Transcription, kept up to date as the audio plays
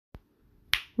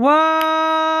Whoa,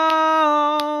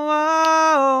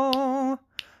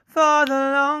 for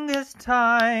the longest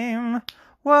time.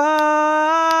 Whoa,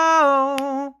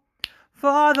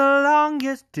 for the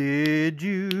longest. Did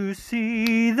you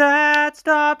see that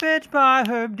stoppage by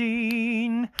Herb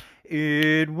Dean?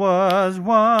 It was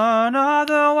one of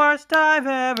the worst I've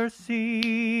ever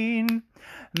seen.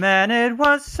 Man, it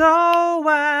was so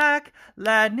whack.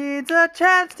 Lad needs a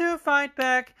chance to fight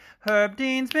back. Herb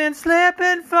Dean's been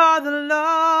slipping for the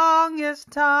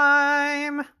longest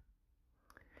time.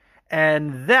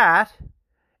 And that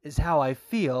is how I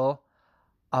feel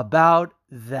about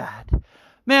that.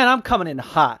 Man, I'm coming in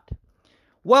hot.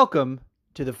 Welcome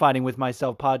to the Fighting With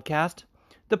Myself podcast,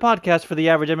 the podcast for the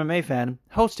average MMA fan,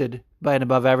 hosted by an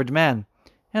above average man.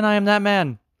 And I am that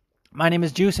man. My name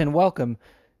is Juice, and welcome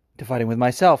to Fighting With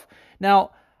Myself.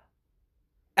 Now,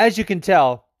 as you can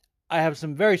tell, I have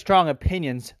some very strong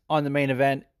opinions on the main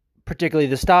event, particularly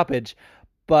the stoppage,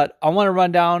 but I want to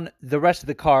run down the rest of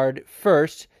the card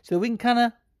first so that we can kind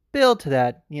of build to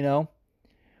that, you know.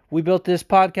 We built this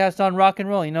podcast on rock and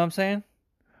roll, you know what I'm saying?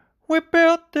 We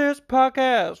built this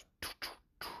podcast.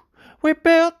 We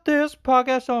built this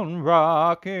podcast on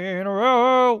rock and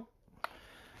roll.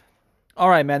 All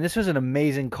right, man, this was an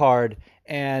amazing card,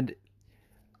 and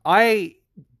I'm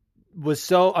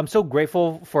so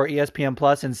grateful for ESPN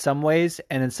Plus in some ways,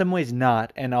 and in some ways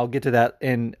not, and I'll get to that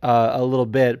in a little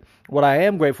bit. What I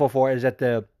am grateful for is that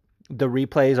the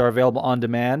replays are available on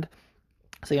demand,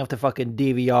 so you have to fucking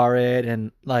DVR it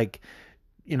and, like,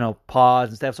 you know, pause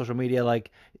and stay off social media.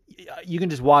 Like, you can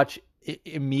just watch it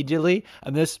immediately,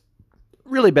 and this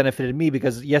really benefited me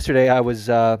because yesterday I was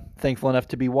thankful enough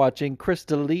to be watching Chris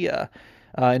D'Elia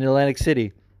in Atlantic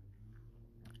City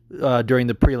during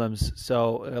the prelims.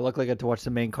 So luckily I got to watch the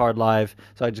main card live,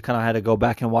 so I just kind of had to go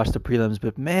back and watch the prelims.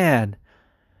 But man,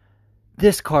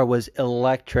 this card was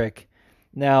electric.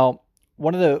 Now,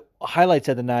 one of the highlights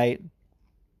of the night,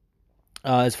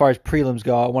 as far as prelims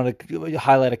go, I want to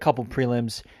highlight a couple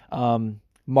prelims.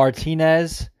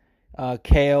 Martinez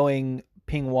KOing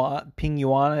Ping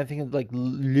Yuan, I think it's like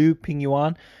Liu Ping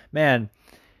Yuan. Man,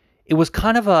 it was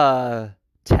kind of a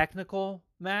technical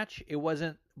match. It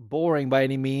wasn't boring by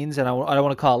any means, and I don't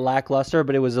want to call it lackluster,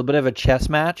 but it was a bit of a chess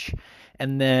match.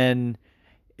 And then,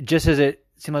 just as it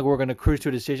seemed like we were going to cruise to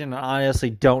a decision, I honestly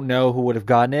don't know who would have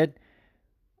gotten it.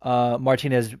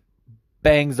 Martinez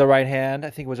bangs the right hand. I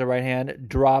think it was a right hand.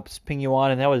 Drops Ping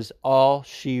Yuan, and that was all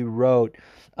she wrote.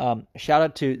 Shout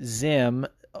out to Zim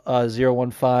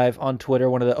 015 on Twitter,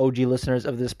 one of the OG listeners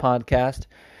of this podcast,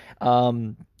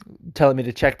 telling me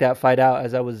to check that fight out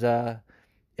as I was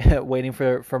waiting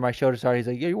for my show to start. He's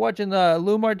like, "You're watching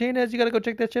Lou Martinez? You got to go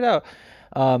check that shit out."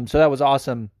 So that was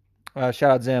awesome. Shout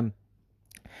out Zim.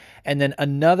 And then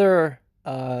another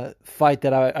fight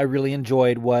that I really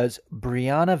enjoyed was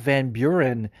Brianna Van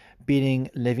Buren beating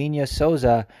Lavinia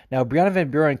Souza. Now, Brianna Van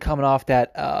Buren coming off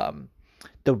that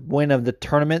the win of the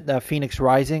tournament, the Phoenix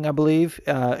Rising, I believe,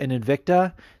 in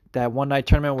Invicta, that one night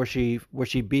tournament where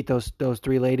she beat those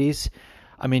three ladies.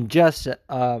 I mean, just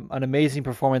an amazing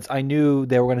performance. I knew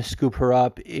they were going to scoop her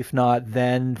up, if not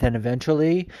then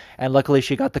eventually. And luckily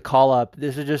she got the call up.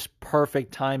 This is just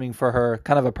perfect timing for her.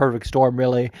 Kind of a perfect storm,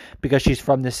 really, because she's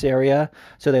from this area.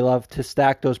 So they love to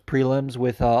stack those prelims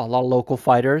with a lot of local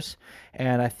fighters.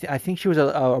 And I think she was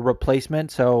a replacement,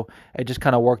 so it just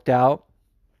kind of worked out.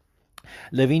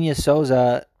 Lavinia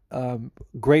Souza,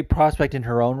 great prospect in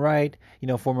her own right. You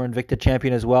know, former Invicta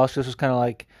champion as well. So this was kind of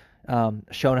like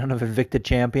showdown of Invicta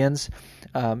champions.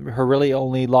 Her really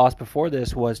only loss before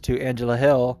this was to Angela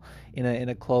Hill in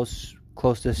a close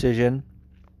decision,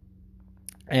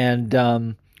 and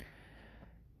Brianna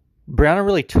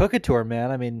really took it to her,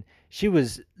 man. I mean, she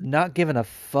was not giving a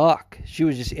fuck. She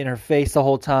was just in her face the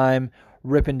whole time,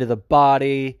 ripping to the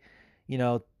body, you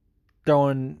know,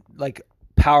 throwing like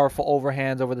powerful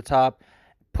overhands over the top,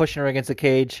 pushing her against the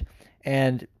cage.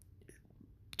 And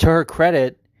to her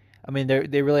credit, I mean,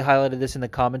 they really highlighted this in the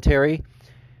commentary.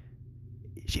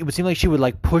 It would seem like she would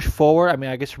like push forward. I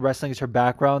mean, I guess wrestling is her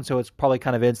background, so it's probably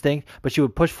kind of instinct. But she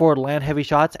would push forward, land heavy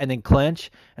shots, and then clinch.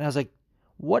 And I was like,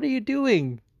 "What are you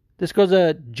doing? This girl's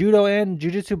a judo and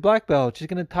jiu-jitsu black belt. She's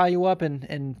gonna tie you up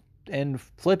and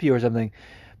flip you or something."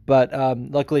 But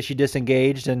luckily, she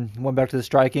disengaged and went back to the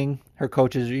striking. Her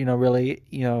coaches, you know, really,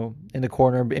 you know, in the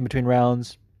corner in between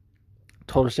rounds,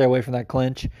 told her to stay away from that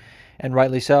clinch, and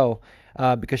rightly so.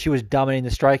 Because she was dominating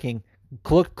the striking,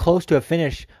 close to a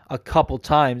finish a couple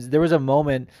times. There was a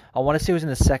moment, I want to say it was in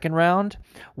the second round,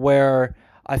 where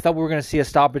I thought we were going to see a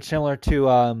stoppage similar to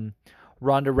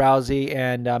Ronda Rousey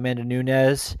and Amanda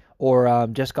Nunes, or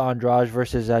Jessica Andrade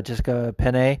versus Jessica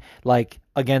Penne, like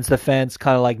against the fence,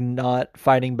 kind of like not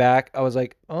fighting back. I was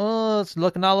like, oh, it's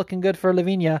not looking good for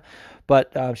Lavinia,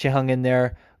 but she hung in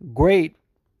there. Great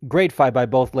fight by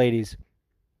both ladies.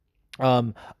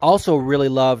 Also really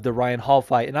loved the Ryan Hall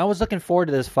fight, and I was looking forward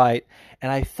to this fight,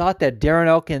 and I thought that Darren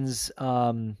Elkins'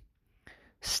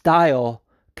 style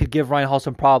could give Ryan Hall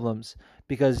some problems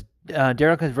because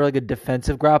Darren Elkins has really good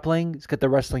defensive grappling. He's got the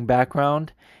wrestling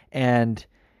background, and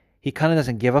he kind of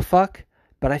doesn't give a fuck.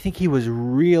 But I think he was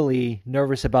really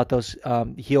nervous about those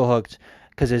heel hooks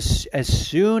because as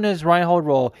soon as Ryan Hall would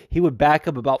roll, he would back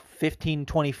up about 15,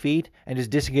 20 feet and just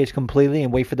disengage completely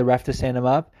and wait for the ref to stand him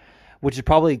up, which is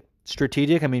probably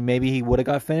strategic. I mean, maybe he would have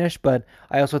got finished, but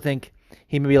I also think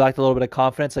he maybe lacked a little bit of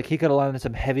confidence. Like he could have landed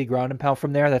some heavy ground and pound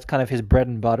from there. That's kind of his bread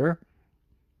and butter.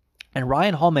 And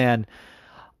Ryan Hall, man,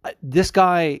 this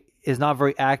guy is not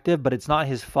very active, but it's not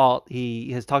his fault.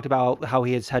 He has talked about how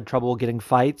he has had trouble getting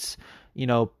fights. You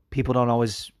know, people don't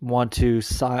always want to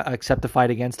accept the fight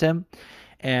against him.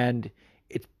 And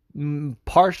it's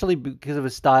partially because of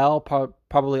his style,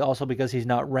 probably also because he's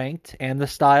not ranked and the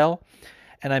style.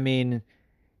 And I mean,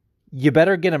 you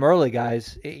better get him early,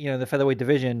 guys, you know, the featherweight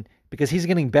division, because he's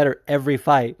getting better every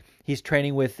fight. He's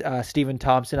training with Stephen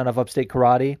Thompson out of Upstate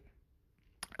Karate.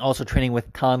 Also training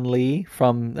with Tan Lee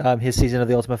from his season of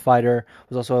The Ultimate Fighter.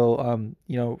 Was also,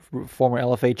 former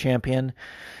LFA champion.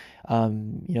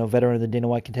 Veteran of the Dana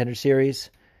White Contender Series.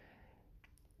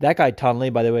 That guy, Tan Lee,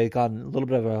 by the way, got a little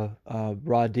bit of a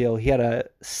raw deal. He had a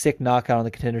sick knockout on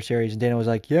the Contender Series, and Dana was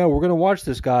like, yeah, we're going to watch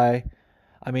this guy.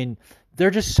 I mean, they're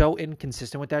just so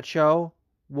inconsistent with that show.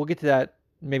 We'll get to that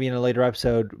maybe in a later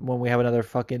episode when we have another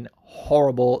fucking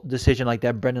horrible decision like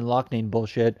that Brendan Loughnane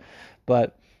bullshit.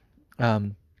 But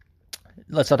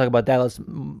let's not talk about that. Let's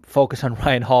focus on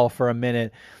Ryan Hall for a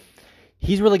minute.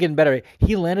 He's really getting better.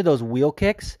 He landed those wheel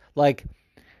kicks. Like,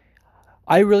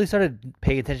 I really started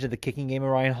paying attention to the kicking game of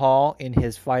Ryan Hall in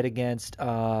his fight against,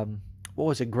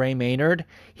 Gray Maynard.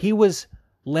 He was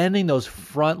landing those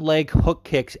front leg hook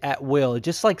kicks at will,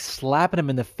 just like slapping him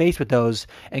in the face with those,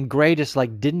 and Gray just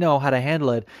like didn't know how to handle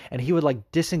it, and he would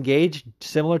like disengage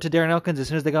similar to Darren Elkins as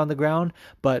soon as they got on the ground.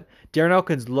 But Darren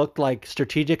Elkins looked like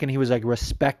strategic and he was like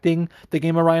respecting the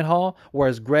game of Ryan Hall,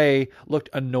 whereas Gray looked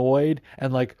annoyed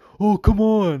and like, oh, come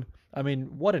on. I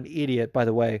mean, what an idiot, by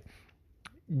the way.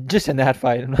 Just in that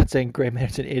fight, I'm not saying Gray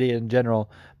Maynard's an idiot in general,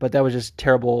 but that was just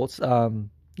terrible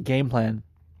game plan.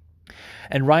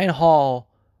 And Ryan Hall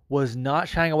was not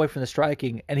shying away from the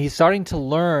striking, and he's starting to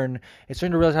learn, he's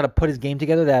starting to realize how to put his game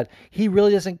together, that he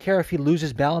really doesn't care if he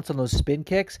loses balance on those spin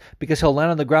kicks, because he'll land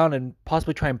on the ground and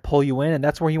possibly try and pull you in, and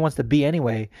that's where he wants to be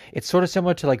anyway. It's sort of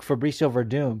similar to like Fabricio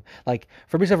Verdum. Like,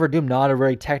 Fabricio Verdum, not a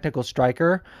very technical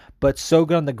striker, but so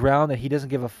good on the ground that he doesn't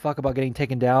give a fuck about getting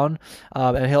taken down,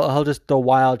 and he'll just throw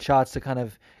wild shots to kind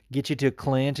of get you to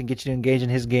clinch and get you to engage in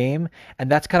his game,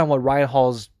 and that's kind of what Ryan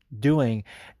Hall's doing.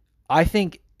 I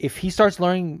think if he starts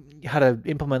learning how to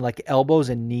implement like elbows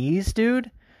and knees, dude,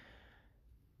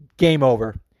 game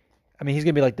over. I mean, he's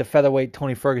going to be like the featherweight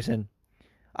Tony Ferguson.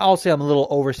 I'll say I'm a little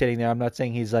overstating there. I'm not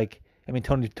saying he's like, I mean,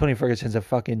 Tony Ferguson's a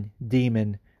fucking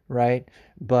demon, right?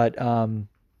 But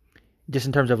just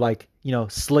in terms of like,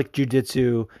 slick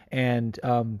jiu-jitsu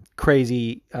and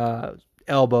crazy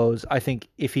elbows, I think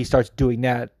if he starts doing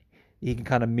that, he can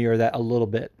kind of mirror that a little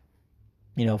bit.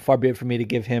 Far be it for me to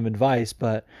give him advice,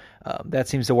 but that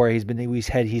seems to where he's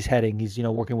heading. He's,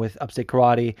 working with Upstate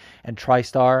Karate and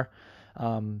TriStar,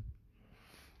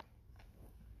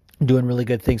 doing really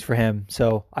good things for him.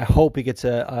 So I hope he gets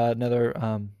another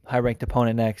high-ranked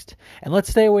opponent next. And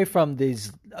let's stay away from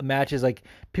these matches. Like,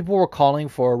 people were calling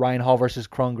for Ryan Hall versus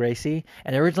Kron Gracie,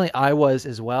 and originally I was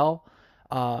as well.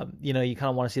 You kind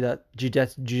of want to see that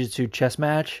jiu-jitsu chess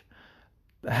match.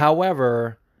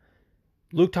 However,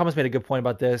 Luke Thomas made a good point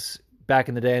about this back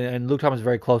in the day, and Luke Thomas is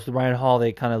very close to Ryan Hall.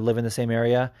 They kind of live in the same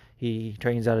area. He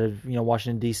trains out of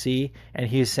Washington, D.C., and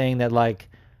he's saying that, like,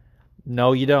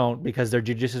 no, you don't, because their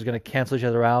jiu-jitsu is going to cancel each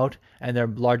other out, and they're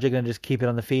largely going to just keep it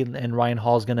on the feet, and Ryan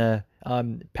Hall's going to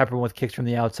pepper him with kicks from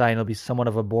the outside, and it'll be somewhat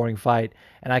of a boring fight,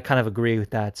 and I kind of agree with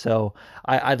that. So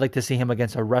I'd like to see him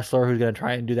against a wrestler who's going to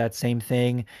try and do that same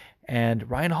thing, and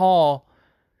Ryan Hall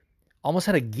almost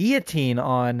had a guillotine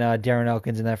on Darren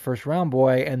Elkins in that first round,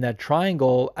 boy, and that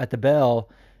triangle at the bell.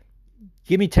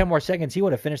 Give me 10 more seconds, he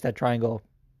would have finished that triangle,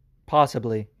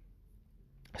 possibly.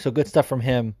 So good stuff from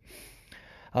him.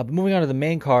 But moving on to the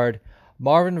main card,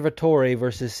 Marvin Vettori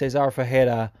versus Cesar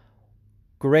Ferreira.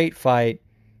 Great fight.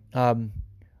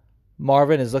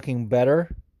 Marvin is looking better.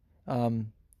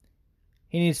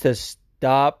 He needs to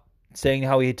stop saying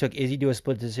how he took Izzy to a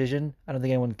split decision. I don't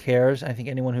think anyone cares. I think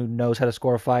anyone who knows how to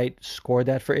score a fight scored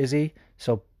that for Izzy.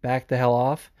 So back the hell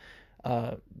off.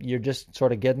 You're just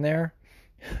sort of getting there.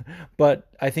 But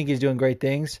I think he's doing great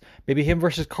things. Maybe him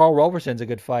versus Carl Roberson's a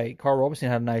good fight. Carl Roberson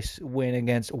had a nice win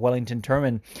against Wellington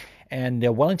Turman. And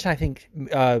Wellington, I think,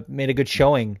 made a good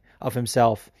showing of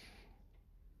himself.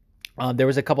 There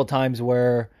was a couple times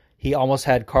where he almost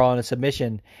had Carl in a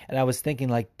submission. And I was thinking,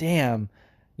 like, damn,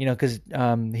 because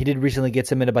he did recently get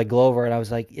submitted by Glover. And I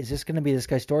was like, is this going to be this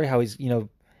guy's story? How he's,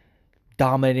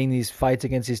 dominating these fights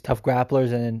against these tough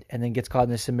grapplers and then gets caught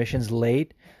in the submissions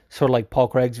late, sort of like Paul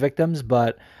Craig's victims.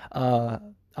 But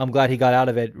I'm glad he got out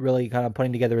of it, really kind of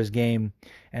putting together his game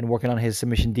and working on his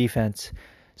submission defense.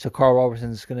 So Carl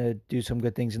Roberson's going to do some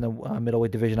good things in the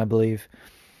middleweight division, I believe.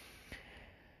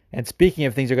 And speaking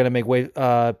of things that are going to make wave, people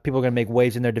are going to make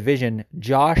waves in their division.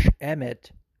 Josh Emmett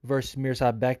versus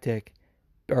Mirsad Bektic,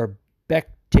 or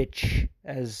Bektic,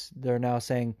 as they're now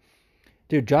saying.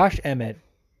 Dude, Josh Emmett,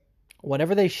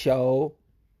 whenever they show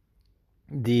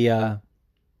the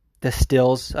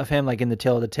stills of him, like in the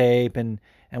tail of the tape, and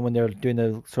when they're doing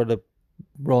the sort of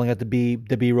rolling out the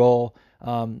B roll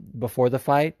before the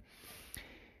fight,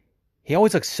 he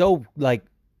always looks so like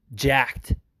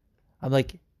jacked. I'm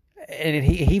like, and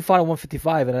he fought at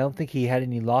 155, and I don't think he had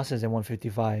any losses at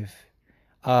 155.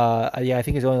 I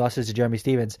think his only losses to Jeremy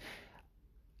Stevens.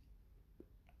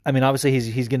 I mean, obviously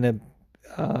he's gonna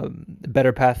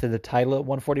better path to the title at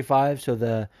 145, so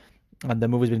the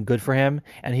move has been good for him.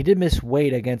 And he did miss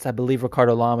weight against, I believe,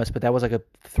 Ricardo Lamas, but that was like a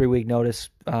 3-week notice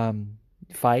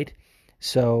fight,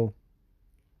 so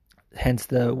hence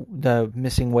the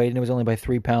missing weight, and it was only by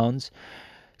 3 pounds.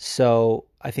 So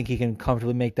I think he can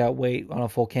comfortably make that weight on a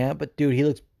full camp. But dude, he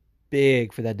looks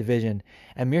big for that division.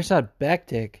 And Mirsad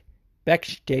Bektic,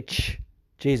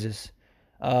 Jesus,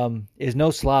 is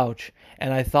no slouch.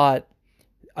 And I thought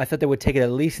they would take it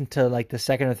at least into like the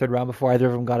second or third round before either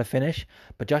of them got a finish.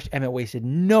 But Josh Emmett wasted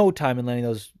no time in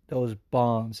landing those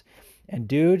bombs. And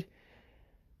dude,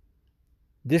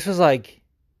 this was like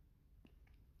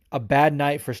a bad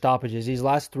night for stoppages. These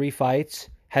last 3 fights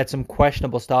had some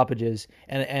questionable stoppages,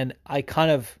 and I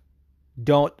kind of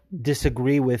don't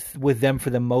disagree with them for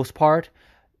the most part,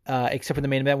 except for the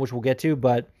main event, which we'll get to.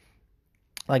 But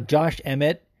like Josh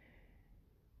Emmett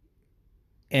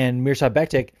and Mirsad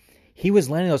Bektic, he was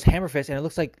landing those hammer fists, and it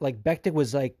looks like Bektic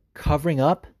was like covering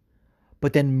up,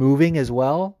 but then moving as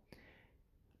well.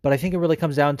 But I think it really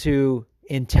comes down to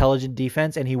intelligent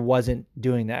defense, and he wasn't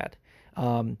doing that.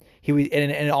 He was,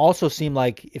 and it also seemed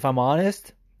like, if I'm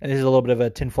honest, and this is a little bit of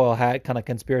a tinfoil hat kind of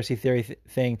conspiracy theory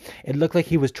thing, it looked like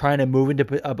he was trying to move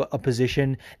into a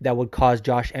position that would cause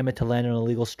Josh Emmett to land an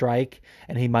illegal strike,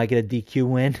 and he might get a DQ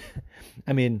win.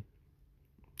 I mean,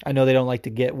 I know they don't like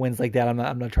to get wins like that. I'm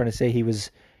not trying to say he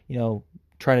was,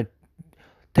 trying to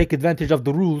take advantage of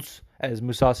the rules, as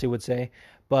Mousasi would say,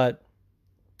 but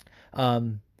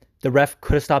the ref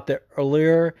could have stopped it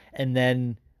earlier, and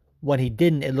then when he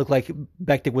didn't, it looked like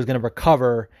Bektic was going to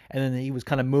recover, and then he was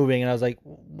kind of moving, and I was like,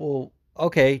 well,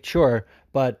 okay, sure.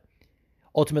 But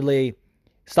ultimately,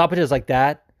 stoppages like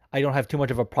that, I don't have too much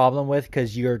of a problem with,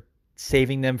 because you're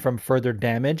saving them from further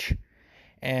damage.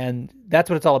 And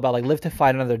that's what it's all about. Like, live to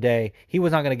fight another day. He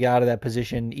was not going to get out of that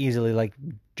position easily. Like,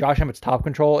 Josh Emmett's top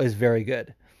control is very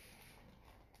good.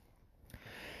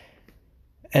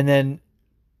 And then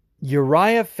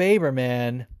Uriah Faber,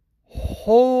 man,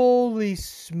 holy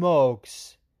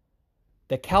smokes.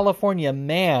 The California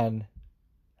man.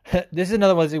 This is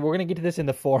another one. We're going to get to this in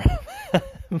the forum.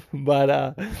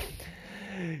 But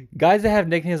guys that have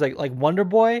nicknames like Wonder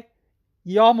Boy,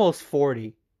 you almost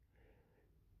 40.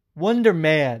 Wonder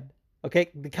Man.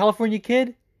 Okay, the California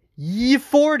Kid, you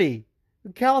 40.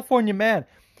 The California Man.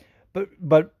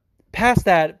 But past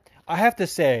that, I have to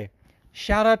say,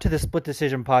 shout out to the Split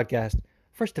Decision podcast.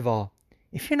 First of all,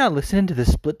 if you're not listening to the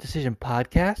Split Decision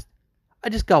podcast, I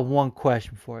just got one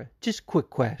question for you. Just quick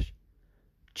question.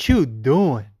 What you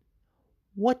doing?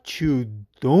 What you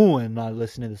doing not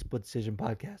listening to the Split Decision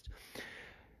podcast?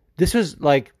 This was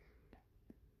like,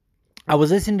 I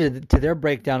was listening to their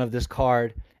breakdown of this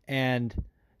card, and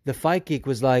the Fight Geek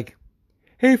was like,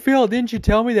 hey Phil, didn't you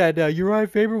tell me that Uriah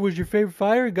Faber was your favorite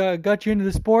fighter, got you into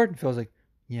the sport? And Phil's like,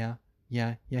 yeah,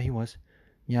 he was.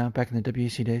 Yeah, back in the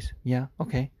WEC days. Yeah,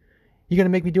 okay. You gonna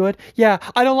make me do it? Yeah,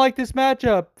 I don't like this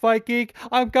matchup, Fight Geek.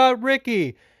 I've got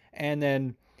Ricky. And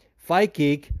then Fight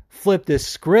Geek flipped the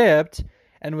script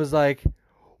and was like,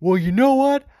 well, you know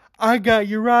what? I got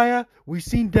Uriah. We've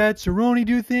seen Dad Cerrone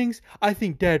do things. I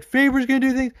think Dad Faber's gonna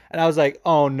do things. And I was like,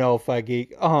 oh no, Fight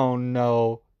Geek. Oh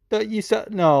no.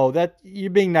 You're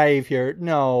being naive here.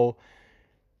 No.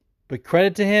 But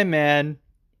credit to him, man.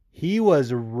 He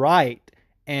was right.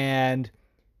 And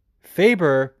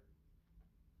Faber,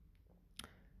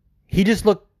 he just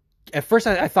looked. At first,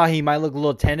 I thought he might look a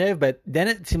little tentative, but then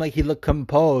it seemed like he looked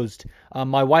composed.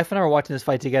 My wife and I were watching this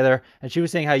fight together, and she was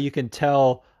saying how you can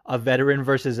tell a veteran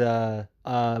versus a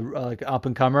like up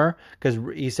and comer, because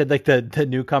he said like the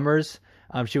newcomers.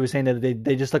 She was saying that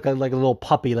they just look like a little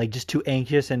puppy, like just too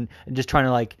anxious and just trying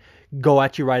to like go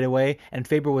at you right away. And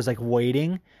Faber was like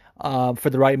waiting for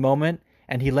the right moment,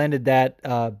 and he landed that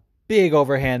big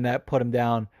overhand that put him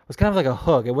down. It was kind of like a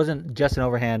hook. It wasn't just an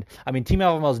overhand. I mean, Team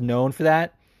Alamo is known for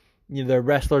that. You know, they're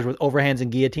wrestlers with overhands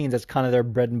and guillotines. That's kind of their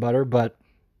bread and butter. But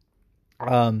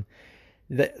that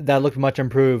looked much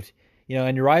improved. You know,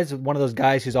 and Uriah's one of those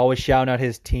guys who's always shouting out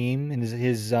his team and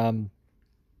his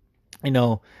you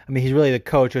know, I mean, he's really the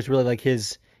coach. It's really like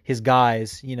his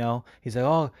guys. You know, he's like,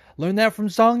 oh, learn that from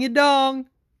Song Yadong.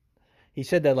 He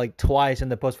said that like twice in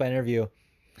the post fight interview.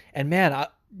 And man,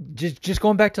 just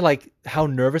going back to like how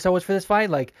nervous I was for this fight.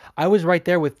 Like I was right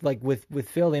there with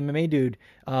Phil, the MMA dude.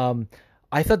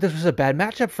 I thought this was a bad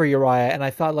matchup for Uriah, and I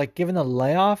thought, like, given the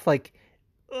layoff, like,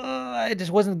 it just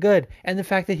wasn't good. And the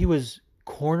fact that he was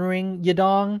cornering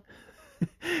Yadong,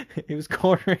 he was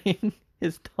cornering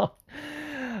his dog.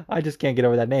 I just can't get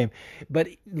over that name. But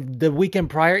the weekend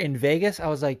prior in Vegas, I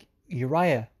was like,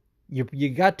 Uriah, you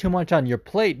got too much on your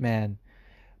plate, man.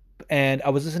 And I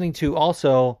was listening to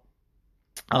also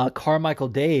Carmichael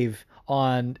Dave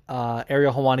on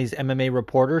Ariel Helwani's MMA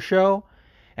Reporter show.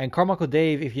 And Carmichael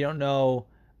Dave, if you don't know,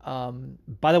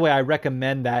 by the way, I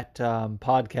recommend that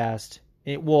podcast.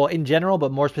 In general,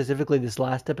 but more specifically this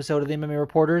last episode of the MMA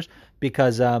Reporters,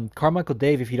 because Carmichael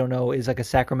Dave, if you don't know, is like a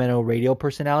Sacramento radio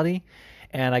personality.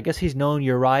 And I guess he's known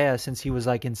Uriah since he was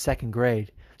like in second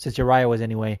grade. Since Uriah was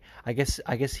anyway. I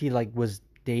guess he like was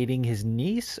dating his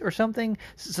niece or something.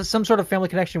 Some sort of family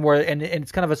connection where, and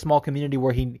it's kind of a small community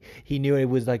where he knew it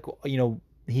was like, you know,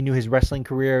 he knew his wrestling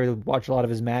career, watched a lot of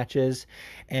his matches,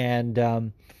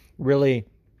 and really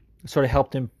sort of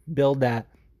helped him build that.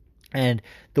 And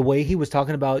the way he was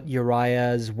talking about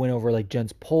Uriah's win over like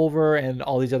Jens Pulver and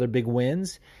all these other big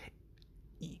wins,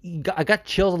 I got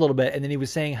chills a little bit. And then he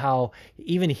was saying how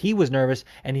even he was nervous,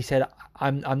 and he said,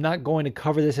 I'm not going to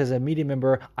cover this as a media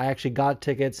member. I actually got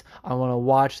tickets. I want to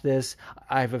watch this.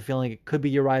 I have a feeling it could be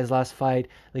Uriah's last fight.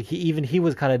 Like he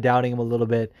was kind of doubting him a little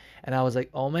bit. And I was like,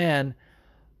 oh man.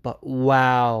 But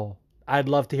wow, I'd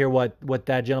love to hear what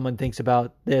that gentleman thinks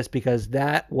about this, because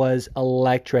that was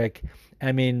electric.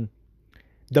 I mean,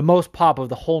 the most pop of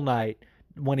the whole night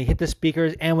when he hit the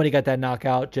speakers and when he got that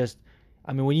knockout. Just,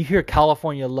 I mean, when you hear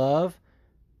California Love,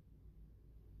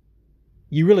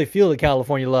 you really feel the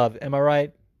California Love. Am I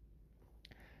right?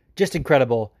 Just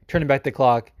incredible. Turning back the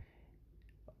clock.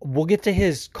 We'll get to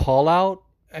his call out.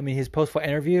 I mean, his post-fight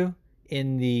interview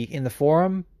in the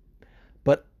forum,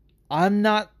 but I'm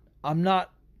not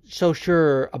so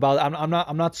sure about.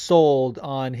 I'm not sold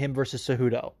on him versus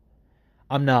Cejudo.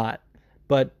 I'm not.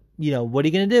 But you know, what are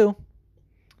you gonna do?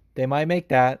 They might make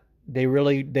that. They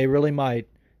really might.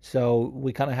 So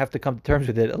we kind of have to come to terms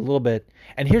with it a little bit.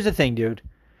 And here's the thing, dude.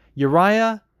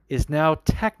 Uriah is now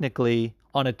technically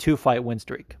on a 2-fight win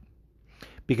streak,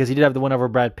 because he did have the win over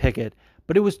Brad Pickett,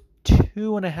 but it was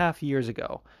 2.5 years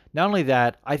ago. Not only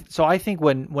that, I think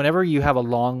whenever you have a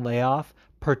long layoff,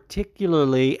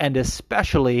 particularly and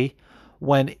especially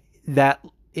when that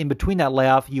in between that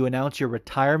layoff you announce your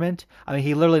retirement. I mean,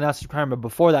 he literally announced his retirement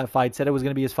before that fight, said it was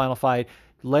going to be his final fight,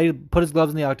 put his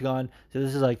gloves in the octagon, so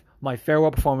this is like my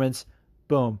farewell performance,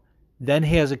 boom. Then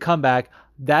he has a comeback.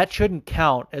 That shouldn't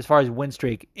count as far as win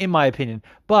streak, in my opinion.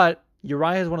 But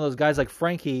Uriah is one of those guys like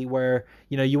Frankie where,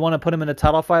 you know, you want to put him in a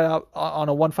title fight out on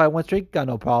a 1-fight win streak, got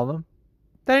no problem.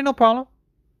 That ain't no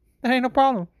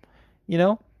problem. You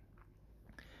know?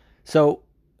 So,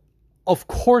 of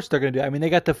course they're going to do it. I mean, they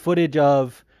got the footage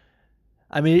of,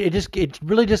 I mean, it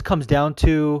really just comes down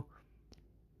to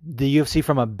the UFC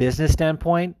from a business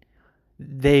standpoint.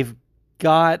 They've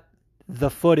got the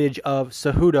footage of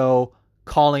Cejudo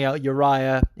calling out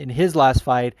Uriah in his last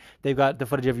fight. They've got the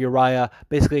footage of Uriah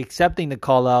basically accepting the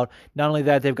call out. Not only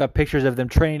that, they've got pictures of them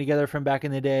training together from back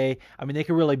in the day. I mean, they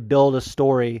can really build a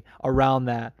story around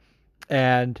that.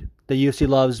 And the UFC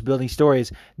loves building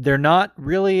stories. They're not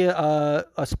really a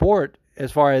sport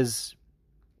as far as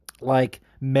like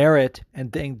merit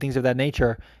and things of that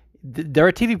nature. They're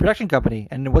a TV production company,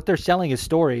 and what they're selling is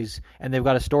stories, and they've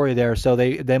got a story there, so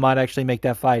they might actually make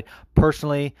that fight.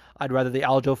 Personally, I'd rather the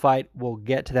Aljo fight. We'll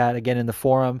get to that again in the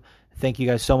forum. Thank you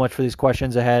guys so much for these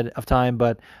questions ahead of time,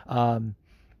 but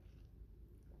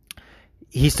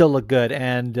he still looked good,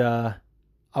 and I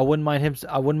wouldn't mind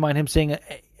him seeing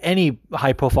any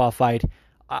high profile fight.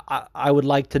 I would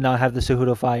like to not have the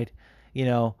Cejudo fight, you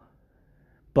know.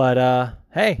 But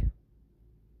hey,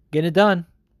 getting it done.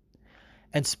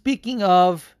 And speaking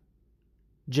of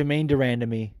Germaine de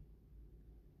Randamie,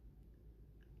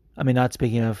 I mean, not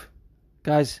speaking of,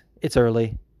 guys, it's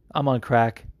early. I'm on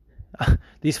crack.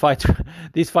 these fights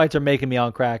are making me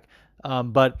on crack.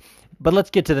 But let's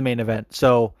get to the main event.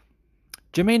 So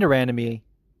Germaine de Randamie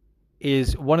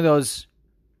is one of those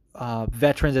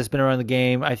veterans that's been around the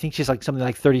game. I think she's like something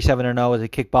like 37-0 as a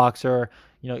kickboxer.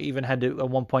 You know, even had to at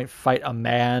one point fight a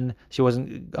man. She was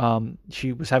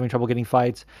having trouble getting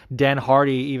fights. Dan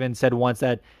Hardy even said once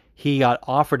that he got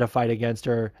offered a fight against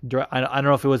her. I don't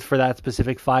know if it was for that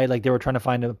specific fight. Like they were trying to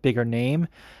find a bigger name.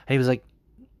 And he was like,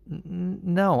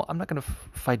 no, I'm not going to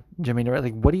fight Germaine de Randamie.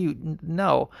 Like, what do you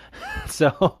know?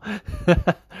 So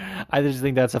I just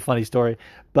think that's a funny story.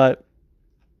 But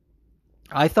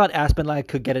I thought Aspen Ladd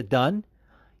could get it done.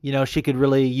 You know, she could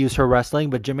really use her wrestling,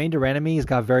 but Germaine de Randamie has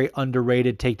got very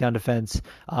underrated takedown defense.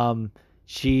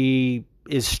 She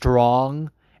is strong,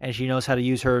 and she knows how to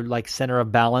use her like center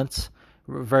of balance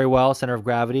very well, center of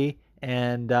gravity.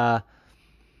 And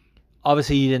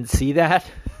obviously, you didn't see that.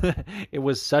 It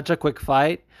was such a quick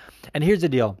fight. And here's the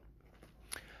deal: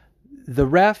 the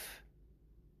ref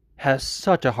has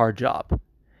such a hard job.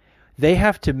 They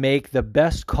have to make the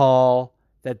best call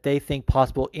that they think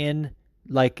possible in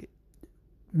like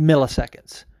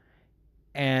milliseconds.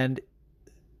 And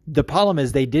the problem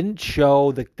is they didn't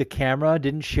show, the camera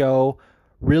didn't show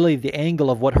really the angle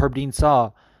of what Herb Dean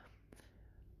saw.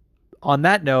 On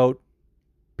that note,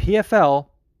 PFL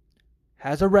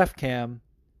has a ref cam.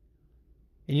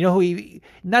 And you know who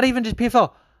not even just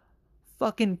PFL,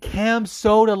 fucking Cam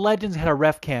Soda Legends had a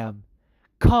ref cam.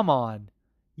 Come on,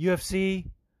 UFC,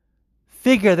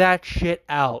 figure that shit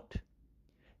out.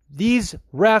 These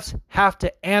refs have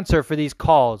to answer for these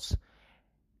calls.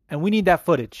 And we need that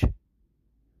footage.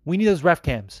 We need those ref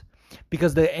cams.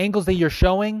 Because the angles that you're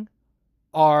showing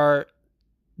are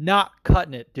not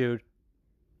cutting it, dude.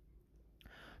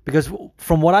 Because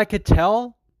from what I could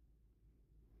tell,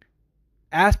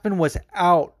 Aspen was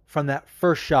out from that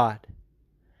first shot.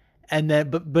 And then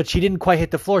but she didn't quite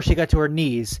hit the floor. She got to her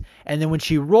knees. And then when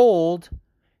she rolled,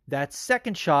 that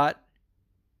second shot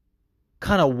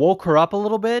kind of woke her up a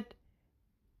little bit,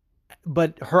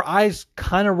 but her eyes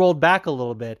kind of rolled back a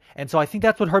little bit. And so I think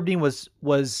that's what Herb Dean was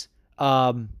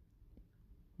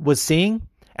seeing.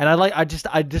 And I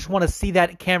just want to see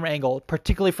that camera angle,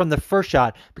 particularly from the first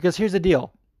shot, because here's the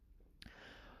deal.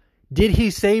 Did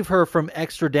he save her from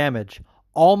extra damage?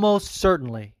 Almost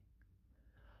certainly.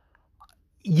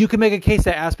 You can make a case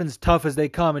that Aspen's tough as they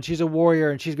come and she's a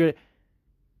warrior and she's good.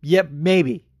 Yep,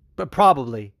 maybe, but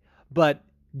probably. But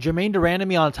Germaine de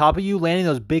Randamie on top of you, landing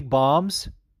those big bombs,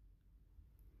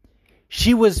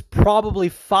 she was probably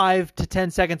 5 to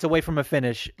 10 seconds away from a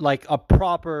finish, like a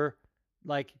proper,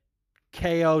 like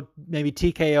KO, maybe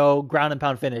TKO, ground and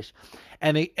pound finish.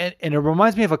 And it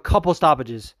reminds me of a couple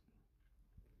stoppages.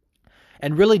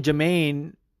 And really,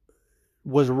 Germaine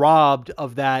was robbed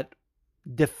of that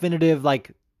definitive,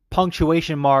 like,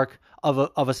 punctuation mark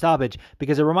of a stoppage,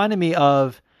 because it reminded me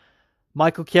of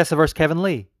Michael Chiesa versus Kevin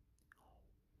Lee.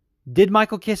 Did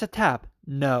Michael Chiesa tap?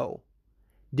 No.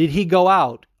 Did he go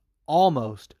out?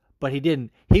 Almost, but he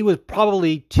didn't. He was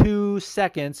probably 2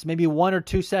 seconds, maybe 1 or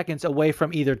 2 seconds away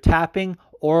from either tapping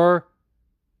or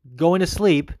going to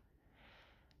sleep.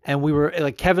 And we were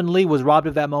like, Kevin Lee was robbed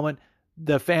of that moment.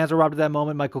 The fans were robbed of that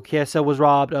moment. Michael Chiesa was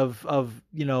robbed of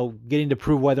getting to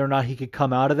prove whether or not he could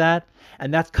come out of that.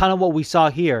 And that's kind of what we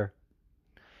saw here.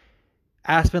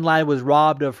 Aspen Ladd was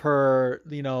robbed of her,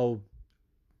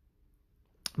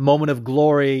 moment of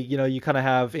glory. You kind of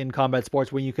have in combat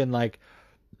sports where you can like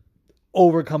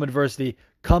overcome adversity,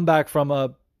 come back from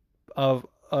a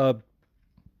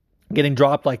getting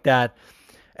dropped like that.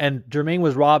 And Germaine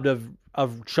was robbed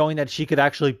of showing that she could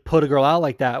actually put a girl out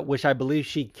like that, which I believe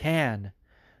she can.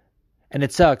 And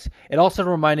it sucks. It also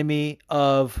reminded me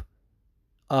of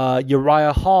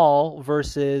Uriah Hall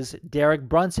versus Derek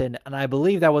Brunson, and I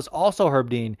believe that was also Herb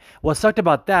Dean. What sucked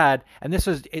about that, and this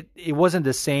was it wasn't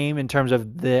the same in terms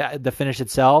of the finish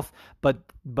itself, but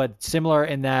similar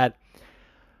in that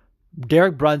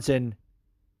Derek Brunson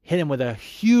hit him with a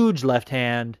huge left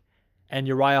hand, and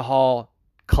Uriah Hall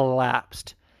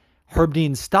collapsed. Herb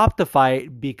Dean stopped the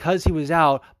fight because he was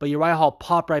out, but Uriah Hall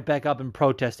popped right back up and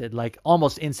protested, like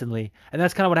almost instantly. And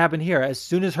that's kind of what happened here. As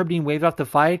soon as Herb Dean waved off the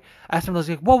fight, Aspen was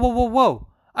like, whoa.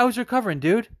 I was recovering,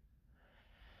 dude.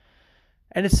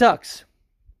 And it sucks.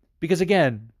 Because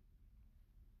again,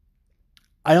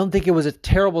 I don't think it was a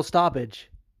terrible stoppage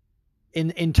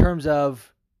in terms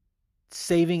of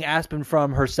saving Aspen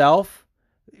from herself,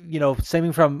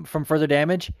 saving from further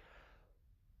damage.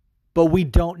 But we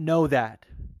don't know that.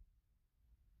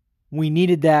 We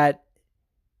needed that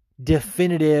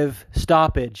definitive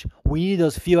stoppage. We need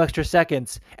those few extra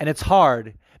seconds, and it's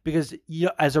hard because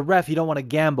as a ref, you don't want to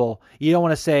gamble. You don't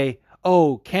want to say,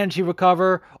 "Oh, can she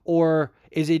recover?" or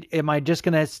am I just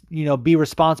going to, be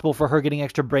responsible for her getting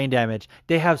extra brain damage?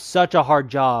 They have such a hard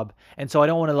job, and so I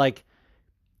don't want to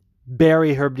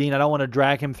bury Herb Dean. I don't want to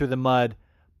drag him through the mud,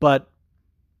 but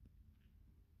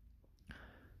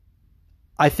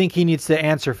I think he needs to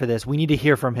answer for this. We need to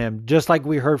hear from him, just like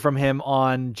we heard from him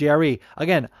on JRE.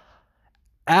 Again,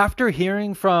 after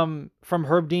hearing from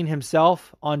Herb Dean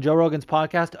himself on Joe Rogan's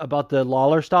podcast about the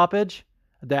Lawler stoppage,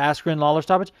 the Askren Lawler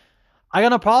stoppage, I got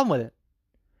no problem with it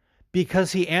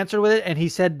because he answered with it and he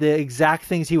said the exact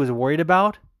things he was worried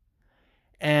about.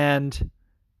 And,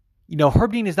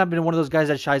 Herb Dean has not been one of those guys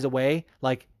that shies away.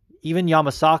 Like, even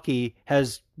Yamasaki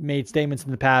has made statements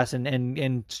in the past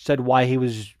and said why he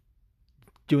was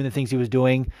doing the things he was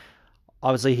doing.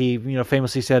 Obviously, he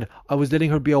famously said, "I was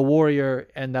letting her be a warrior,"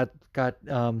 and that got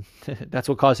that's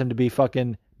what caused him to be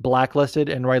fucking blacklisted,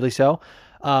 and rightly so.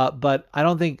 But I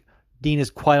don't think Dean is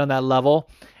quite on that level,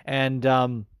 and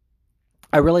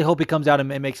I really hope he comes out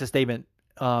and makes a statement,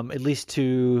 at least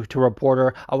to a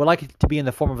reporter. I would like it to be in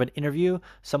the form of an interview,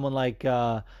 someone like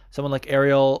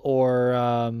Ariel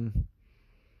or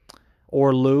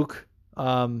Luke,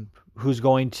 who's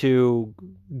going to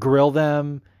grill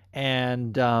them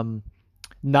and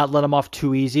not let them off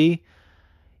too easy,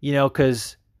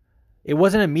 because it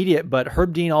wasn't immediate. But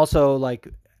Herb Dean also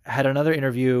had another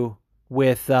interview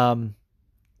with Ariel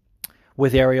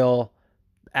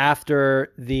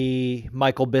after the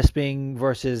Michael Bisping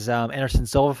versus Anderson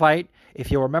Silva fight.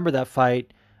 If you'll remember that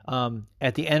fight,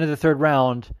 at the end of the third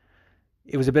round,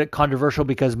 it was a bit controversial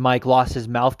because Mike lost his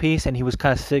mouthpiece and he was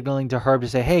kind of signaling to Herb to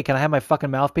say, "Hey, can I have my fucking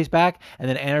mouthpiece back?" And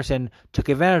then Anderson took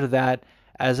advantage of that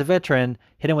as a veteran,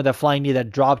 hit him with a flying knee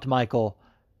that dropped Michael.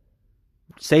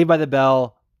 Saved by the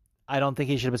bell. I don't think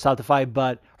he should have stopped the fight,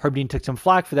 but Herb Dean took some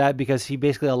flack for that because he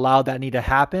basically allowed that knee to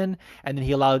happen and then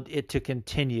he allowed it to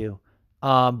continue.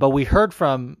 But we heard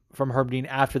from Herb Dean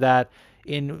after that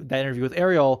in that interview with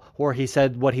Ariel where he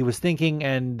said what he was thinking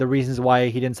and the reasons why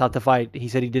he didn't stop the fight. He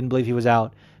said he didn't believe he was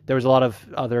out. There was a lot of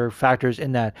other factors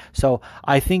in that. So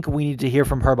I think we need to hear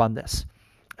from Herb on this.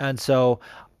 And so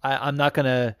I'm not going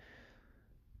to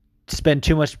spend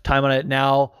too much time on it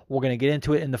now. We're going to get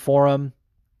into it in the forum.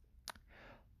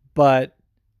 But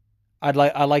I'd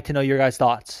like to know your guys'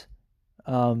 thoughts.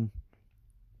 I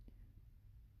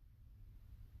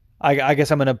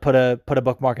guess I'm going to put a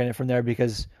bookmark in it from there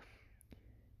because,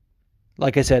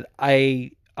 like I said,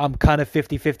 I'm kind of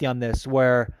 50-50 on this,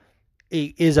 where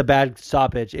it is a bad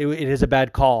stoppage. It is a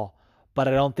bad call, but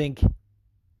I don't think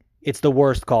it's the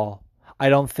worst call. I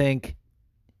don't think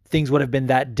things would have been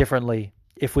that differently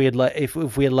if we had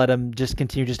let him just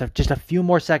continue just a few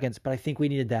more seconds. But I think we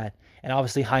needed that, and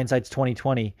obviously hindsight's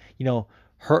 20/20.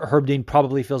 Herb Dean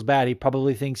probably feels bad. He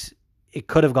probably thinks it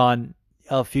could have gone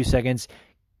a few seconds,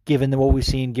 given what we've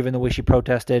seen, given the way she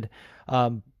protested.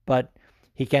 But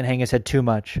he can't hang his head too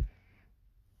much.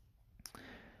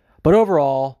 But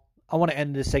overall, I want to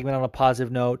end this segment on a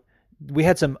positive note. We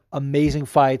had some amazing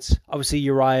fights. Obviously,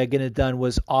 Uriah getting it done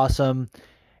was awesome.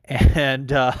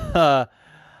 And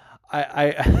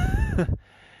I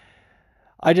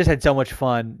I just had so much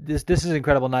fun. This is an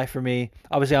incredible night for me.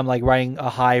 Obviously, I'm riding a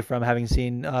high from having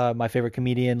seen my favorite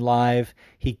comedian live.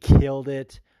 He killed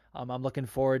it. I'm looking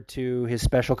forward to his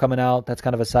special coming out. That's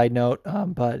kind of a side note,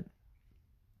 but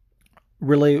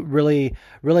really, really,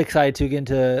 really excited to get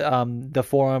into the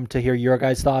forum to hear your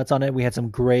guys' thoughts on it. We had some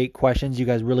great questions. You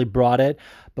guys really brought it.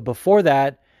 But before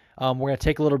that, we're going to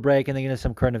take a little break and then get into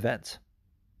some current events.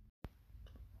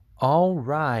 All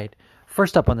right.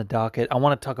 First up on the docket, I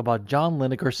want to talk about John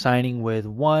Lineker signing with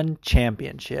ONE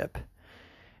Championship.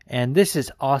 And this is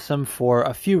awesome for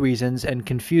a few reasons and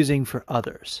confusing for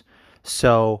others.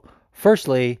 So,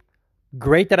 firstly,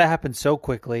 great that it happened so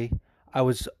quickly.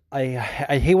 I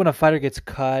hate when a fighter gets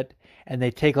cut and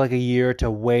they take a year to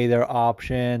weigh their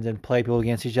options and play people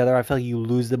against each other. I feel like you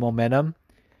lose the momentum.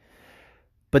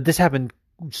 But this happened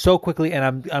so quickly,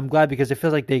 and I'm glad because it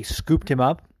feels like they scooped him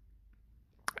up.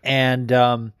 And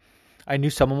I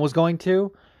knew someone was going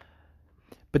to.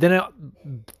 But then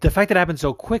the fact that it happened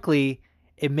so quickly,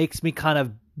 it makes me kind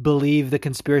of believe the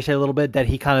conspiracy a little bit that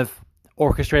he kind of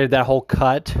orchestrated that whole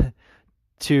cut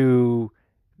to,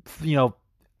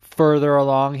 further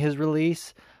along his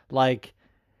release.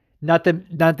 Not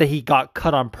that he got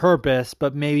cut on purpose,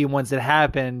 but maybe once it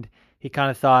happened, he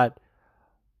kind of thought,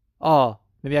 oh,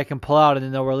 Maybe I can pull out and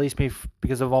then they'll release me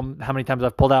because of how many times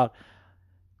I've pulled out.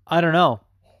 I don't know.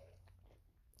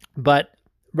 But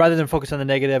rather than focus on the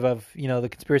negative of, the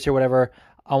conspiracy or whatever,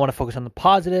 I want to focus on the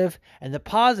positive. And the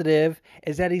positive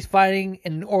is that he's fighting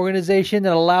an organization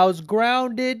that allows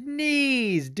grounded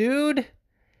knees, dude.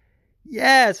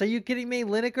 Yes, are you kidding me?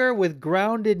 Lineker with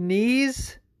grounded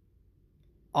knees?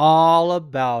 All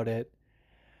about it.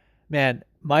 Man,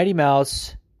 Mighty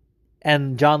Mouse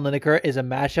and John Lineker is a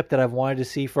matchup that I've wanted to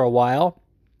see for a while.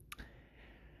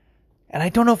 And I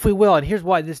don't know if we will. And here's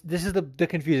why. This is the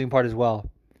confusing part as well.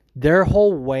 Their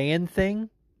whole weigh-in thing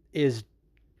is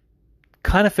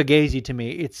kind of fugazi to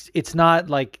me. It's not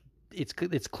like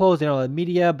it's closed in the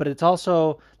media, but it's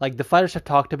also like the fighters have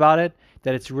talked about it,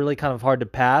 that it's really kind of hard to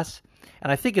pass.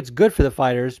 And I think it's good for the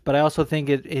fighters, but I also think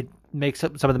it makes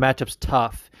some of the matchups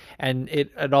tough. And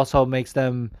it also makes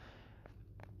them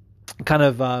kind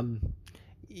of,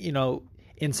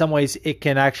 in some ways it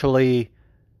can actually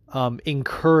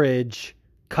encourage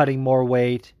cutting more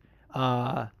weight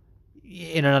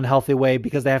in an unhealthy way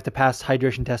because they have to pass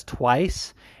hydration test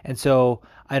twice. And so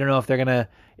I don't know if they're going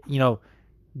to,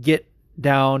 get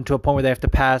down to a point where they have to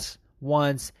pass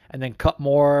once and then cut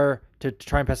more to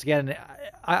try and pass again.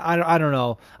 I don't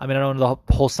know. I mean, I don't know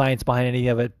the whole science behind any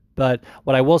of it, but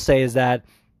what I will say is that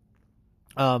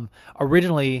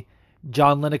originally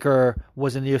John Lineker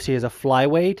was in the UFC as a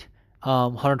flyweight,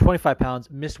 125 pounds,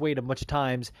 missed weight a bunch of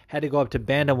times, had to go up to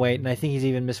bantamweight, and I think he's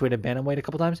even missed weight at bantamweight a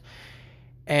couple times.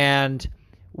 And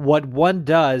what one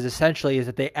does essentially is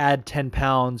that they add 10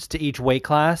 pounds to each weight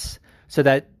class so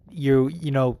that you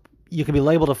can be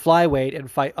labeled a flyweight and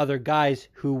fight other guys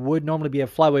who would normally be a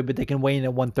flyweight, but they can weigh in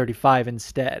at 135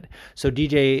 instead. So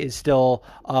DJ is still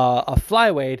a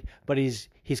flyweight, but he's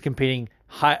competing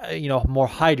more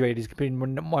hydrated. He's competing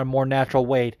more natural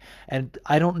weight. And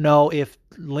I don't know if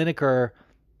Lineker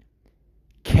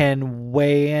can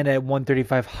weigh in at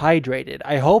 135 hydrated.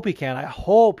 I hope he can.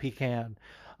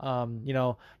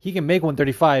 He can make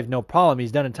 135, no problem.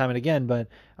 He's done it time and again, but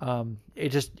it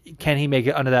just, can he make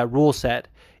it under that rule set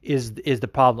is the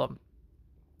problem.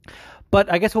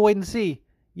 But I guess we'll wait and see,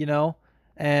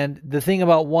 And the thing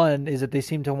about one is that they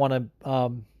seem to want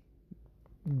to,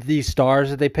 these stars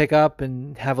that they pick up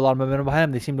and have a lot of momentum behind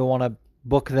them, they seem to want to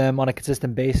book them on a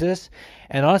consistent basis.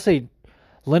 And honestly,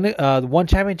 the One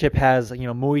Championship has,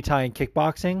 Muay Thai and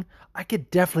kickboxing. I could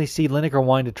definitely see Lineker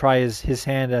wanting to try his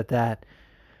hand at that.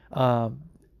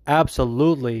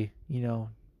 Absolutely,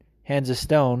 hands of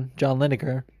stone, John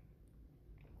Lineker.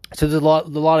 So there's a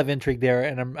lot of intrigue there,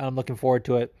 and I'm looking forward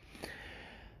to it.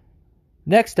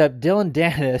 Next up, Dylan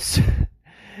Dennis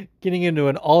getting into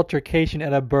an altercation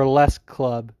at a burlesque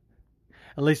club.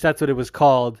 At least that's what it was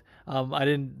called. I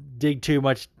didn't dig too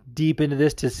much deep into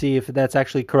this to see if that's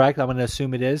actually correct. I'm going to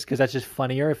assume it is because that's just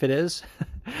funnier if it is.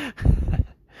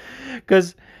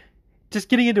 Because just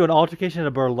getting into an altercation at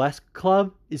a burlesque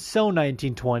club is so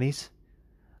 1920s.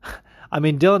 I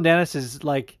mean, Dylan Dennis is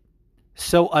like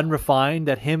so unrefined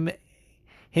that him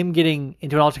getting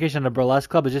into an altercation at a burlesque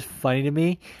club is just funny to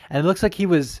me. And it looks like he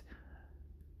was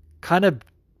kind of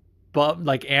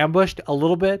ambushed a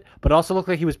little bit, but also looked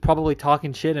like he was probably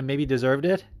talking shit and maybe deserved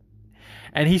it.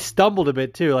 And he stumbled a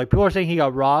bit too. Like, people are saying he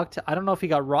got rocked. I don't know if he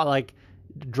got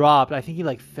dropped. I think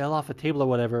he fell off a table or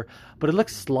whatever, but it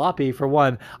looks sloppy for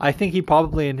one. I think he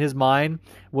probably in his mind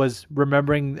was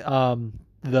remembering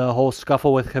the whole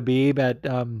scuffle with Khabib at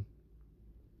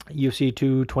UFC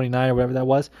 229 or whatever that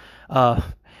was,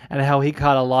 and how he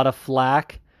caught a lot of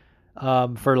flack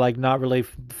for not really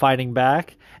fighting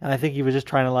back. And I think he was just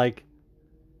trying to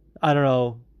I don't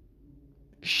know,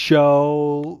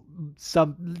 show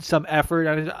some effort.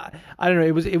 I don't know.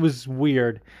 It was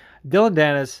weird. Dylan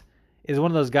Dennis is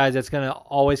one of those guys that's gonna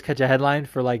always catch a headline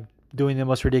for doing the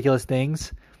most ridiculous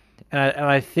things, and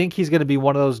I think he's gonna be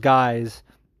one of those guys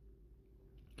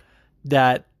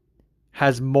that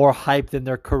has more hype than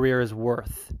their career is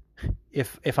worth.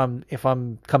 If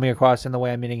I'm coming across in the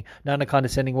way I'm meaning, not in a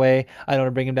condescending way. I don't want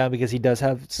to bring him down because he does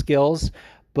have skills,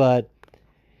 but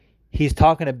he's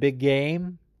talking a big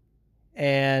game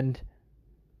and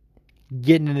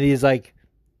getting into these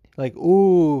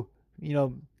ooh,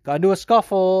 got into a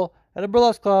scuffle at a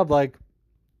burlesque club.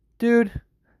 Dude,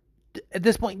 at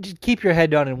this point, just keep your head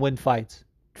down and win fights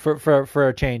for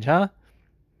a change, huh?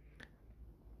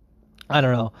 I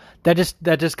don't know. That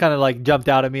just kind of jumped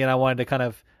out at me, and I wanted to kind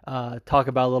of talk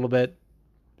about a little bit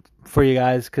for you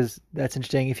guys because that's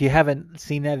interesting. If you haven't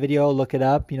seen that video, look it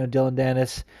up. Dylan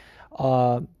Dennis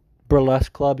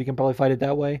burlesque club. You can probably find it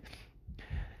that way.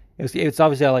 It's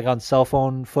obviously on cell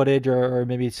phone footage or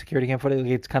maybe security cam footage.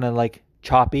 It's kind of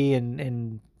choppy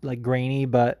and grainy,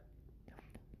 but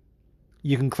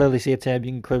you can clearly see it's him.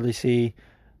 You can clearly see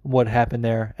what happened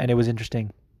there, and it was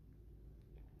interesting.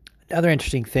 Another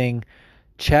interesting thing,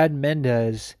 Chad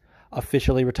Mendes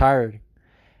officially retired.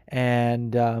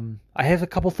 And I have a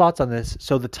couple thoughts on this.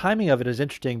 So the timing of it is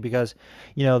interesting because,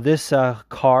 this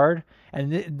card,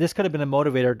 and this could have been a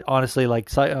motivator, honestly, like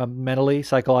mentally,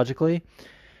 psychologically.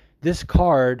 This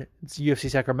card, it's UFC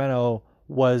Sacramento,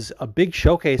 was a big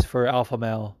showcase for Alpha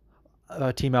Male,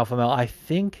 Team Alpha Male. I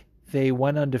think they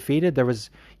went undefeated. There was,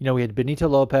 we had Benito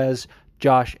Lopez,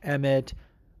 Josh Emmett.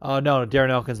 No, Darren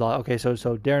Elkins. Okay, so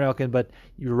Darren Elkins, but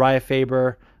Uriah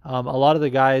Faber. A lot of the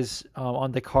guys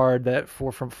on the card that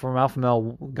from Alpha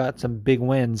Male got some big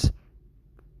wins.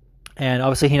 And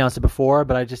obviously he announced it before,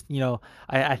 but I just,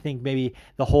 I think maybe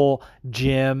the whole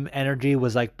gym energy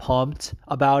was like pumped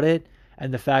about it.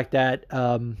 And the fact that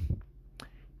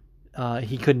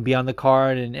he couldn't be on the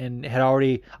card and had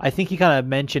already, I think he kind of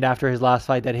mentioned after his last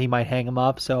fight that he might hang him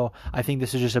up. So I think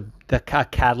this is just a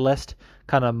catalyst,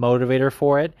 kind of motivator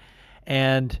for it.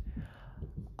 And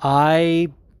I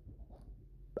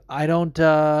don't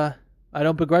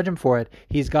begrudge him for it.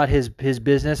 He's got his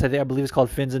business. I believe it's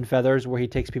called Fins and Feathers, where he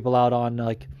takes people out on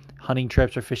like hunting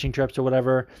trips or fishing trips or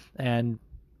whatever, and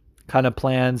kind of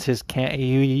plans his camp.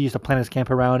 He used to plan his camp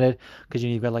around it because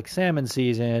you've got like salmon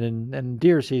season and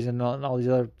deer season and all these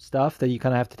other stuff that you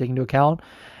kind of have to take into account.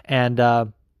 And I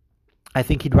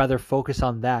think he'd rather focus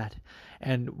on that.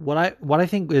 And what I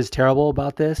think is terrible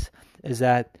about this is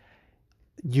that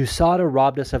USADA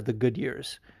robbed us of the good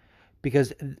years,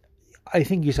 because I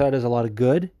think USADA does a lot of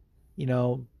good,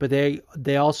 but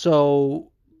they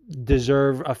also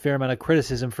deserve a fair amount of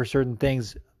criticism for certain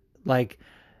things. Like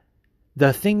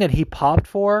the thing that he popped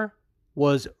for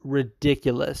was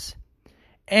ridiculous.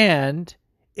 And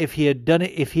if he had done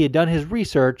his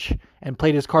research and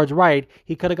played his cards right,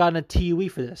 he could have gotten a TUE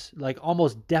for this, like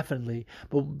almost definitely.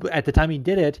 But at the time he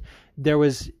did it, there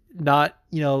was not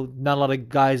a lot of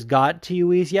guys got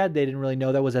TUEs yet. They didn't really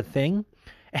know that was a thing.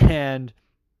 And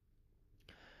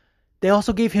they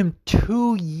also gave him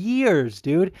 2 years,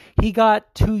 dude. He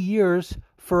got 2 years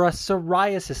for a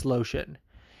psoriasis lotion.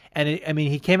 And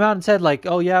he came out and said like,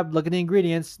 oh yeah, look at the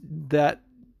ingredients. That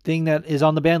thing that is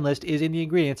on the ban list is in the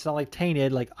ingredients. It's not like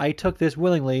tainted. Like I took this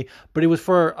willingly, but it was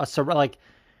for a like.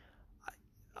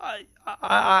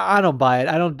 I don't buy it.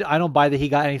 I don't buy that he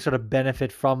got any sort of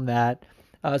benefit from that.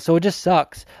 So it just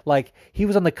sucks. Like he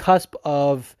was on the cusp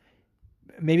of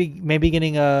maybe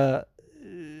getting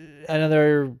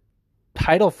another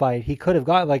title fight. He could have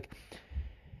got, like,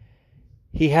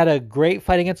 he had a great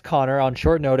fight against Conor on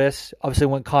short notice. Obviously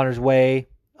went Conor's way.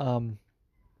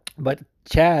 But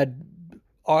Chad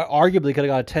arguably could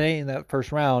have got a 10-8 in that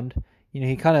first round.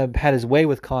 He kind of had his way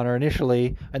with Conor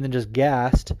initially and then just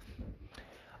gassed.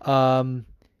 And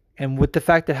with the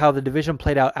fact that how the division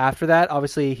played out after that,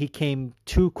 obviously he came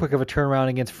too quick of a turnaround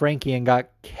against Frankie and got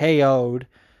KO'd.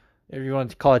 If you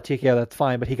want to call it TKO, that's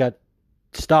fine, but he got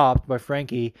stopped by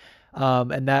Frankie.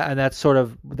 And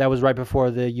that was right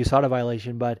before the USADA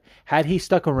violation. But had he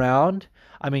stuck around,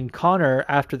 Conor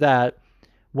after that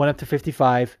went up to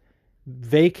 55,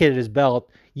 vacated his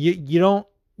belt. You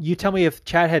tell me if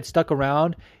Chad had stuck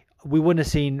around, we wouldn't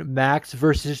have seen Max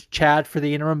versus Chad for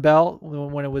the interim belt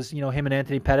when it was, him and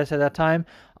Anthony Pettis at that time.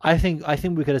 I think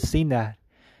we could have seen that,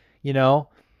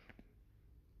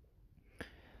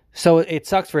 So it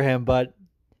sucks for him, but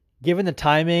given the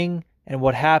timing and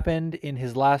what happened in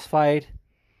his last fight,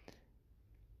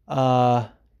 I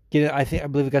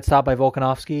believe he got stopped by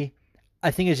Volkanovski.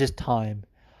 I think it's just time.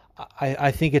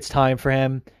 I think it's time for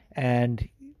him, and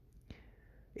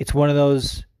it's one of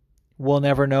those we'll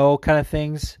never know kind of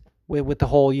things with the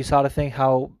whole USADA thing,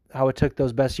 how it took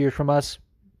those best years from us.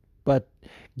 But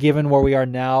given where we are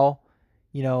now,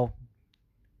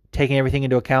 taking everything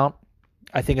into account,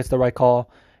 I think it's the right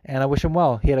call, and I wish him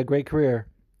well. He had a great career.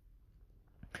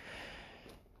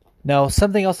 Now,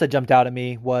 something else that jumped out at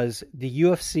me was the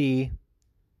UFC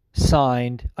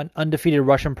signed an undefeated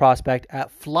Russian prospect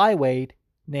at flyweight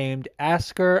named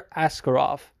Askar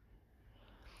Askarov.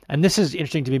 And this is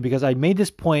interesting to me because I made this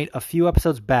point a few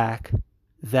episodes back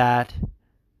that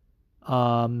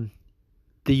the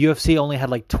UFC only had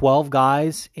like 12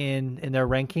 guys in their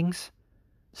rankings.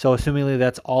 So assumingly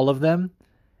that's all of them.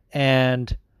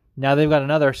 And now they've got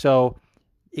another. So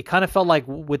it kind of felt like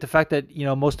with the fact that,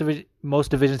 most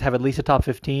divisions have at least a top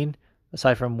 15,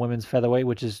 aside from women's featherweight,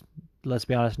 which is, let's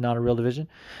be honest, not a real division.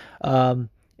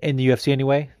 In the UFC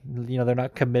anyway, they're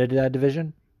not committed to that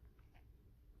division.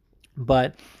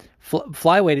 But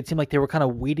flyweight, it seemed like they were kind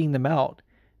of weeding them out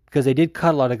because they did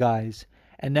cut a lot of guys.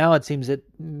 And now it seems that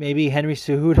maybe Henry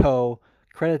Cejudo,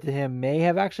 credit to him, may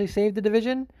have actually saved the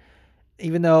division,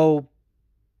 even though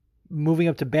moving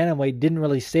up to bantamweight didn't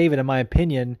really save it, in my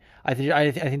opinion. I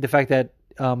think the fact that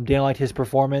Dana liked his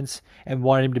performance and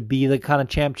wanted him to be the kind of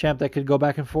champ that could go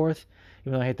back and forth,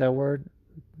 even though I hate that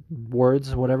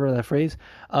words, whatever that phrase.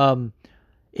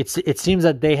 It seems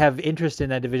that they have interest in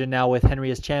that division now with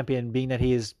Henry as champion, being that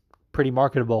he is pretty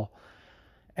marketable,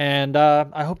 and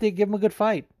I hope they give him a good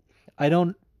fight. I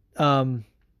don't want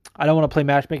to play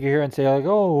matchmaker here and say like,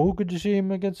 oh, who could you see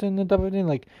him against in the WWE?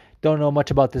 Like, don't know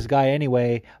much about this guy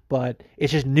anyway, but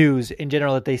it's just news in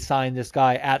general that they signed this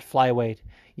guy at flyweight.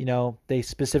 They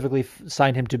specifically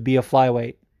signed him to be a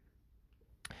flyweight.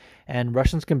 And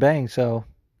Russians can bang, so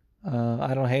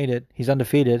I don't hate it. He's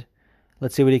undefeated.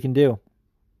 Let's see what he can do.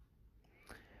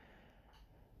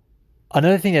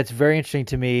 Another thing that's very interesting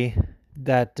to me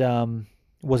that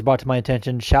was brought to my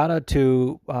attention, shout out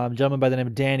to a gentleman by the name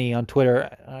of Danny on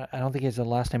Twitter. I don't think he has a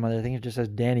last name on there. I think it just says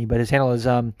Danny, but his handle is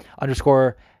 _LEGASPI,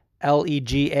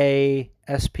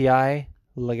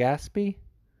 Legaspi?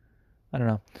 I don't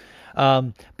know.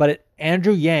 But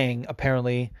Andrew Yang,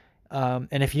 apparently,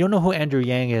 and if you don't know who Andrew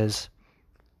Yang is,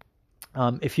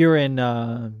 if you're in,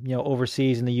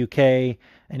 overseas in the UK,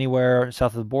 anywhere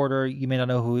south of the border, you may not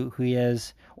know who he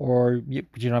is, or you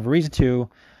don't have a reason to.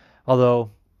 Although,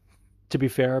 to be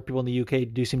fair, people in the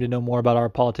UK do seem to know more about our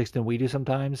politics than we do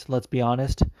sometimes. Let's be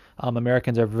honest.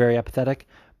 Americans are very apathetic.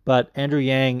 But Andrew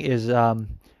Yang is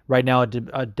right now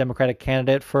a Democratic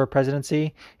candidate for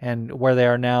presidency, and where they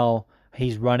are now,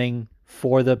 he's running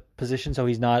for the position, so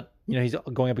he's not, he's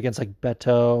going up against like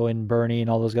Beto and Bernie and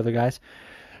all those other guys.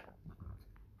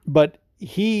 But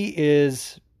he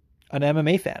is an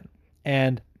MMA fan,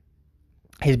 and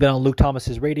he's been on Luke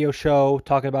Thomas's radio show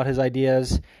talking about his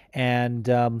ideas, and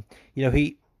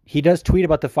he does tweet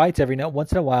about the fights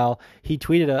once in a while. He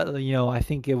tweeted, I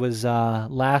think it was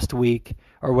last week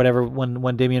or whatever when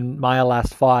Demian Maia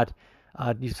last fought.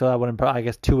 You saw that one, I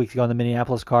guess, 2 weeks ago on the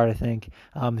Minneapolis card, I think.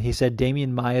 He said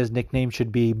Demian Maia's nickname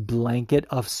should be Blanket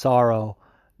of Sorrow.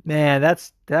 Man,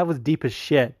 that was deep as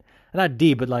shit. Not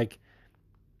deep, but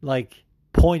like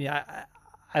poignant.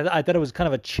 I thought it was kind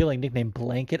of a chilling nickname,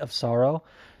 Blanket of Sorrow.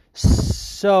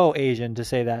 So Asian to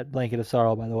say that, Blanket of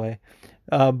Sorrow, by the way.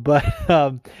 But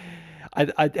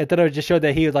I thought it just showed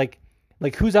that he was like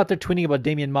who's out there tweeting about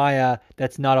Demian Maia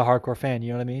that's not a hardcore fan,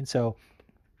 you know what I mean? So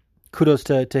kudos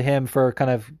to him for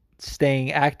kind of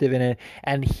staying active in it.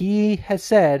 And he has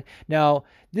said, now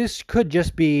this could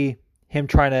just be him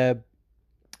trying to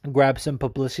grab some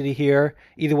publicity here.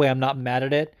 Either way, I'm not mad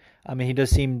at it. I mean, he does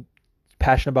seem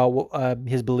passionate about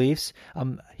his beliefs.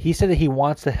 He said that he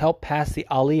wants to help pass the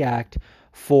Ali Act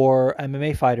for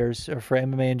MMA fighters, or for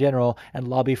MMA in general, and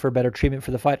lobby for better treatment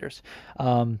for the fighters.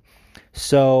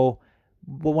 So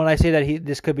when I say that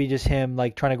this could be just him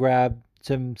like trying to grab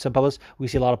some publicity, we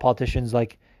see a lot of politicians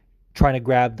like trying to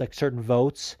grab like certain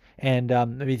votes, and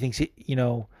maybe he thinks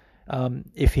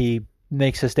if he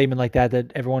makes a statement like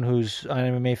that everyone who's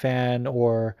an MMA fan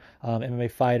or MMA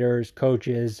fighters,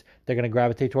 coaches, they're going to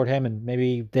gravitate toward him, and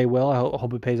maybe they will. I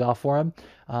hope it pays off for him.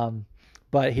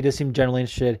 But he does seem generally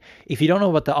interested. If you don't know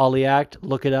about the Ali Act,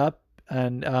 look it up.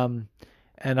 And I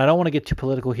don't want to get too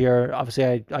political here.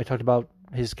 Obviously, I talked about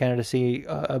his candidacy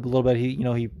a little bit.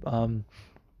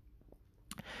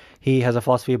 He has a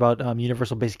philosophy about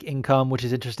universal basic income, which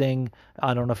is interesting.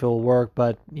 I don't know if it will work,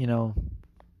 but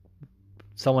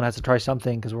someone has to try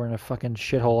something because we're in a fucking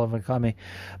shithole of an economy.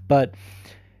 But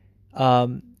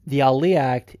the Ali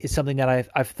Act is something that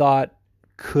I've thought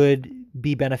could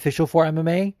be beneficial for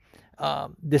MMA.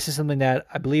 This is something that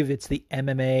I believe it's the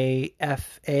MMA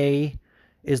FA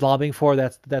is lobbying for.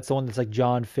 That's the one that's like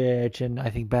John Fitch, and I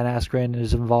think Ben Askren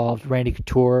is involved. Randy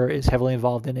Couture is heavily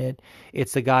involved in it.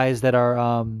 It's the guys that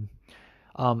are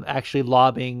actually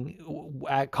lobbying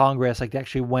at Congress. Like, they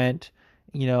actually went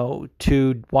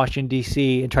to Washington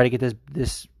D.C. and try to get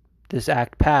this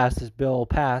act passed, this bill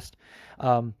passed.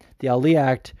 The Ali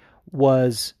Act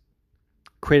was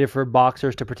created for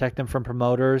boxers to protect them from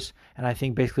promoters, and I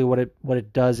think basically what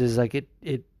it does is like it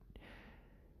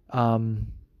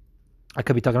I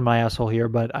could be talking to my asshole here,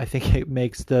 but I think it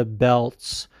makes the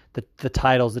belts, the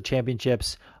titles, the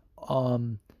championships,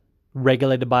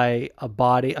 regulated by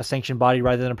a sanctioned body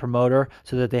rather than a promoter,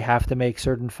 so that they have to make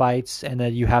certain fights and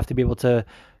that you have to be able to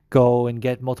go and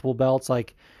get multiple belts.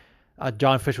 Like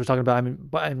John Fitch was talking about.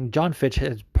 I mean, John Fitch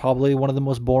is probably one of the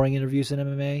most boring interviews in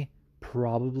MMA,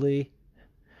 probably,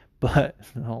 but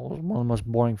one of the most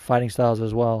boring fighting styles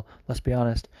as well. Let's be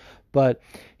honest. But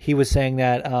he was saying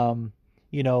that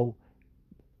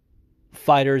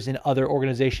fighters in other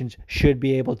organizations should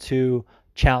be able to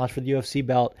challenge for the UFC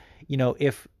belt.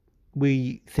 If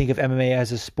we think of MMA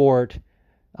as a sport,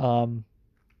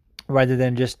 rather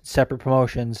than just separate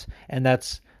promotions. And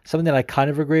that's something that I kind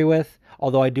of agree with,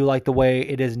 although I do like the way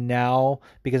it is now,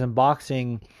 because in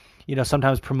boxing,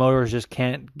 sometimes promoters just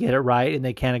can't get it right and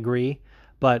they can't agree.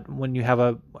 But when you have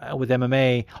with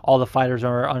MMA, all the fighters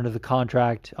are under the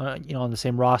contract, on the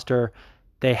same roster.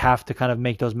 They have to kind of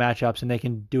make those matchups and they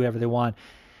can do whatever they want.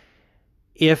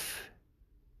 If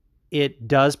it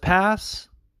does pass,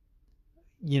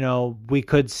 we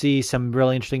could see some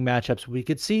really interesting matchups. We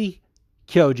could see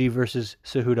Kyoji versus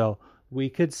Cejudo. We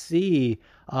could see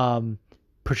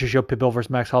Patricio Pitbull versus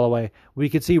Max Holloway. We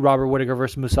could see Robert Whittaker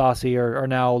versus Mousasi or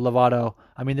now Lovato.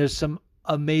 I mean, there's some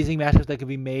amazing matchups that could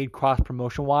be made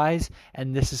cross-promotion wise,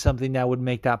 and this is something that would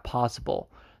make that possible.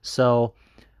 So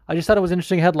I just thought it was an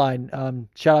interesting headline.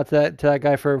 Shout out to that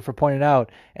guy for pointing it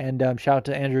out, and shout out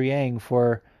to Andrew Yang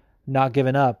for not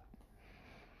giving up,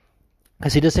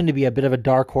 because he does seem to be a bit of a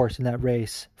dark horse in that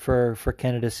race for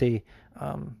candidacy.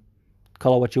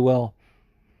 Call it what you will.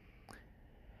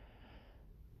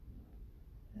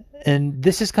 And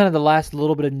this is kind of the last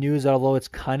little bit of news, although it's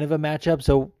kind of a matchup.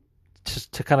 So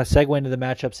just to kind of segue into the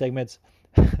matchup segments,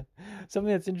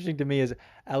 something that's interesting to me is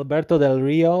Alberto Del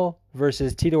Rio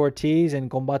versus Tito Ortiz in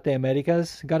Combate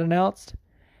Americas got announced.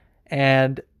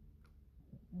 And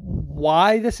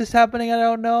why this is happening, I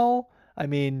don't know. I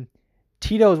mean,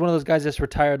 Tito is one of those guys that's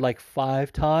retired like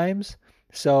 5 times.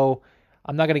 So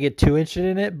I'm not going to get too interested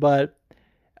in it, but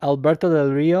Alberto Del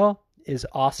Rio is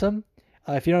awesome.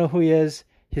 If you don't know who he is,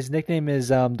 his nickname is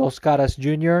Dos Caras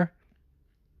Jr.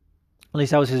 At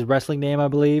least that was his wrestling name, I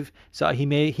believe. So he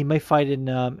may fight in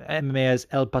MMA as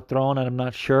El Patron, and I'm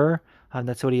not sure.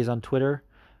 That's what he is on Twitter.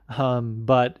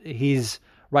 But he's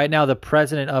right now the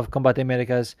president of Combate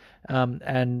Americas,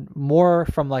 and more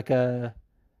from like a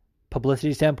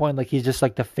publicity standpoint, like he's just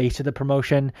like the face of the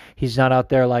promotion. He's not out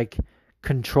there like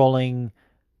controlling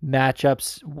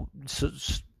matchups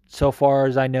so far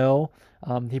as I know.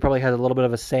 He probably has a little bit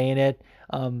of a say in it.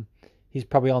 He's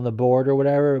probably on the board or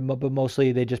whatever, but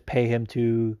mostly they just pay him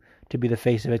to be the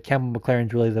face of it. Campbell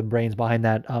McLaren's really the brains behind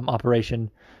that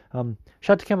operation. Shout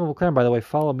out to Campbell McLaren, by the way.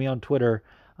 Follow me on Twitter.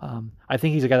 I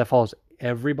think he's a guy that follows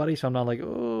everybody, so I'm not like,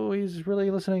 oh, he's really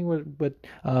listening. But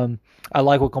I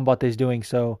like what Combate is doing,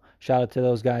 so shout out to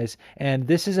those guys. And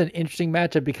this is an interesting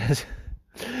matchup because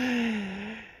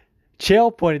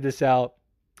Chael pointed this out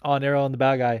on Arrow and the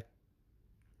Bad Guy.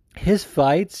 His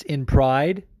fights in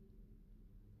Pride,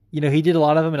 he did a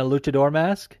lot of them in a luchador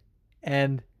mask,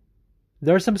 and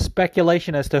there's some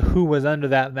speculation as to who was under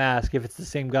that mask, if it's the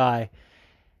same guy.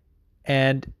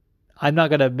 And I'm not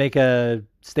going to make a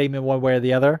statement one way or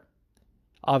the other.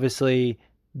 Obviously,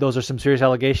 those are some serious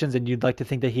allegations, and you'd like to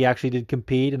think that he actually did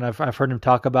compete, and I've heard him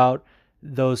talk about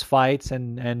those fights,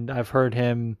 and I've heard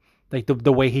him, like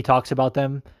the way he talks about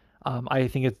them. I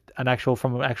think it's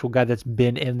from an actual guy that's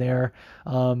been in there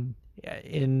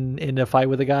in a fight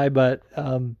with a guy, but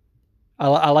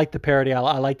I like the parody.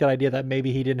 I like that idea that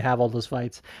maybe he didn't have all those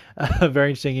fights.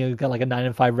 Very interesting. He's got like a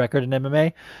 9-5 record in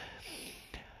MMA.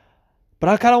 But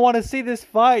I kind of want to see this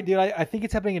fight, dude. I think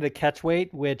it's happening at a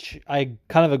catchweight, which I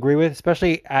kind of agree with,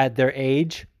 especially at their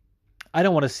age. I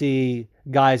don't want to see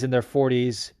guys in their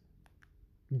 40s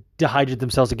dehydrate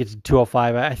themselves to get to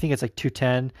 205. I think it's like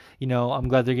 210. I'm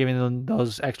glad they're giving them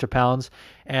those extra pounds.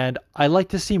 And I like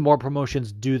to see more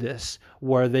promotions do this,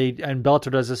 and Bellator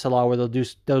does this a lot, where they'll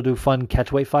do fun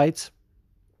catchweight fights.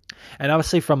 And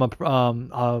obviously from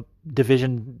a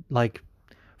division, like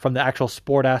from the actual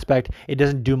sport aspect, it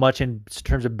doesn't do much in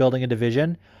terms of building a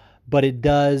division, but it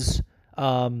does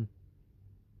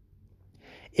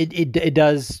it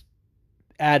does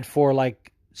add for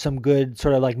like some good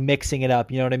sort of like mixing it up,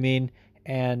 you know what I mean?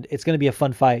 And it's going to be a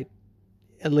fun fight.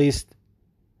 At least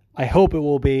I hope it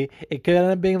will be. It could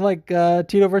end up being like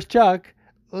Tito versus Chuck.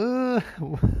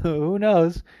 Who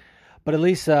knows? But at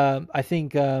least I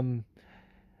think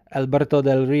Alberto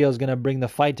Del Rio is going to bring the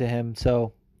fight to him.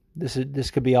 So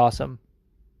this could be awesome.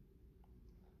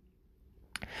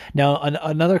 Now,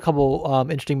 another couple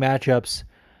interesting matchups.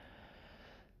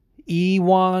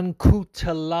 Ion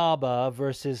Cutelaba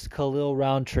versus Khalil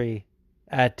Roundtree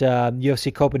at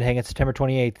UFC Copenhagen, September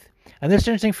 28th. And this is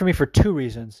interesting for me for 2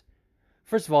 reasons.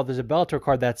 First of all, there's a Bellator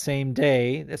card that same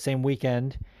day, that same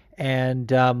weekend, and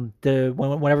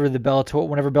whenever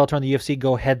Bellator and the UFC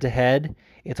go head to head,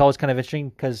 it's always kind of interesting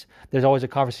because there's always a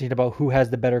conversation about who has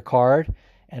the better card.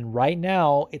 And right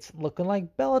now, it's looking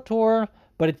like Bellator,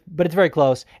 but it's very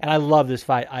close. And I love this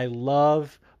fight. I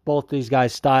love both these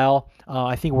guys' style.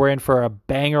 I think we're in for a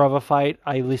banger of a fight.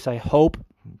 At least I hope.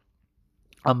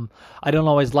 I don't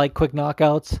always like quick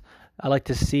knockouts. I like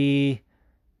to see,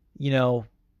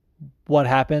 what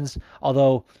happens.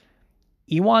 Although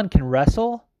Ion can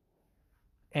wrestle,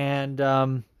 And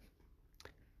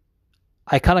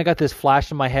I kind of got this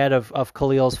flash in my head of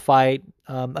Khalil's fight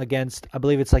against, I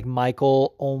believe it's like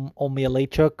Michael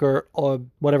Omielechuk or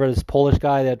whatever, this Polish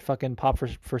guy that fucking popped for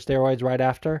steroids right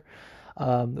after.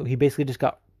 He basically just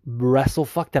got wrestle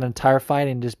fucked that entire fight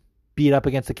and just beat up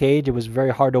against the cage. It was very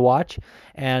hard to watch.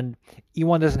 And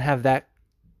E1 doesn't have that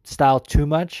style too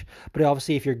much, but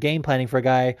obviously if you're game planning for a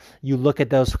guy, you look at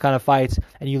those kind of fights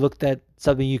and you look at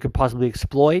something you could possibly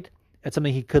exploit. It's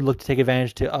something he could look to take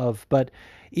advantage of. But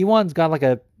E1's got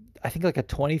I think like a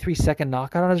 23-second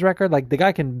knockout on his record. Like the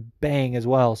guy can bang as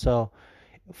well. So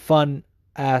fun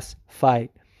ass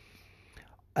fight.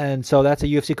 And so that's a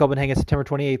UFC Copenhagen September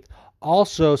 28th.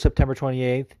 Also September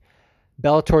 28th,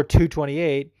 Bellator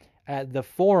 228 at the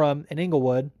Forum in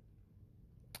Inglewood.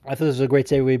 I thought this was a great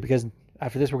segue because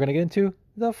after this we're going to get into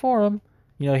the Forum,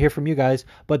 hear from you guys.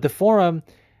 But the Forum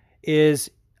is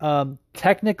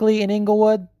technically in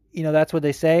Inglewood. That's what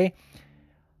they say.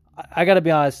 I got to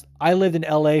be honest. I lived in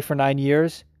LA for 9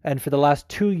 years, and for the last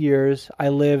 2 years, I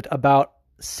lived about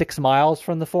 6 miles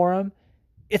from the Forum.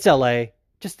 It's LA.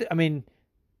 It's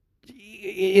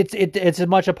as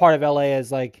much a part of LA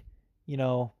as like,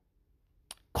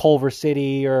 Culver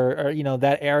City or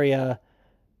that area.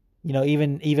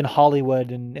 Even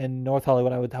Hollywood and North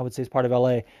Hollywood, I would say is part of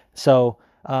LA. So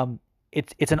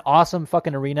it's an awesome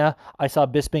fucking arena. I saw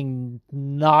Bisping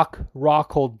knock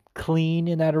Rockhold clean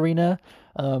in that arena.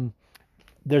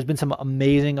 There's been some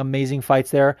amazing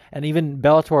fights there, and even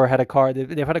Bellator had a card.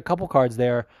 They've had a couple cards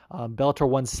there. Bellator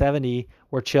 170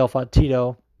 where Chael fought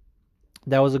Tito.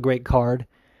 That was a great card,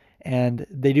 and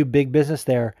they do big business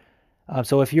there.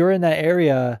 So if you're in that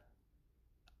area,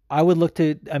 I would look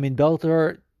to.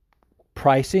 Bellator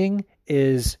pricing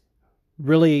is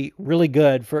really, really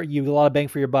good for you. A lot of bang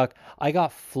for your buck. I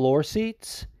got floor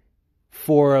seats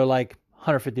for like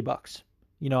 $150,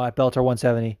 at Bellator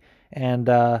 170, and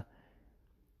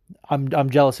I'm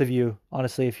jealous of you,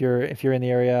 honestly. If you're in the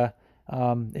area,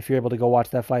 if you're able to go watch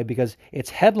that fight, because it's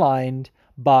headlined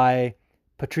by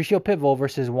Patricio Pitbull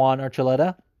versus Juan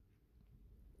Archuleta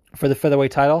for the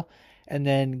featherweight title, and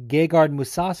then Gegard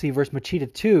Mousasi versus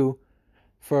Machida 2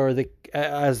 for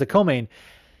as the co-main.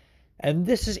 And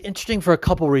this is interesting for a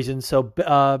couple reasons. So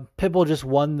Pitbull just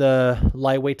won the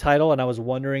lightweight title, and I was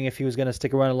wondering if he was going to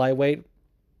stick around in lightweight.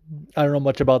 I don't know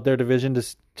much about their division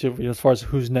as far as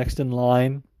who's next in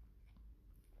line,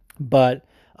 but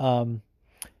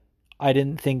I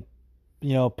didn't think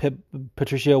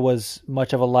Patricio was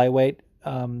much of a lightweight,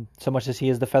 so much as he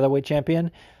is the featherweight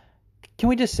champion. Can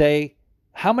we just say,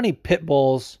 how many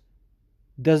Pitbulls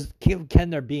can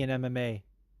there be in MMA?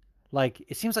 Like,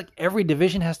 it seems like every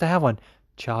division has to have one.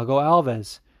 Thiago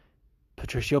Alves,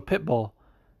 Patricio Pitbull.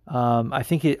 I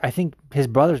think his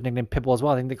brother's nicknamed Pitbull as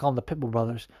well. I think they call him the Pitbull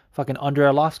brothers. Fucking Andrei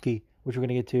Arlovsky, which we're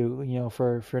gonna get to,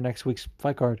 for next week's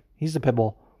fight card. He's the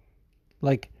Pitbull.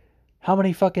 Like, how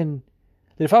many fucking?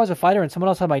 If I was a fighter and someone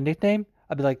else had my nickname,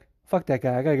 I'd be like, fuck that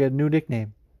guy. I gotta get a new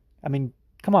nickname.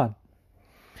 Come on.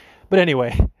 But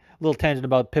anyway, a little tangent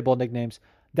about Pitbull nicknames.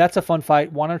 That's a fun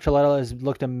fight. Juan Archuleta has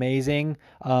looked amazing.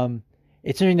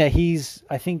 It's interesting that he's,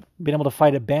 I think, been able to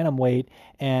fight at bantamweight,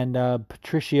 and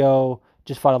Patricio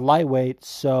just fought a lightweight.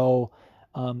 So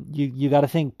you got to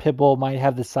think Pitbull might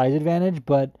have the size advantage,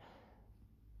 but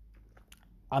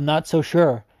I'm not so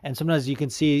sure. And sometimes you can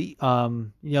see,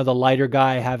 the lighter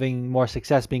guy having more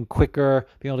success, being quicker,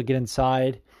 being able to get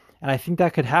inside, and I think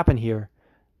that could happen here.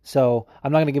 So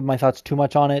I'm not going to give my thoughts too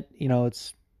much on it.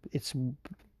 It's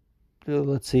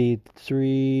let's see,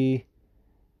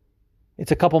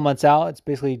 it's a couple months out. It's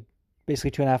basically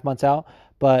 2.5 months out,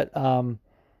 but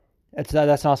that's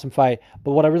an awesome fight.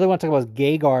 But what I really want to talk about is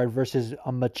Gegard versus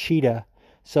Machida.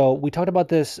 So we talked about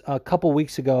this a couple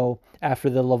weeks ago after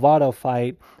the Lovato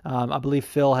fight. I believe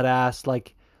Phil had asked,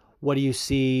 like, what do you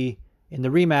see in the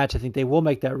rematch? I think they will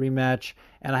make that rematch.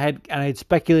 And I had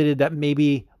speculated that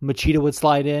maybe Machida would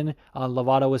slide in.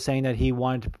 Lovato was saying that he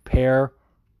wanted to prepare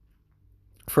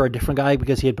for a different guy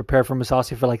because he had prepared for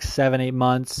Mousasi for like 7-8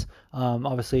 months.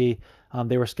 Obviously,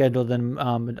 they were scheduled, then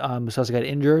Mousasi got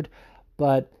injured.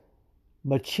 But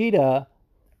Machida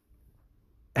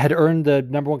had earned the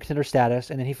number one contender status,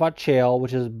 and then he fought Chael,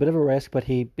 which is a bit of a risk, but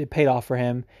it paid off for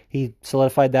him. He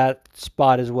solidified that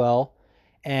spot as well.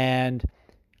 And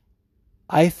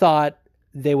I thought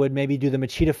they would maybe do the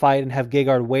Machida fight and have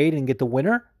Gegard wait and get the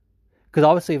winner. Because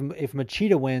obviously, if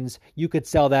Machida wins, you could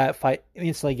sell that fight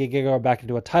instantly, get Gegard back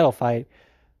into a title fight.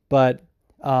 But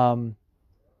and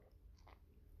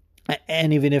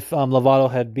even if Lovato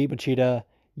had beat Machida,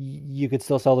 you could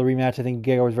still sell the rematch. I think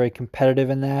Gegard was very competitive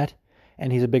in that,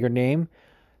 and he's a bigger name.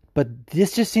 But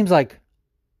this just seems like,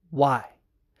 why?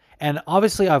 And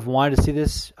obviously, I've wanted to see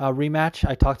this rematch.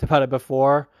 I talked about it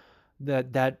before.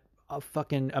 That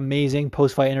fucking amazing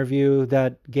post-fight interview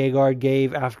that Gegard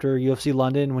gave after UFC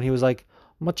London when he was like,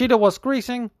 Machida was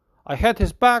greasing, I had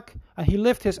his back, and he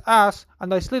lifted his ass,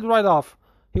 and I slid right off.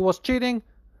 He was cheating,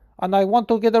 and I want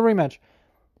to get a rematch.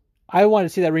 I wanted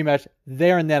to see that rematch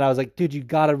there and then. I was like, dude, you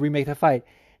gotta remake the fight.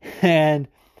 And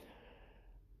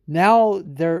now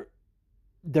they're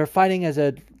fighting as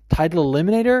a title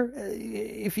eliminator,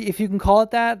 if you can call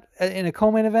it that, in a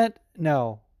co-main event.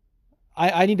 No,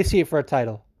 I need to see it for a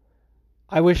title.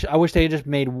 I wish they had just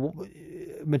made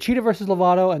Machida versus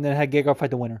Lovato and then had Gegard fight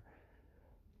the winner.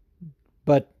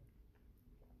 But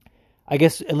I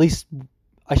guess at least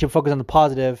I should focus on the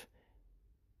positive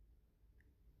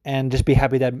and just be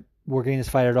happy that we're getting this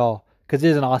fight at all, because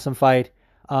it is an awesome fight.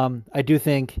 I do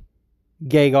think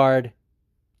Gegard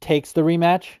takes the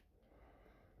rematch.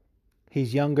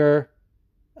 He's younger.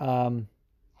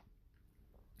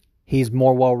 He's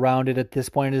more well-rounded at this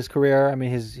point in his career. I mean,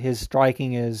 his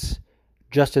striking is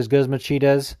just as good as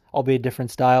Machida's, albeit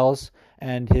different styles,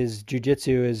 and his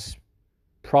jiu-jitsu is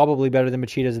probably better than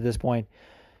Machida's at this point.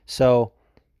 So,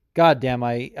 goddamn,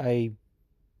 I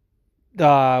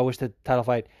wish the title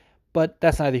fight, but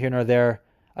that's neither here nor there.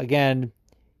 Again,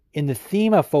 in the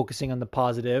theme of focusing on the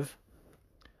positive,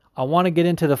 I want to get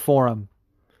into the forum.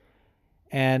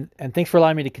 And thanks for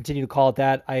allowing me to continue to call it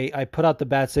that. I put out the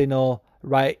bat signal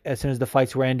right as soon as the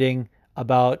fights were ending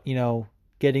about,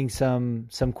 getting some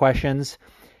questions.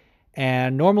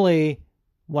 And normally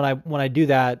when I do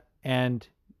that and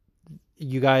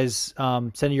you guys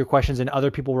send your questions and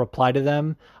other people reply to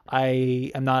them,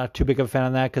 I am not too big of a fan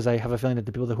of that, because I have a feeling that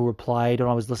the people who reply don't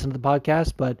always listen to the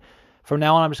podcast. But from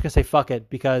now on, I'm just going to say fuck it,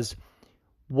 because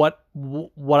what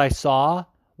I saw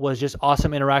was just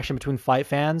awesome interaction between fight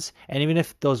fans. And even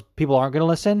if those people aren't going to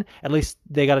listen, at least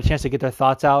they got a chance to get their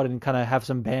thoughts out and kind of have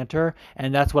some banter.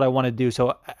 And that's what I want to do.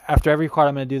 So after every card,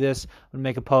 I'm going to do this. I'm going to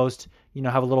make a post,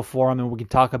 have a little forum, and we can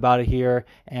talk about it here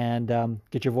and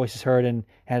get your voices heard, and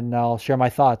I'll share my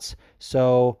thoughts.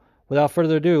 So without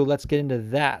further ado, let's get into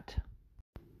that.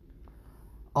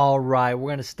 All right, we're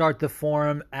going to start the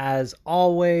forum as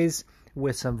always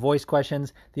with some voice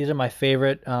questions. These are my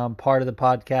favorite part of the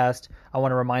podcast. I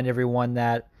want to remind everyone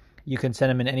that you can send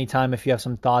them in anytime if you have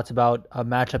some thoughts about a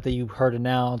matchup that you've heard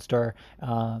announced or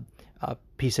a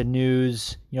piece of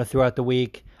news, throughout the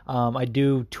week. I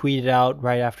do tweet it out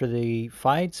right after the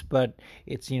fights, but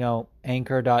it's,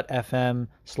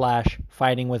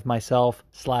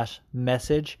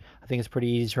 anchor.fm/fightingwithmyself/message. I think it's pretty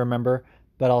easy to remember,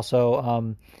 but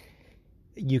also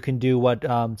you can do what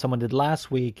someone did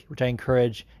last week, which I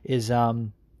encourage, is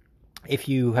if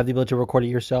you have the ability to record it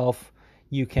yourself,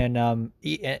 you can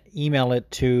email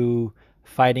it to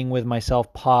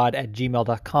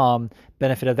fightingwithmyselfpod@gmail.com.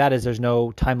 Benefit of that is there's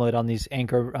no time limit on these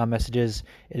Anchor messages.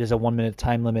 It is a 1 minute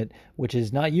time limit, which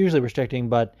is not usually restricting,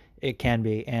 but it can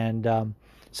be. And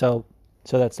so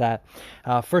that's that.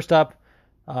 First up,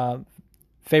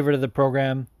 favorite of the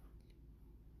program.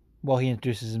 Well, he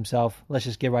introduces himself. Let's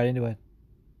just get right into it.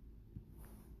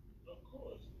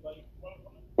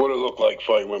 What it look like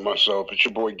fighting with myself? It's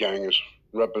your boy Gangers,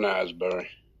 repping Asbury.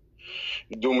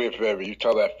 You do me a favor, you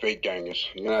tell that fake Gangers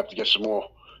you're going to have to get some more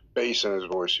bass in his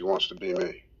voice. He wants to be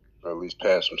me, or at least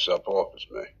pass himself off as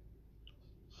me.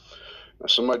 Now,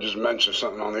 somebody just mentioned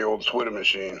something on the old Twitter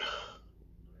machine.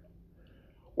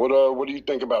 What do you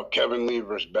think about Kevin Lee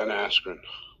versus Ben Askren?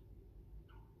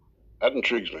 That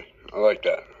intrigues me. I like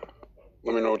that.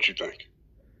 Let me know what you think.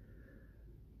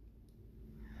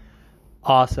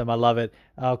 Awesome. I love it.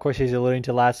 Of course, he's alluding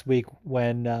to last week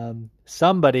when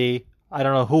somebody, I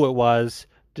don't know who it was,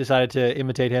 decided to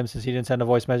imitate him since he didn't send a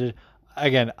voice message.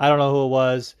 Again, I don't know who it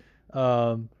was.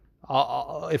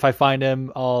 If I find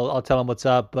him, I'll tell him what's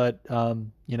up. But,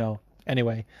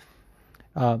 anyway,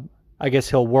 I guess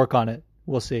he'll work on it.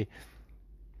 We'll see.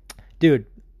 Dude,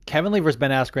 Kevin Lee versus Ben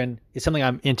Askren is something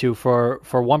I'm into for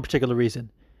one particular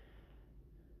reason.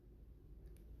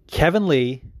 Kevin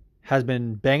Lee has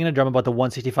been banging a drum about the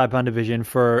 165-pound division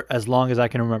for as long as I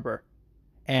can remember.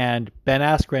 And Ben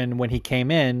Askren, when he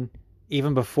came in,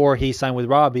 even before he signed with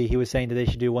Robbie, he was saying that they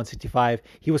should do 165.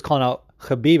 He was calling out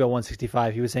Khabib at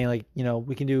 165. He was saying,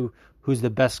 we can do who's the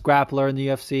best grappler in the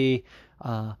UFC.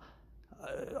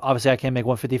 Obviously, I can't make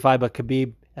 155, but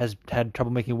Khabib has had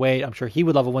trouble making weight. I'm sure he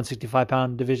would love a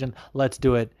 165-pound division. Let's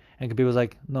do it. And Khabib was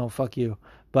like, no, fuck you.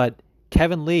 But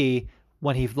Kevin Lee,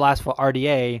 when he last fought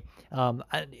RDA,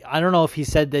 I don't know if he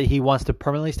said that he wants to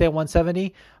permanently stay at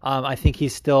 170. I think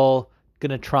he's still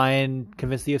going to try and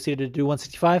convince the UFC to do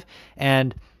 165.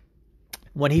 And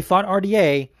when he fought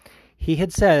RDA, he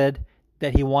had said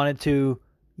that he wanted to,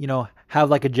 have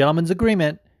like a gentleman's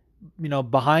agreement,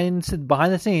 behind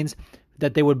the scenes,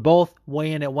 that they would both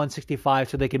weigh in at 165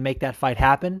 so they can make that fight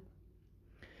happen.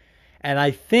 And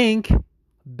I think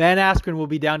Ben Askren will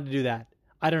be down to do that.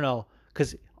 I don't know,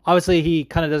 because obviously he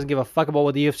kind of doesn't give a fuck about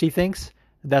what the UFC thinks.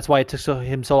 That's why it took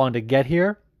him so long to get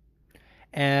here.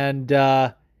 And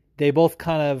they both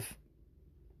kind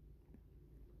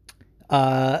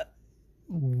of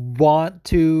want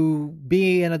to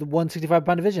be in a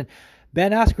 165-pound division.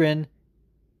 Ben Askren,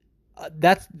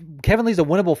 Kevin Lee's a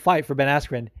winnable fight for Ben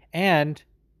Askren, and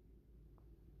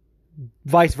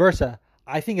vice versa.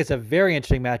 I think it's a very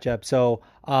interesting matchup. So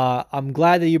I'm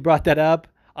glad that you brought that up.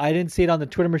 I didn't see it on the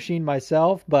Twitter machine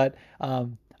myself, but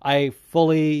I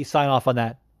fully sign off on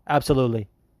that. Absolutely.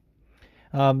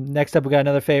 Next up, we got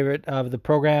another favorite of the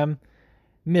program,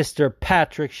 Mr.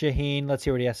 Patrick Shaheen. Let's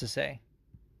hear what he has to say.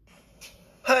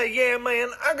 Hey, yeah, man,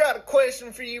 I got a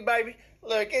question for you, baby.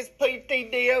 Look, it's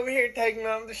PTD over here taking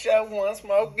on the show once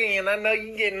more again. I know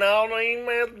you're getting all the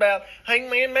emails about, hey,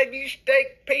 man, maybe you should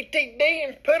take PTD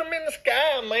and put them in the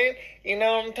sky, man. You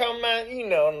know what I'm talking about? You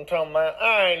know what I'm talking about. All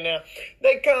right, now,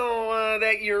 they call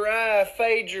that Uriah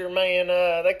Fager, man,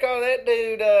 they call that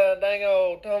dude,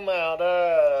 talking about,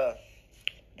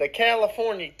 the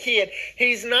California Kid.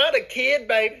 He's not a kid,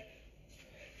 baby.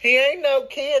 He ain't no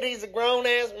kid. He's a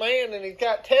grown-ass man, and he's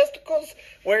got testicles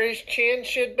where his chin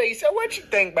should be. So what you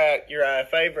think about Uriah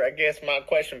Faber? I guess my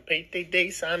question,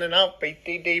 PTD, signing off,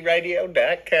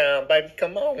 PTDRadio.com. Baby,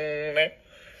 come on, man.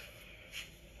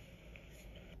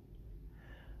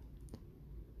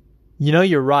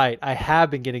 You're right. I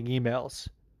have been getting emails.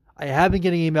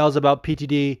 About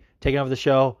PTD taking over the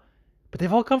show, but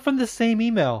they've all come from the same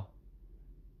email.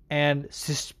 And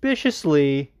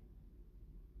suspiciously,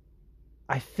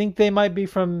 I think they might be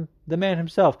from the man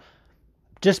himself.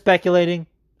 Just speculating.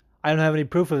 I don't have any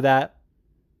proof of that.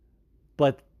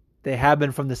 But they have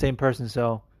been from the same person,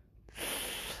 so.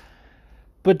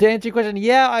 But to answer your question,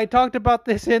 yeah, I talked about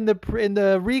this in the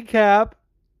recap.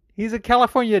 He's a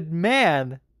California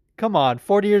man. Come on,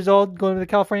 40 years old, going to the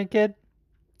California kid?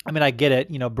 I mean, I get it,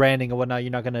 branding and whatnot.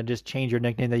 You're not going to just change your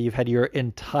nickname that you've had your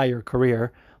entire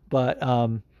career. But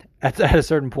at a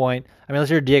certain point, I mean,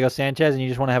 unless you're Diego Sanchez and you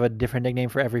just want to have a different nickname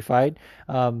for every fight,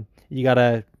 you got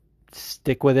to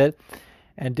stick with it.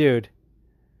 And, dude,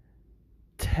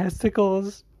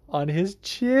 testicles on his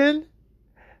chin?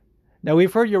 Now,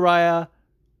 we've heard Uriah,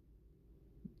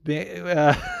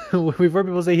 we've heard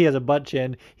people say he has a butt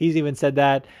chin. He's even said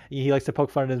that. He likes to poke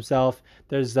fun at himself.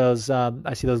 There's those,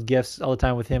 I see those GIFs all the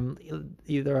time with him,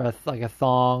 either a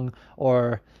thong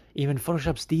or... Even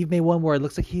Photoshop Steve made one where it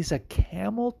looks like he's a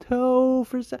camel toe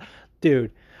for some...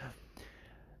 Dude.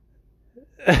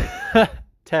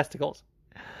 Testicles.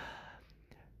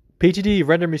 PTD, you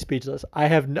render me speechless. I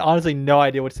have honestly no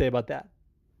idea what to say about that.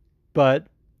 But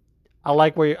I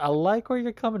like where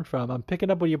you're coming from. I'm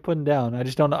picking up what you're putting down. I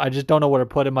just don't know where to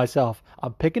put it myself.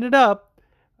 I'm picking it up,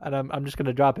 and I'm just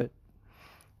gonna drop it.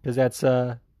 Because that's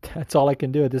all I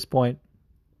can do at this point.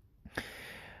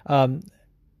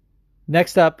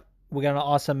 Next up, we got an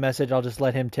awesome message. I'll just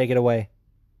let him take it away.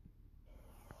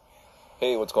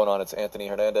 Hey, what's going on? It's Anthony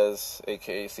Hernandez,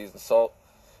 a.k.a. Seasoned Salt.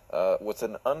 With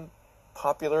an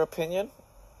unpopular opinion,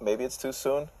 maybe it's too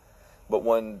soon, but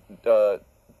when de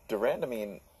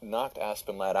Randamie knocked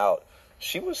Aspen Ladd out,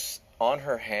 she was on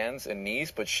her hands and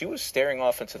knees, but she was staring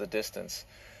off into the distance.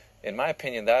 In my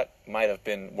opinion, that might have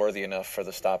been worthy enough for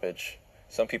the stoppage.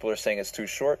 Some people are saying it's too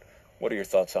short. What are your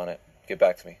thoughts on it? Get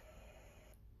back to me.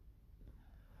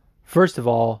 First of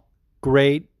all,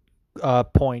 great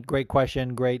point, great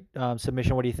question, great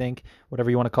submission. What do you think? Whatever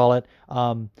you want to call it.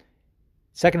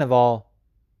 Second of all,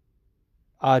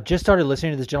 just started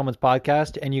listening to this gentleman's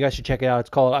podcast, and you guys should check it out. It's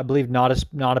called, I believe, not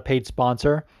a paid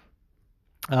sponsor.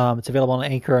 It's available on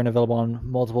Anchor and available on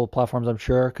multiple platforms, I'm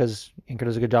sure, because Anchor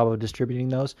does a good job of distributing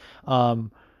those.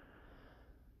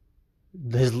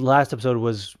 His last episode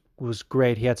was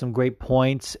great. He had some great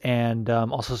points and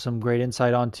also some great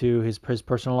insight onto his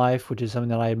personal life, which is something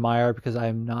that I admire because I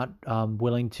am not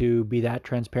willing to be that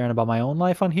transparent about my own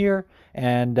life on here.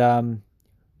 And I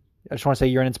just want to say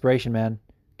you're an inspiration, man.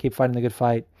 Keep fighting the good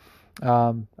fight.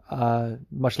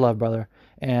 Much love, brother.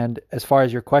 And as far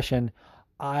as your question,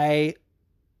 I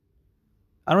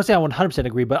don't say I 100%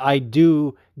 agree, but I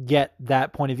do get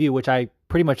that point of view, which I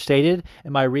pretty much stated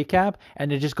in my recap.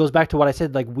 And it just goes back to what I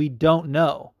said, like, we don't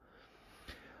know.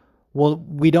 Well,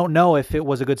 we don't know if it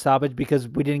was a good stoppage because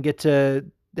we didn't get to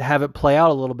have it play out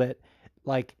a little bit.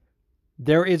 Like,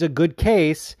 there is a good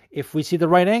case, if we see the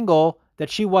right angle, that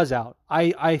she was out.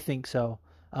 I think so.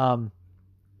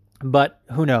 But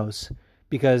who knows?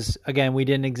 Because, again, we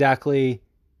didn't exactly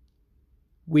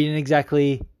we didn't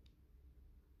exactly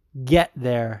get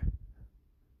there.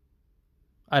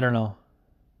 I don't know.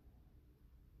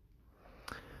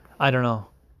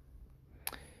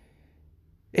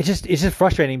 It's just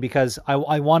frustrating because I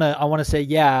wanna say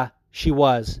yeah, she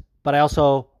was, but I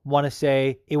also want to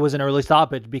say it was an early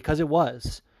stoppage because it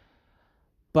was.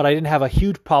 But I didn't have a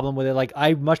huge problem with it. Like,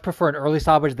 I much prefer an early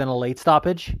stoppage than a late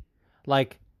stoppage.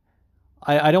 Like,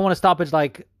 I don't want a stoppage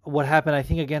like what happened, I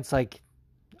think, against, like,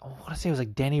 I want to say it was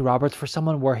like Danny Roberts for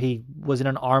someone where he was in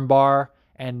an arm bar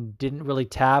and didn't really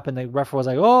tap, and the referee was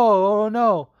like, oh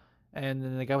no. And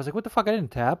then the guy was like, what the fuck, I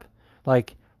didn't tap.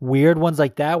 Like, weird ones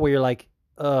like that where you're like,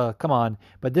 come on.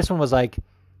 But this one was like,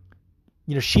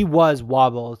 she was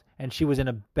wobbled and she was in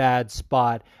a bad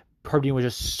spot. Herb Dean was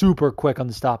just super quick on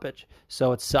the stoppage.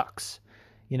 So it sucks,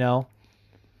 But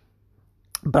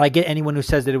I get anyone who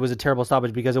says that it was a terrible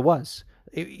stoppage because it was.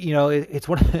 It's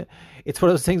one of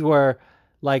those things where,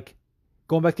 like,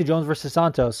 going back to Jones versus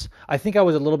Santos, I think I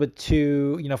was a little bit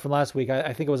too, from last week,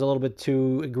 I think it was a little bit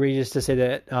too egregious to say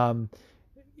that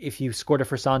if you scored it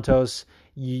for Santos,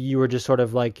 you were just sort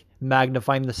of like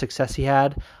magnifying the success he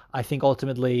had. I think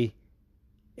ultimately,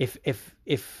 if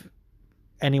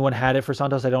anyone had it for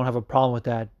Santos, I don't have a problem with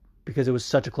that because it was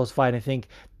such a close fight. I think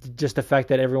just the fact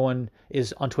that everyone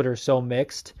is on Twitter is so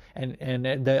mixed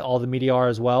and all the media are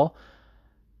as well,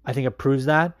 I think it proves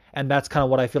that. And that's kind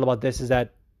of what I feel about this, is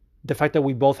that the fact that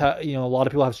we both have, a lot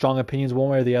of people have strong opinions one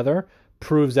way or the other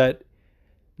proves that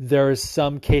there is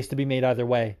some case to be made either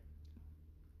way.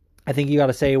 I think you got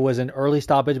to say it was an early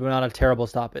stoppage, but not a terrible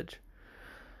stoppage.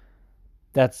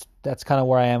 That's kind of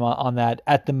where I am on that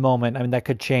at the moment. I mean, that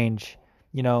could change.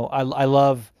 I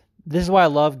love, this is why I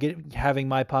love having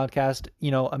my podcast,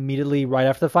 immediately right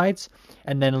after the fights,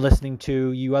 and then listening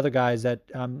to you other guys that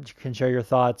can share your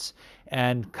thoughts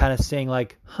and kind of saying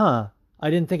like, I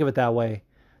didn't think of it that way.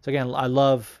 So again, I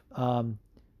love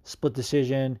Split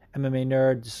Decision, MMA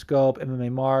Nerd, Scope,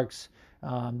 MMA Marks,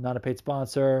 not a paid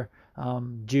sponsor,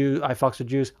 I Fox with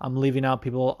Juice. I'm leaving out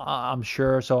people, I'm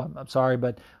sure, so I'm sorry,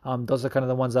 but those are kind of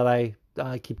the ones that I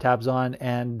keep tabs on,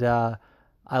 and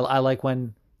I like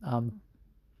when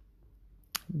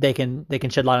they can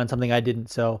shed light on something I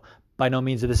didn't. So by no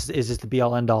means is this the be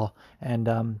all end all. And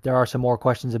there are some more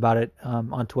questions about it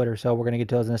on Twitter, so we're going to get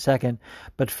to those in a second.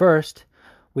 But first,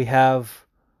 we have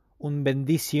un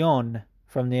bendición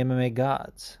from the MMA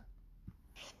gods.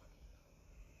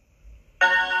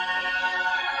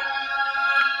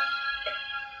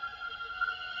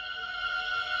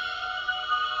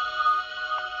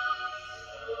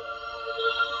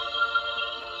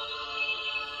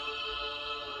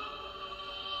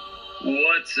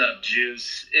 What's up,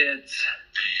 Juice? It's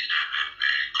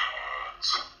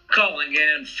calling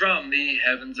in from the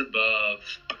heavens above.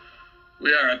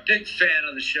 We are a big fan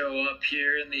of the show up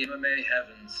here in the MMA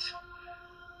heavens.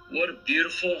 What a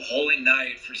beautiful, holy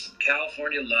night for some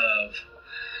California love.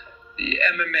 The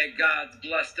MMA gods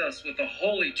blessed us with a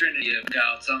holy trinity of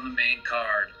knockouts on the main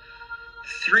card.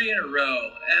 3 in a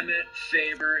row, Emmett,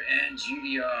 Faber, and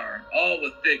GDR, all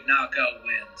with big knockout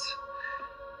wins.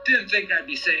 Didn't think I'd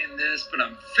be saying this, but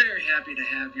I'm very happy to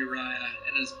have Uriah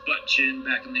and his butt chin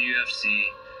back in the UFC.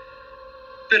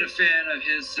 Been a fan of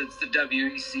his since the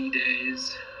WEC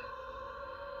days.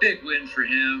 Big win for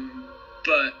him,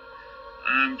 but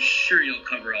I'm sure you'll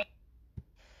cover all.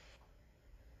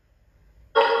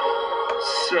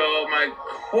 So my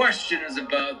question is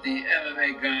about the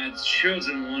MMA God's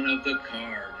chosen one of the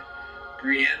card,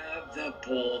 Brianna the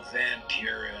Bull Van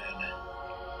Buren.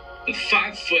 The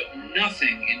 5'0"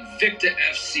 Invicta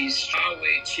FC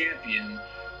strawweight champion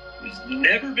who's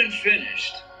never been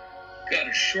finished got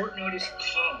a short notice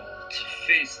call to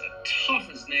face a tough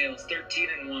as nails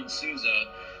 13-1 Souza,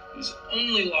 whose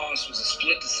only loss was a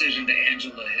split decision to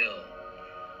Angela Hill.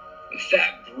 With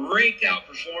that breakout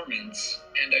performance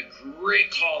and a great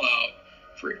call out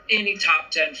for any top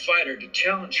 10 fighter to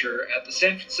challenge her at the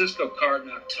San Francisco card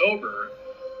in October,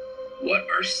 what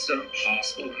are some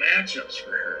possible matchups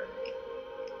for her?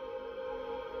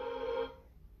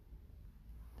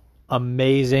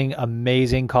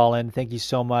 Amazing call in. Thank you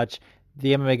so much.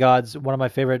 The MMA Gods, one of my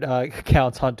favorite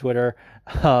accounts on Twitter.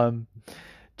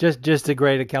 Just a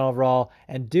great account overall.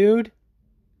 And dude,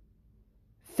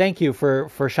 thank you for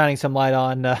shining some light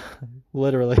on,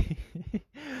 literally,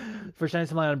 for shining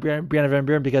some light on Brianna Van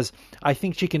Buren, because I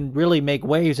think she can really make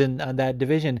waves in that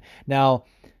division. Now,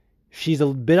 she's a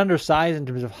bit undersized in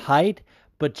terms of height,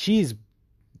 but she's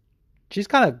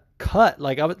kind of cut.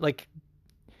 Like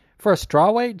for a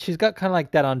strawweight, she's got kind of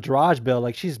like that Andrade build.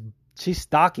 Like she's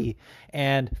stocky.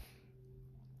 And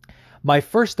my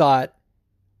first thought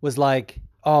was like,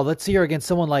 oh, let's see her against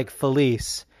someone like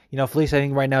Felice. Felice, I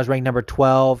think right now is ranked number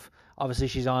 12. Obviously,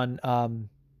 she's on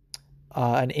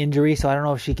an injury, so I don't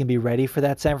know if she can be ready for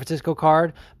that San Francisco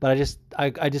card. But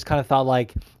I just kind of thought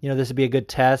like, this would be a good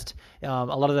test. A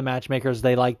lot of the matchmakers,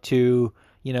 they like to,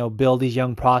 build these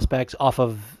young prospects off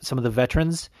of some of the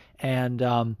veterans, and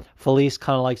Felice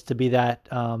kind of likes to be that,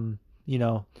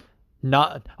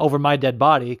 not over my dead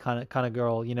body kind of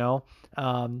girl.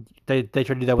 They tried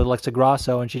to do that with Alexa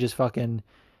Grasso, and she just fucking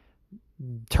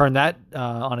turned that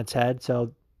on its head.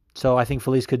 So I think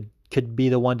Felice could be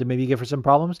the one to maybe give her some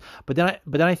problems. But then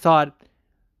I thought,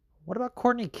 what about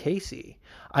Courtney Casey?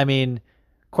 I mean,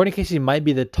 Courtney Casey might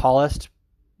be the tallest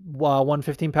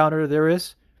 115 pounder there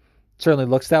is. Certainly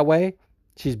looks that way.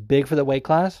 She's big for the weight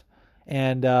class,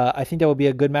 and I think that would be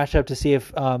a good matchup to see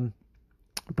if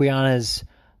Brianna's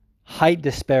height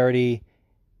disparity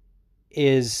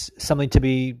is something to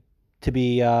be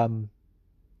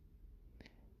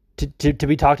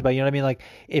talked about. You know what I mean? Like,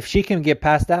 if she can get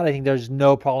past that, I think there's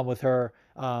no problem with her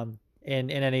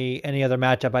in any other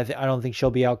matchup. I don't think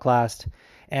she'll be outclassed.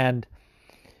 And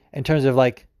in terms of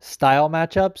like style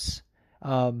matchups,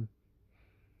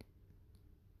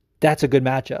 that's a good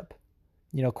matchup.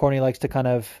 Courtney likes to kind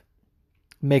of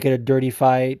make it a dirty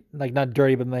fight, like not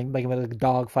dirty, but make it like a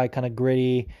dog fight, kind of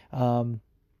gritty.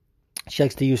 She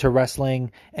likes to use her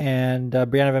wrestling, and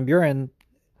Brianna Van Buren,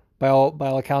 by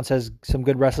all accounts, has some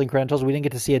good wrestling credentials. We didn't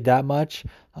get to see it that much.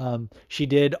 She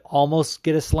did almost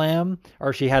get a slam,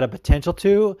 or she had a potential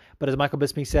to, but as Michael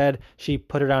Bisping said, she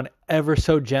put her down ever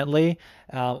so gently,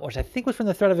 which I think was from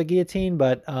the threat of a guillotine,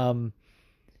 but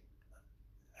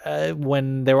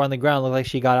when they were on the ground, it looked like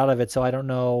she got out of it, so I don't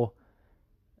know.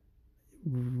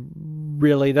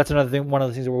 Really, that's another thing. One of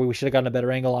the things where we should have gotten a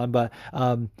better angle on, but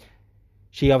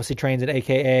she obviously trains at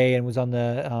AKA and was on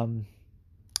the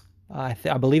I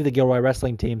believe the Gilroy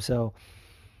wrestling team. So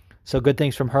good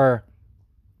things from her.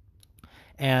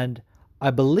 And I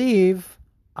believe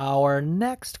our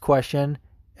next question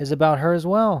is about her as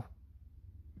well.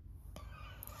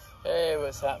 Hey,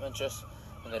 what's happening? Just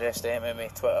on the rest of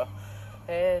MMA Twitter.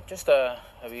 Just a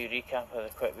wee recap of the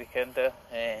quick weekend there.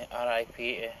 RIP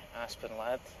to Aspen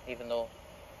Ladd, even though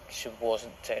she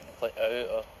wasn't technically out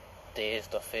or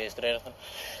dazed or phased or anything.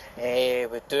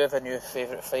 We do have a new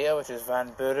favourite fighter, which is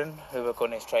Van Buren, who we're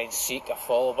going to try and seek a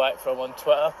follow back from on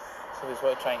Twitter. So we just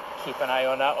want to try and keep an eye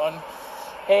on that one.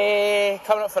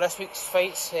 Coming up for this week's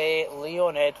fights,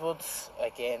 Leon Edwards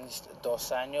against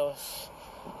Dos Anjos.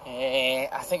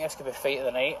 I think this could be fight of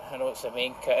the night. I know it's the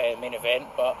main event,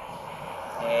 but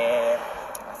I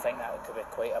think that could be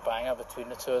quite a banger between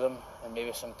the two of them, and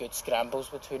maybe some good scrambles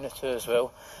between the two as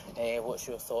well. What's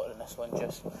your thought on this one?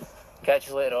 Just catch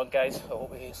you later on, guys. I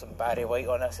hope we hear some Barry White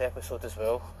on this episode as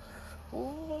well.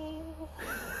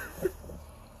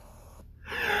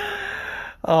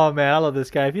 Oh man, I love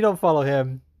this guy. If you don't follow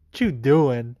him, what you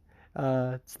doing?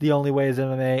 It's The Only Way is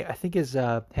MMA. I think his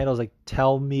handle is like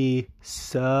Tell Me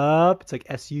Sup. It's like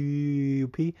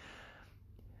SUP.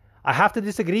 I have to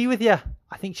disagree with you.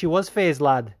 I think she was phased,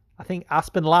 lad. I think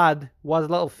Aspen Ladd was a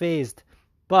little phased.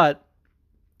 But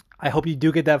I hope you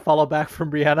do get that follow back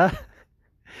from Brianna.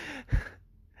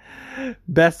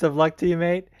 Best of luck to you,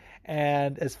 mate.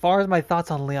 And as far as my thoughts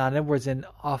on Leon Edwards and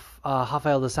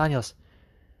Rafael Dos Anjos,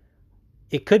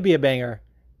 it could be a banger.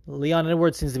 Leon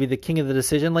Edwards seems to be the king of the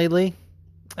decision lately.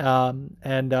 And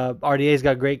RDA's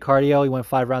got great cardio. He went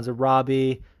 5 rounds with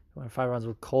Robbie. He went 5 rounds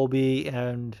with Colby.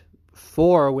 And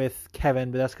 4 with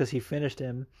Kevin, but that's because he finished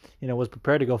him, was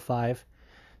prepared to go 5.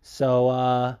 So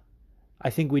I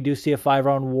think we do see a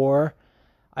 5-round war.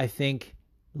 I think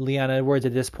Leon Edwards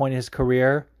at this point in his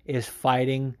career is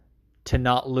fighting to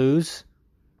not lose.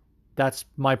 That's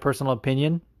my personal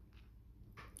opinion.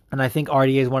 And I think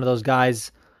RDA is one of those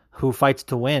guys who fights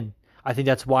to win. I think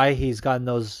that's why he's gotten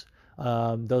those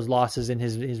losses in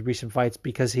his recent fights,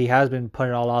 because he has been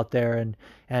putting it all out there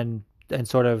and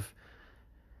sort of,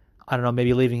 I don't know,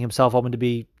 maybe leaving himself open to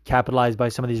be capitalized by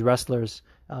some of these wrestlers.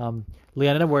 Leon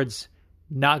Edwards,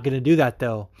 not going to do that,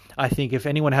 though. I think if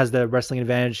anyone has the wrestling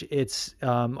advantage, it's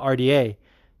RDA,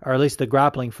 or at least the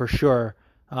grappling for sure,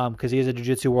 because he is a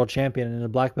jiu-jitsu world champion and a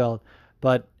black belt.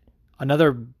 But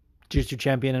another jiu-jitsu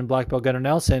champion and black belt, Gunnar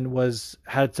Nelson,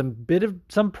 had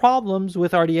some problems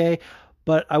with RDA.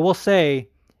 But I will say,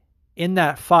 in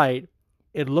that fight,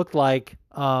 it looked like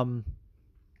Gunnar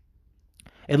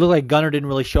didn't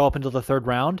really show up until the 3rd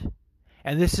round.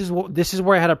 And this is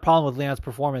where I had a problem with Leon's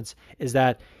performance, is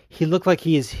that he looked like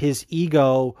his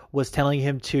ego was telling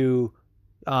him to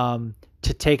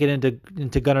take it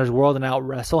into Gunnar's world and out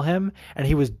wrestle him, and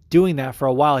he was doing that for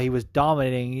a while. He was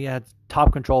dominating. He had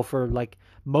top control for like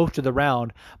most of the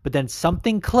round. But then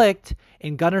something clicked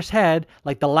in Gunner's head,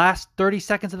 like the last 30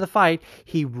 seconds of the fight.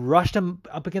 He rushed him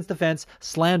up against the fence,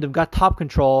 slammed him, got top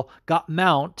control, got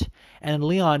mount, and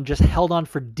Leon just held on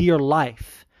for dear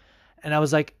life. And I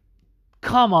was like,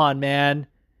 come on, man.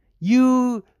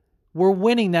 You were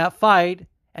winning that fight,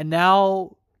 and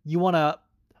now you want to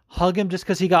hug him just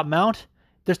because he got mount?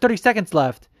 There's 30 seconds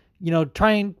left.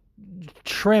 Try and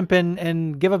shrimp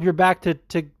and give up your back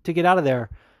to get out of there.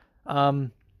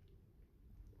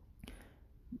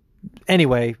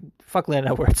 Anyway, fuck Leon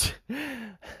Edwards.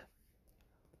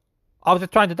 I was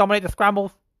just trying to dominate the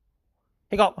scrambles.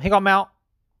 He got mount.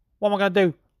 What am I gonna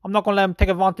do? I'm not gonna let him take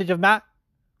advantage of Matt.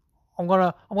 I'm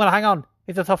gonna hang on.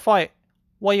 It's a tough fight.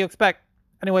 What do you expect?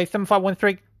 Anyway, 7-5 win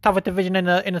streak, toughest division in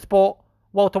the sport.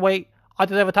 Welterweight. I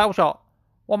deserve a title shot.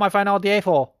 What am I fighting RDA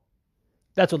for?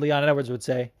 That's what Leon Edwards would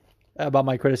say about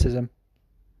my criticism.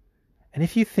 And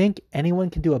if you think anyone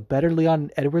can do a better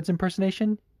Leon Edwards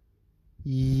impersonation,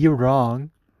 you're wrong.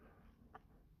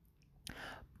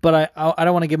 But I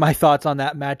don't want to give my thoughts on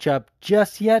that matchup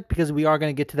just yet, because we are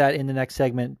going to get to that in the next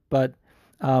segment. But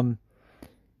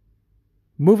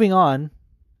moving on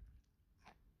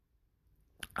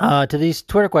to these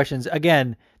Twitter questions.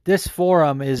 Again, this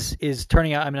forum is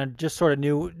turning out. I mean, I'm just sort of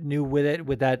new with it,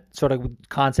 with that sort of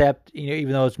concept.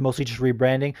 Even though it's mostly just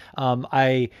rebranding.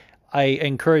 I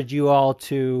encourage you all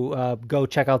to go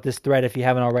check out this thread if you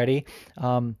haven't already.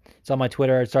 It's on my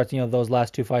Twitter. It starts. Those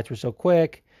last 2 fights were so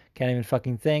quick. Can't even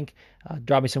fucking think.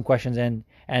 Drop me some questions in,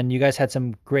 and you guys had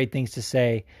some great things to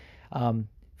say.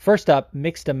 First up,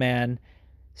 Mixed a Man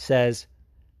says,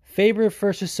 Faber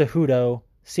versus Cejudo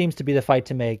seems to be the fight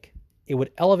to make. It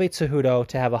would elevate Cejudo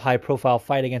to have a high-profile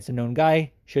fight against a known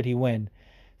guy, should he win.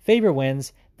 Faber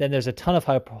wins, then there's a ton of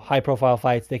high-profile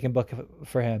fights they can book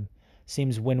for him.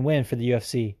 Seems win-win for the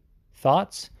UFC.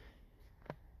 Thoughts?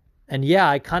 And yeah,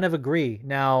 I kind of agree.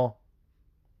 Now,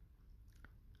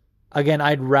 again,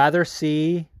 I'd rather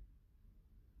see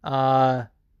Aljo.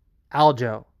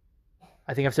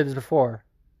 I think I've said this before.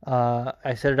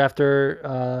 I said it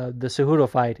after the Cejudo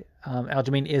fight.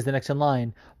 Aljamain is the next in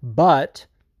line. But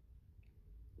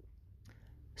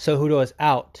Cejudo is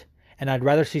out. And I'd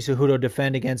rather see Cejudo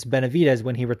defend against Benavidez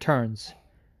when he returns.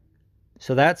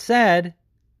 So that said,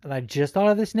 and I just thought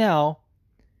of this now,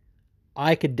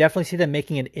 I could definitely see them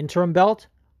making an interim belt,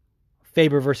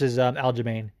 Faber versus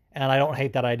Aljamain. And I don't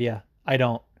hate that idea. I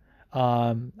don't.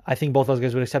 I think both those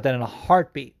guys would accept that in a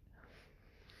heartbeat.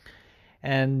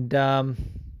 And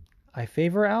I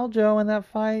favor Aljo in that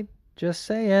fight. Just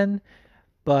saying.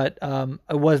 But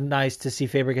it was nice to see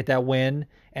Faber get that win.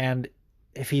 And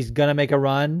if he's going to make a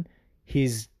run,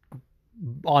 he's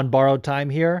on borrowed time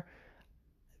here.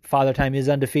 Father Time is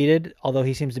undefeated, although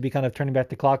he seems to be kind of turning back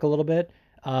the clock a little bit.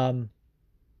 I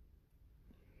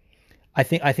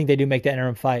think they do make that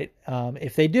interim fight.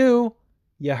 If they do,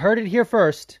 you heard it here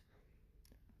first.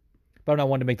 But I'm not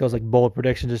one to make those like bold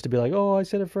predictions just to be like, oh, I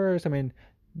said it first. I mean,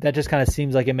 that just kind of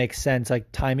seems like it makes sense,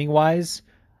 like timing wise.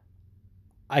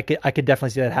 I could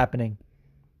definitely see that happening.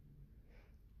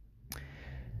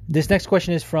 This next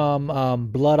question is from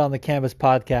Blood on the Canvas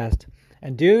podcast.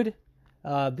 And dude,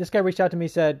 this guy reached out to me,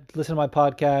 said, listen to my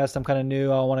podcast. I'm kind of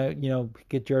new. I want to,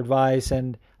 get your advice.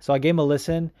 And so I gave him a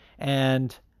listen,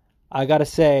 and I got to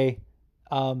say,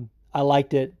 I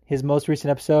liked it. His most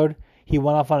recent episode, he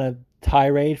went off on a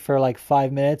tirade for like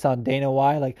 5 minutes on Dana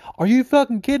White. Like, are you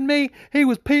fucking kidding me? He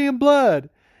was peeing blood.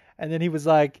 And then he was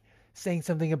like saying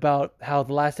something about how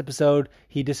the last episode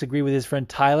he disagreed with his friend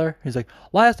Tyler. He's like,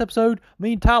 last episode,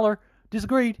 me and Tyler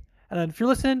disagreed. And if you're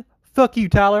listening, fuck you,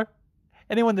 Tyler.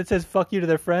 Anyone that says fuck you to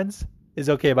their friends is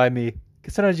okay by me.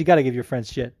 Because sometimes you got to give your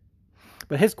friends shit.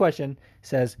 But his question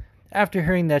says, after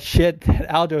hearing that shit that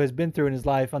Aljo has been through in his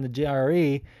life on the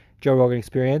JRE, Joe Rogan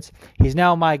Experience, he's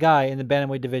now my guy in the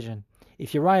bantamweight division.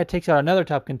 If Uriah takes out another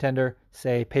top contender,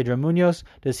 say Pedro Munoz,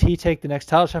 does he take the next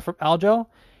title shot from Aljo?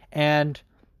 And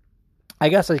I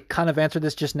guess I kind of answered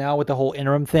this just now with the whole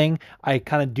interim thing. I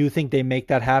kind of do think they make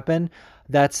that happen.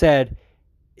 That said,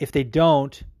 if they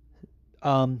don't,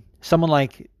 someone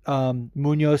like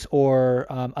Munoz or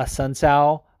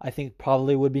Assunção, I think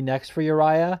probably would be next for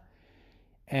Uriah.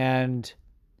 And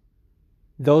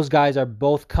those guys are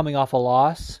both coming off a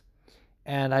loss.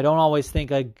 And I don't always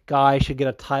think a guy should get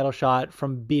a title shot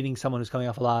from beating someone who's coming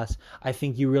off a loss. I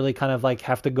think you really kind of like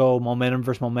have to go momentum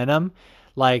versus momentum.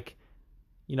 Like,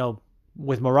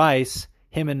 with Moraes,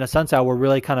 him and Assunção were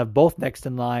really kind of both next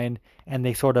in line. And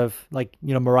they sort of like,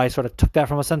 Moraes sort of took that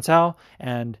from Assunção.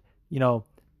 And,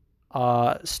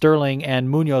 Sterling and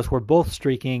Munoz were both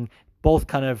streaking, both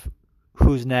kind of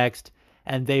who's next.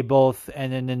 and they both,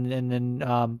 and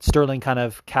then Sterling kind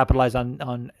of capitalized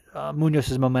on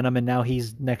Munoz's momentum, and now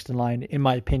he's next in line, in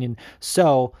my opinion.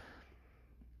 So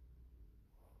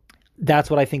that's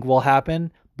what I think will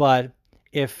happen. But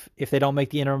if they don't make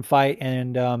the interim fight,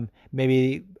 and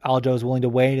maybe Aljo is willing to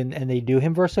wait, and they do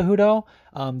him versus Cejudo,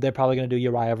 they're probably going to do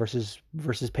Uriah versus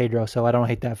Pedro. So I don't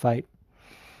hate that fight.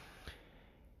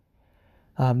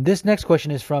 This next question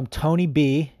is from Tony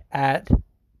B at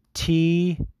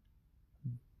T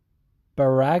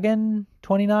Barragan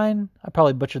 29. I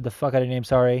probably butchered the fuck out of your name.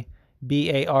 Sorry.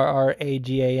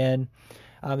 Barragan.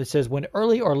 It says, when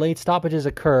early or late stoppages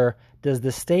occur, does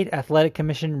the state athletic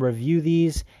commission review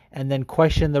these and then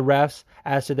question the refs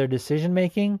as to their decision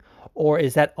making, or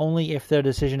is that only if their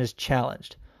decision is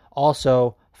challenged?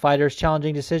 Also, fighters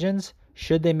challenging decisions,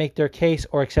 should they make their case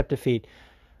or accept defeat?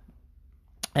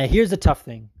 And here's the tough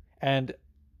thing. And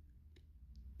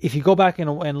if you go back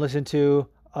and listen to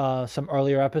some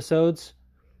earlier episodes,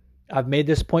 I've made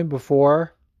this point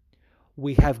before.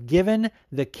 We have given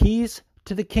the keys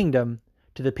to the kingdom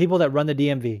to the people that run the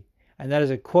DMV. And that is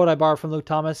a quote I borrowed from Luke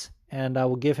Thomas, and I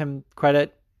will give him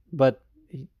credit. But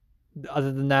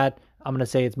other than that, I'm going to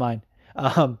say it's mine.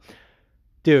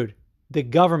 Dude, the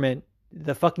government,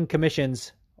 the fucking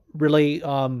commissions really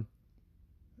hold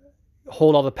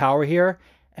all the power here,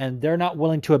 and they're not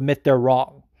willing to admit they're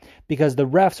wrong because the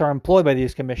refs are employed by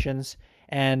these commissions.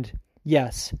 And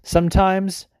yes,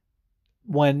 sometimes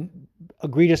when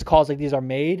egregious calls like these are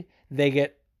made, they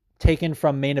get taken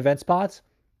from main event spots.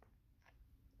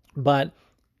 But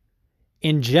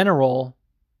in general,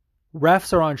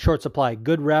 refs are on short supply.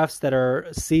 Good refs that are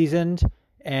seasoned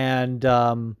and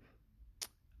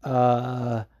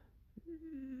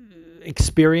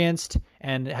experienced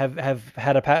and have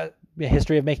had a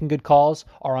history of making good calls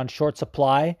are on short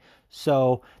supply.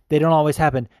 So they don't always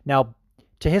happen. Now,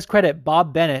 to his credit,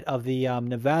 Bob Bennett of the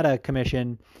Nevada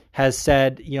Commission has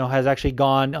said, has actually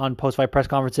gone on post-fight press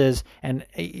conferences, and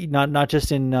not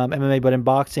just in MMA but in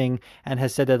boxing, and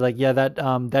has said that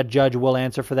that judge will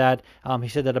answer for that. He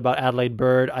said that about Adelaide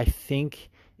Bird, I think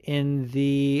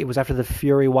it was after the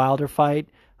Fury Wilder fight.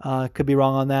 Could be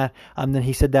wrong on that. Then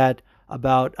he said that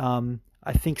about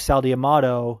I think Sal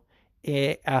D'Amato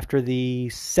after the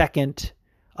second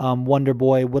Wonder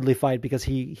Boy Woodley fight, because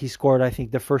he scored, I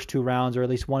think, the first two rounds, or at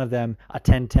least one of them, a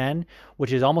 10-10,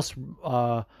 which is almost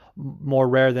more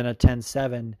rare than a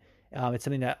 10-7. It's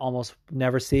something that almost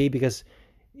never see, because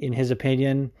in his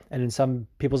opinion, and in some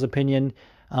people's opinion,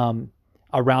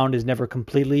 a round is never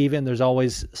completely even. There's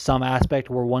always some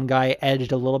aspect where one guy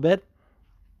edged a little bit,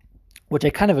 which I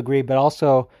kind of agree, but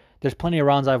also there's plenty of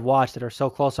rounds I've watched that are so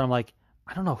close, and I'm like,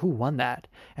 I don't know who won that.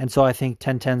 And so I think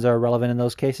 10-10s are relevant in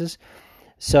those cases.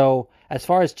 So as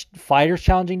far as fighters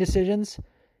challenging decisions,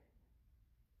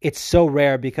 it's so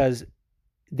rare because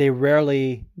they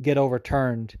rarely get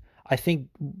overturned. I think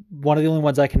one of the only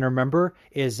ones I can remember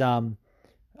is Tanya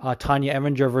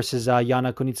Evinger versus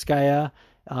Yana Kunitskaya.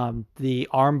 The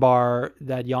armbar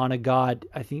that Yana got,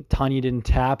 I think Tanya didn't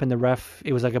tap, and the ref,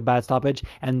 it was like a bad stoppage.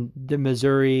 And the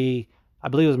Missouri, I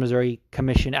believe it was Missouri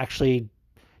Commission, actually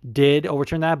did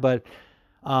overturn that. But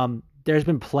there's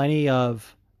been plenty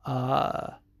of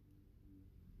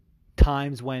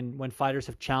times when fighters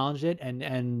have challenged it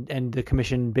and the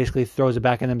commission basically throws it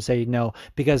back at them and say no.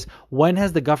 Because when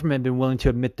has the government been willing to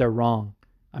admit they're wrong?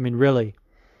 I mean, really.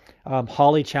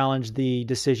 Holly challenged the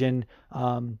decision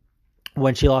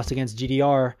when she lost against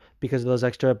GDR because of those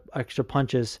extra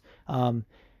punches. We're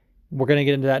going to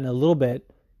get into that in a little bit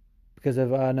because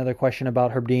of another question about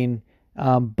Herb Dean.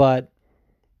 But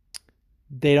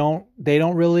they don't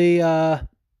really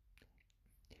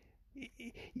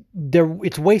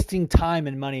it's wasting time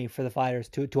and money for the fighters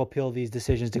to appeal these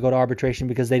decisions, to go to arbitration,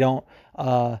 because they don't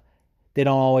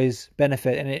always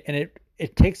benefit, and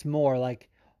it takes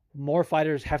more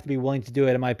fighters have to be willing to do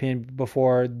it, in my opinion,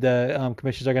 before the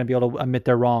commissions are going to be able to admit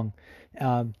they're wrong.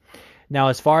 Now,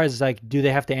 as far as do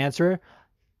they have to answer,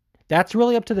 that's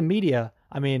really up to the media.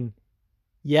 I mean,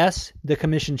 yes, the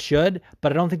commission should,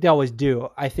 but I don't think they always do.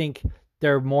 I think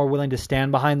they're more willing to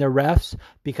stand behind their refs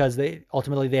because they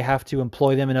ultimately have to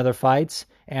employ them in other fights.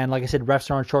 And like I said, refs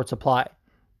are on short supply.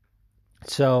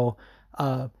 So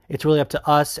it's really up to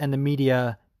us and the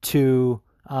media to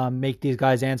make these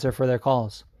guys answer for their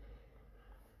calls.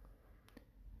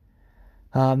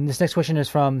 This next question is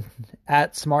from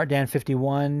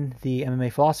 @SmartDan51, the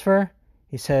MMA philosopher.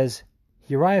 He says,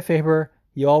 Uriah Faber,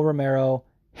 Yoel Romero,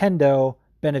 Hendo,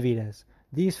 Benavidez.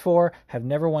 These four have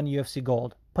never won UFC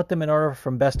gold. Put them in order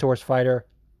from best to worst fighter.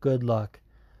 Good luck.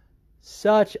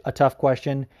 Such a tough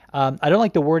question. I don't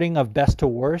like the wording of best to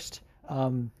worst.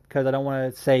 because I don't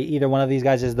want to say either one of these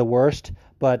guys is the worst.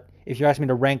 But if you're asking me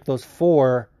to rank those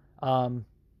four, I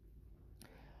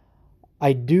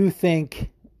do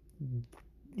think,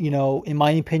 in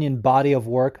my opinion, body of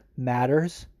work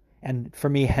matters. And for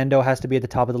me, Hendo has to be at the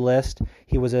top of the list.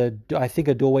 He was I think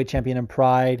a dual weight champion in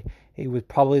Pride. He was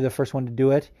probably the first one to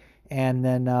do it. And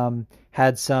then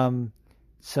had some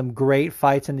great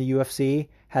fights in the UFC.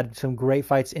 Had some great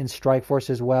fights in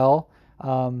Strikeforce as well.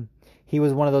 He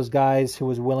was one of those guys who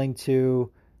was willing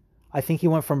to, I think he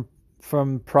went from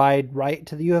Pride right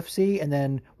to the UFC, and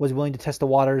then was willing to test the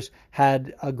waters,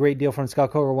 had a great deal from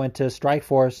Scott Coker, went to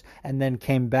Strikeforce, and then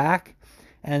came back,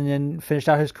 and then finished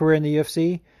out his career in the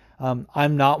UFC.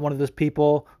 I'm not one of those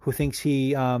people who thinks he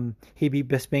beat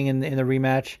Bisping in the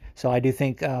rematch, so I do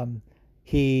think I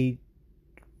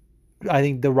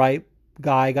think the right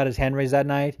guy got his hand raised that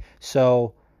night,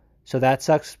 so that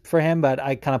sucks for him, but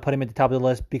I kind of put him at the top of the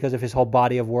list because of his whole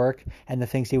body of work and the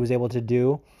things he was able to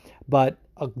do. But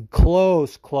a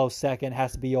close second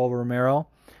has to be Yoel Romero.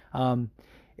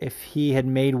 If he had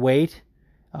made weight,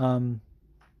 who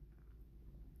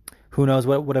knows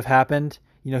what would have happened.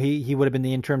 He would have been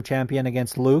the interim champion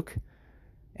against Luke.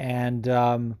 And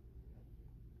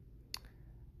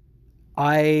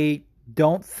I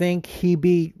don't think he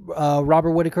beat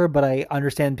Robert Whittaker, but I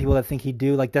understand people that think he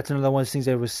do. Like, that's another one of those things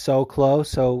that was so close,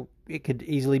 so it could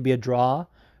easily be a draw.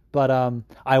 But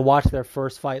I watched their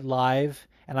first fight live,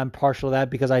 and I'm partial to that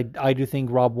because I do think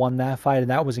Rob won that fight,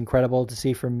 and that was incredible to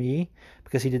see for me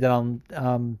because he did that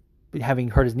on having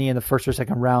hurt his knee in the first or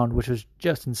second round, which was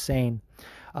just insane.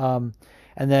 And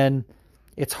then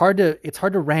it's hard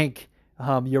to rank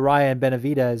Uriah and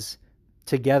Benavidez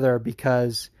together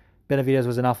because Benavidez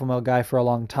was an alpha male guy for a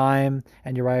long time,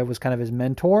 and Uriah was kind of his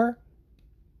mentor.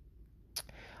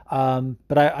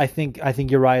 But I think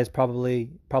Uriah is probably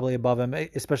above him,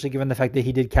 especially given the fact that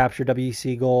he did capture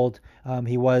WEC gold.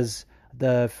 He was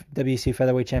the WEC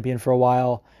featherweight champion for a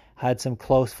while. Had some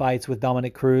close fights with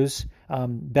Dominic Cruz.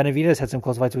 Benavidez had some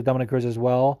close fights with Dominic Cruz as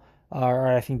well, or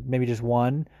I think maybe just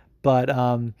one. But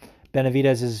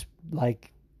Benavidez's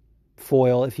like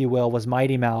foil, if you will, was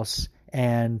Mighty Mouse,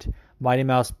 and Mighty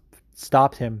Mouse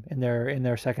stopped him in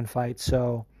their second fight.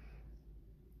 So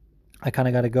I kind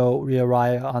of got to go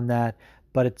Uriah on that,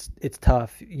 but it's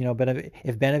tough.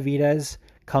 If Benavidez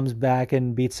comes back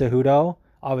and beats Cejudo,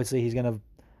 obviously he's going to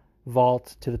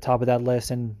vault to the top of that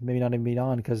list and maybe not even beat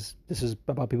on, because this is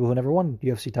about people who never won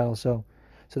UFC titles. So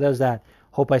there's that.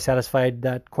 Hope I satisfied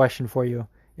that question for you.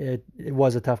 It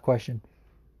was a tough question.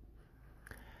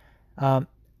 At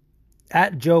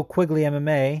Joe Quigley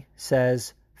MMA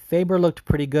says, Faber looked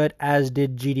pretty good, as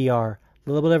did GDR.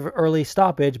 A little bit of early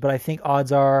stoppage, but I think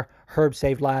odds are Herb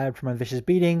saved Lad from a vicious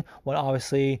beating when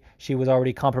obviously she was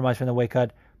already compromised from the weight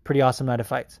cut. Pretty awesome night of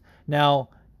fights. Now,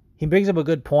 he brings up a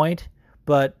good point,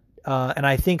 but and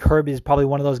I think Herb is probably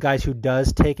one of those guys who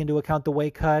does take into account the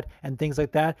weight cut and things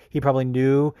like that. He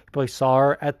probably saw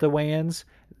her at the weigh-ins.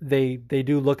 They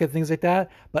do look at things like that,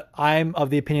 but I'm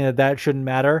of the opinion that shouldn't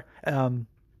matter,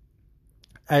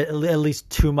 at least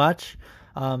too much.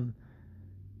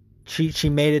 She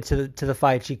made it to the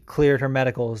fight. She cleared her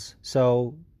medicals,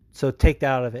 so take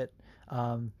that out of it.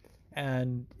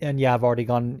 And yeah, I've already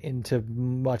gone into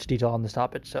much detail on this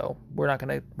topic, so we're not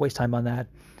going to waste time on that.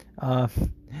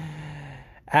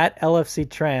 At LFC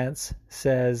Trance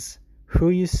says, who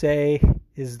you say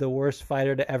is the worst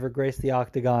fighter to ever grace the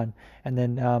octagon? And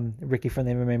then Ricky from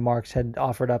the MMA Marks had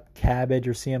offered up Cabbage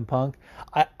or CM Punk.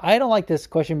 I don't like this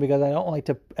question because I don't like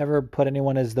to ever put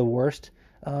anyone as the worst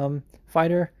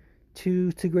fighter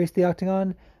to grace the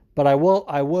octagon, but I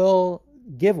will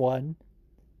give one,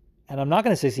 and I'm not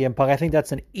going to say CM Punk. I think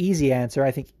that's an easy answer.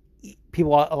 I think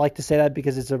people like to say that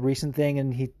because it's a recent thing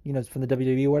and he, it's from the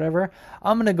WWE or whatever.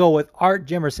 I'm going to go with Art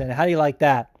Jimerson. How do you like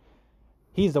that?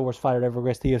 He's the worst fighter to ever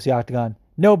grace the UFC octagon.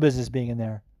 No business being in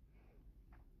there.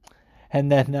 And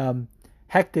then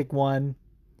Hectic one.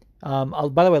 By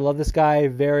the way, I love this guy.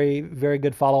 Very, very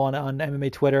good follow on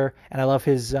MMA Twitter, and I love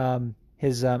his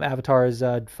avatar is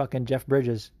fucking Jeff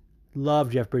Bridges. Love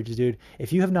Jeff Bridges, dude.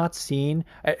 If you have not seen,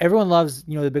 everyone loves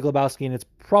The Big Lebowski, and it's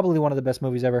probably one of the best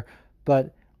movies ever.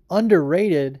 But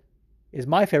underrated is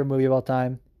my favorite movie of all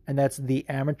time, and that's The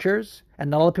Amateurs. And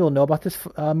not a lot of people know about this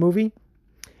movie.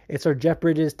 It's our Jeff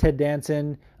Bridges, Ted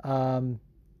Danson, William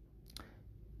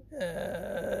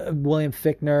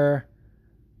Fichtner,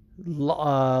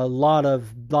 lot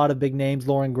of big names,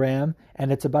 Lauren Graham,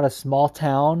 and it's about a small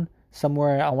town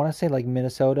somewhere. I want to say like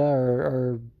Minnesota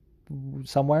or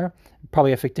somewhere,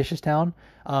 probably a fictitious town.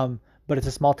 But it's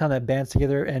a small town that bands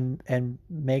together and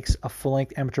makes a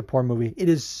full-length amateur porn movie. It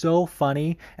is so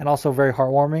funny and also very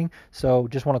heartwarming. So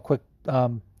just want to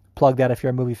plug that if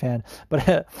you're a movie fan.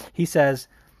 But he says,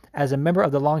 as a member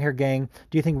of the long hair gang,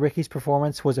 do you think Ricky's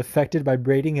performance was affected by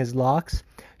braiding his locks?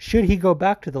 Should he go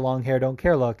back to the long hair, don't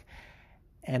care look?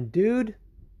 And dude,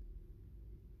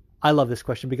 I love this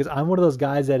question because I'm one of those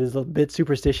guys that is a bit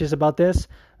superstitious about this.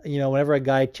 You know, whenever a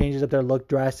guy changes up their look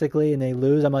drastically and they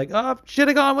lose, I'm like, oh, should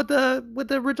have gone with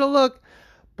the original look.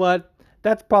 But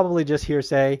that's probably just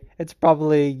hearsay. It's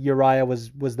probably Uriah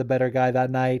was the better guy that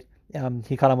night.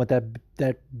 He caught him with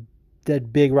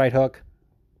that big right hook.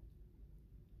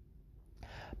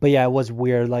 But yeah, it was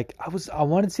weird. Like I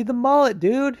wanted to see the mullet,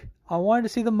 dude. I wanted to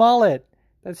see the mullet.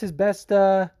 That's his best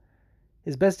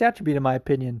attribute, in my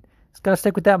opinion. He's got to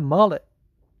stick with that mullet.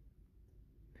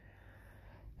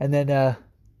 And then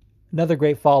another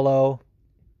great follow.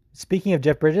 Speaking of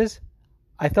Jeff Bridges,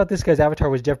 I thought this guy's avatar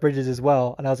was Jeff Bridges as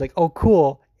well. And I was like, oh,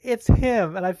 cool. It's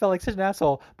him. And I felt like such an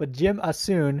asshole. But Jim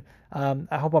Asun,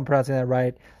 I hope I'm pronouncing that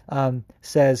right,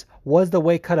 says, was the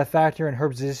weight cut a factor in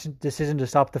Herb's decision to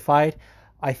stop the fight?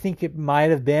 I think it might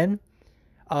have been.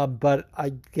 But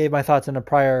I gave my thoughts on a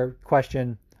prior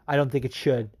question. I don't think it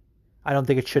should. I don't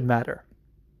think it should matter.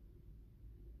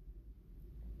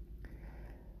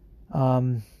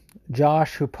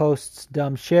 Josh, who posts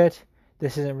dumb shit.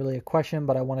 This isn't really a question,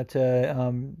 but I wanted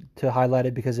to highlight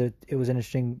it because it was an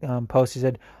interesting post. He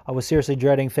said, I was seriously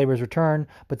dreading Faber's return,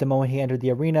 but the moment he entered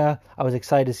the arena, I was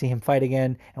excited to see him fight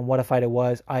again, and what a fight it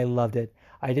was. I loved it.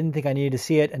 I didn't think I needed to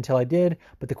see it until I did,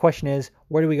 but the question is,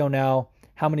 where do we go now?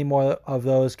 How many more of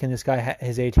those can this guy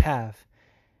his age have?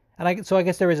 And so I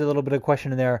guess there is a little bit of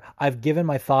question in there. I've given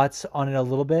my thoughts on it a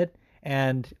little bit,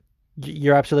 and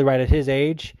you're absolutely right. At his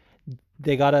age,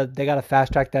 they gotta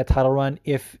fast track that title run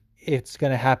if it's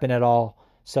gonna happen at all.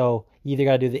 So you either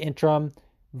gotta do the interim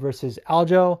versus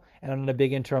Aljo, and I'm not a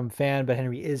big interim fan, but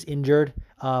Henry is injured,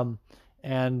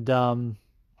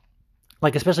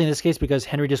 like especially in this case because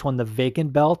Henry just won the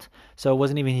vacant belt, so it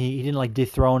wasn't even he didn't like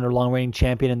dethrone or long reigning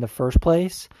champion in the first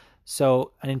place.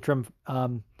 So an interim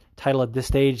title at this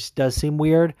stage does seem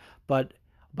weird, but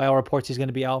by all reports, he's going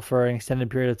to be out for an extended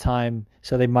period of time,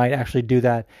 so they might actually do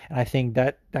that. And I think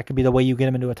that could be the way you get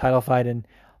him into a title fight, and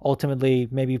ultimately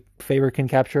maybe Faber can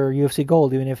capture UFC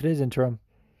gold, even if it is interim.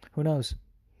 Who knows?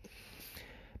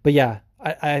 But yeah,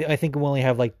 I think we'll only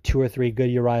have like 2 or 3 good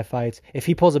Uriah fights. If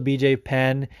he pulls a BJ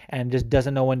Penn and just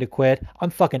doesn't know when to quit, I'm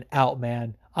fucking out,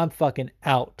 man. I'm fucking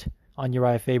out on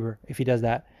Uriah Faber if he does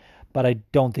that. But I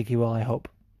don't think he will, I hope.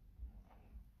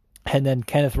 And then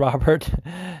Kenneth Robert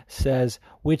says,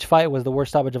 which fight was the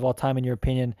worst stoppage of all time in your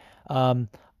opinion?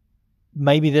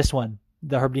 Maybe this one,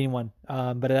 the Herb Dean one.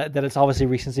 But that it's obviously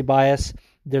recency bias.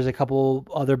 There's a couple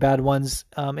other bad ones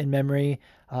in memory.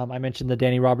 I mentioned the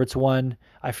Danny Roberts one.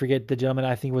 I forget the gentleman,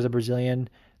 I think was a Brazilian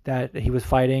that he was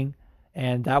fighting,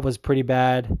 and that was pretty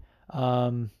bad.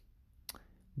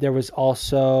 There was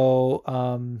also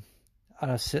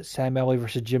Sam Elway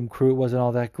versus Jim Crute wasn't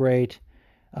all that great.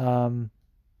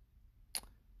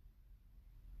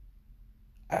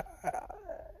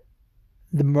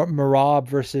 The Merab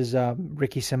versus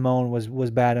Ricky Simone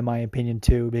was bad in my opinion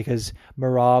too, because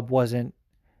Merab wasn't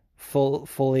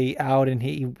fully out, and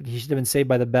he should have been saved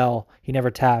by the bell. He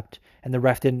never tapped, and the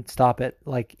ref didn't stop it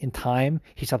like in time.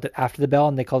 He stopped it after the bell,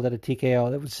 and they called it a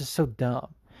TKO. That was just so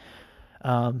dumb.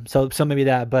 So maybe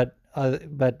that, but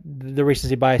the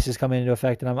recency bias is coming into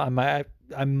effect, and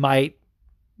I might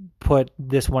put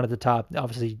this one at the top.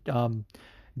 Obviously,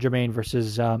 Jermaine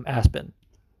versus Aspen.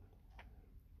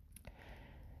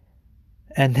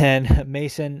 And then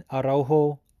Mason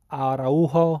Araujo,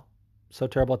 so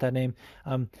terrible at that name.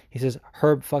 He says,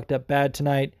 Herb fucked up bad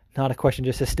tonight. Not a question,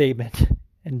 just a statement.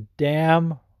 And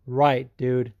damn right,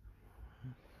 dude.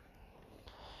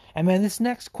 And man, this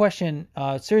next question,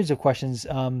 series of questions,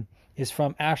 is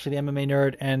from Ashley, the MMA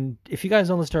nerd. And if you guys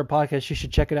don't listen to her podcast, you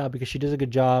should check it out because she does a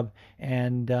good job.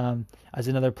 And as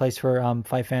another place for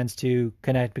fight fans to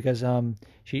connect, because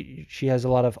she has a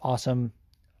lot of awesome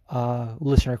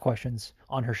listener questions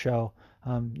on her show.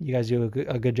 You guys do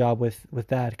a good job with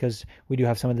that, because we do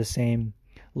have some of the same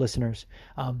listeners.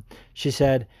 She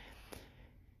said,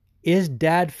 is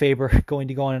Dad Faber going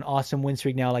to go on an awesome win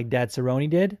streak now like Dad Cerrone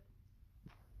did?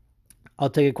 I'll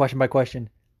take it question by question.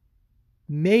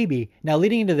 Maybe. Now,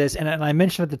 leading into this, and I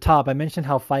mentioned at the top, I mentioned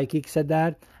how Fight Geek said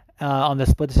that on the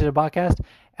Split Decision podcast,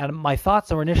 and my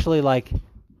thoughts were initially like,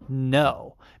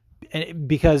 no.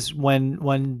 Because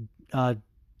when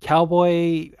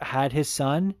Cowboy had his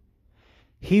son,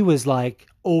 he was like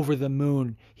over the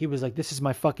moon. He was like, this is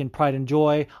my fucking pride and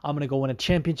joy. I'm going to go win a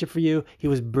championship for you. He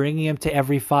was bringing him to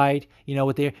every fight,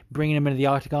 bringing him into the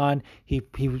octagon. He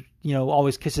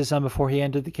always kissed his son before he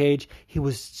entered the cage. He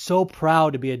was so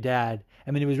proud to be a dad.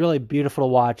 I mean, it was really beautiful to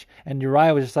watch. And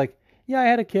Uriah was just like, yeah, I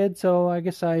had a kid, so I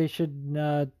guess I should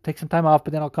take some time off,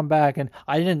 but then I'll come back. And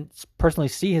I didn't personally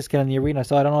see his kid in the arena,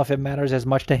 so I don't know if it matters as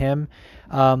much to him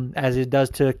as it does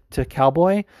to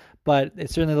Cowboy. But it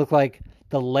certainly looked like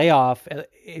the layoff,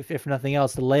 if nothing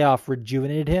else, the layoff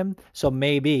rejuvenated him. So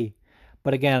maybe.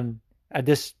 But again, at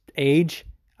this age,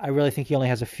 I really think he only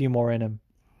has a few more in him.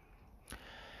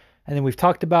 And then we've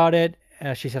talked about it.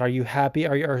 She said, are you happy?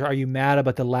 Are you mad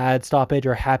about the Ladd stoppage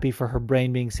or happy for her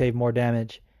brain being saved more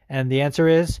damage? And the answer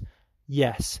is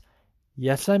yes.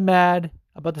 Yes, I'm mad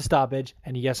about the stoppage,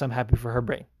 and yes, I'm happy for her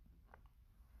brain.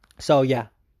 So, yeah,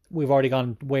 we've already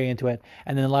gone way into it.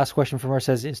 And then the last question from her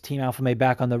says, is Team Alpha Male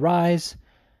back on the rise?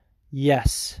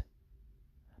 Yes.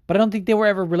 But I don't think they were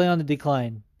ever really on the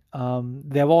decline.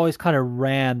 They've always kind of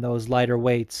ran those lighter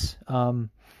weights. You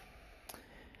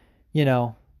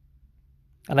know,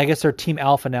 and I guess they're Team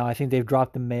Alpha now. I think they've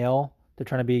dropped the male. They're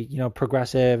trying to be,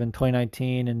 progressive in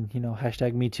 2019 and,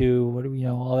 hashtag Me Too,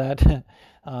 all that.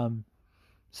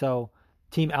 So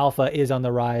Team Alpha is on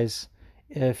the rise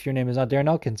if your name is not Darren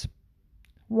Elkins.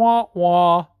 Wah,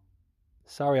 wah.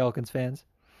 Sorry, Elkins fans.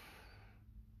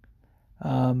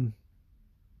 Joe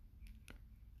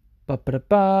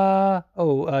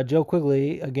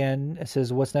Quigley, again,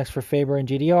 says, what's next for Faber and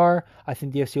GDR? I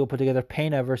think the UFC will put together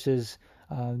Pena versus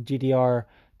GDR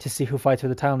to see who fights for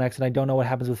the title next, and I don't know what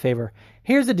happens with Faber.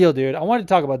 Here's the deal, dude. I wanted to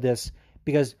talk about this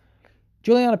because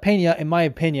Juliana Pena, in my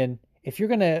opinion, if you're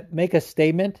going to make a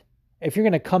statement, if you're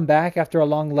going to come back after a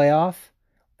long layoff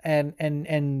and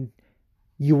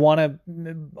you want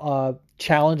to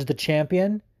challenge the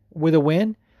champion with a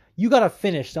win, you got to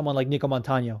finish someone like Nico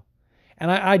Montano.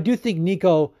 And I do think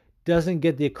Nico doesn't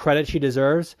get the credit she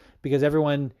deserves because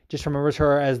everyone just remembers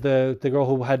her as the girl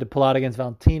who had to pull out against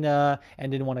Valentina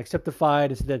and didn't want to accept the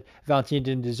fight and said that Valentina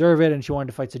didn't deserve it and she wanted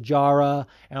to fight Sajara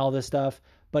and all this stuff.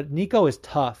 But Nico is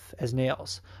tough as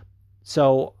nails.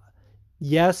 So,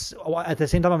 yes, at the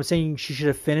same time, I'm saying she should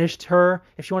have finished her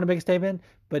if she wanted to make a statement.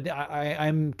 But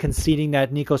I'm conceding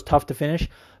that Nico's tough to finish.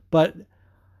 But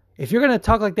if you're going to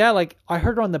talk like that, like I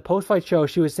heard her on the post-fight show,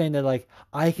 she was saying that like,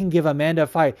 I can give Amanda a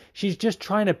fight. She's just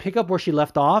trying to pick up where she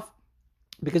left off.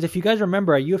 Because if you guys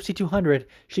remember at UFC 200,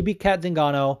 she beat Kat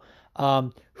Zingano,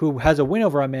 who has a win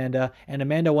over Amanda. And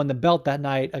Amanda won the belt that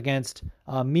night against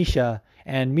Misha.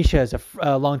 And Misha is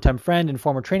a longtime friend and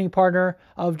former training partner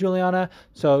of Juliana.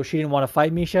 So she didn't want to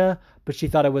fight Misha, but she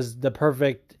thought it was the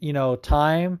perfect,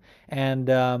 time.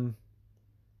 And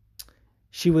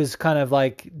she was kind of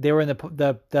like, they were in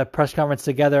the press conference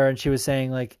together, and she was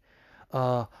saying like,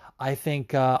 I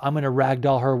think I'm going to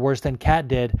ragdoll her worse than Kat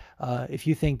did. If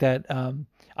you think that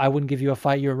I wouldn't give you a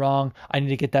fight, you're wrong. I need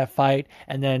to get that fight.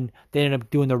 And then they ended up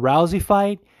doing the Rousey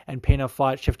fight, and Pena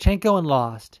fought Shevchenko and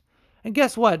lost. And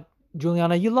guess what,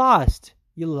 Juliana? You lost.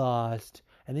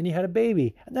 And then you had a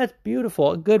baby. And that's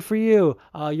beautiful. Good for you.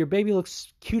 Your baby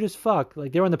looks cute as fuck.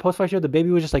 Like, they were in the post-fight show. The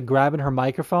baby was just like grabbing her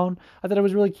microphone. I thought it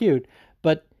was really cute.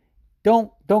 But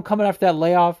don't come in after that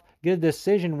layoff, get a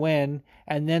decision win,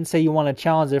 and then say you want to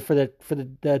challenge her for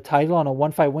the title on a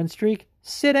 1-fight win streak.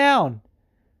 Sit down.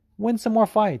 Win some more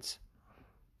fights.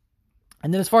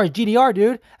 And then as far as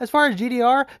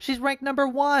GDR, she's ranked number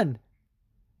 1.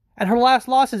 And her last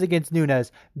loss is against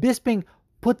Nunes. Bisping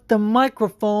put the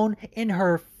microphone in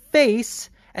her face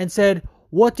and said,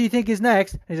 what do you think is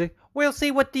next? And he's like, we'll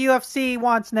see what the UFC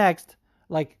wants next.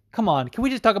 Like, come on. Can we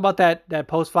just talk about that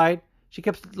post-fight? She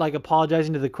kept like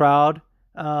apologizing to the crowd,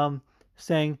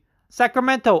 saying,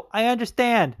 Sacramento, I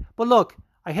understand. But look,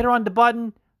 I hit her on the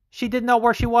button. She didn't know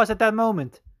where she was at that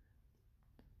moment.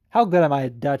 How good am I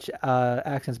at Dutch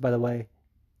accents, by the way?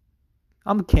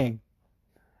 I'm king.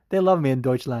 They love me in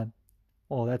Deutschland.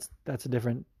 Oh, that's a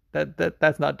different...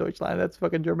 That's not Deutschland. That's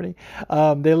fucking Germany.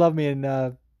 They love me in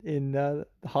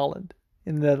Holland,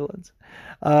 in the Netherlands.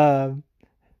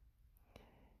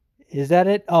 Is that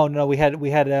it? Oh no, we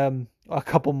had a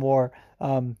couple more.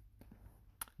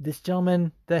 This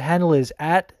gentleman, the handle is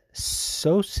at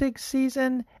Sosig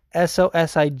Season,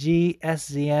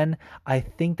 SOSIGSZN. I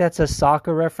think that's a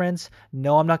soccer reference.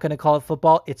 No, I'm not going to call it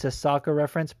football. It's a soccer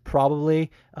reference,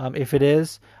 probably, if it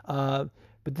is.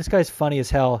 But this guy's funny as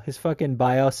hell. His fucking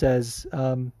bio says,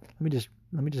 let me just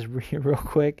read real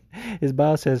quick. His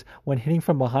bio says, when hitting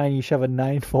from behind, you shove a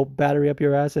 9-volt battery up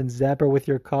your ass and zap her with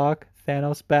your cock.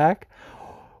 Thanos back.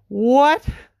 What?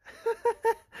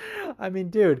 I mean,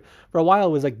 dude, for a while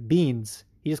it was like beans.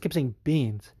 He just kept saying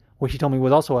beans, which he told me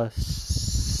was also a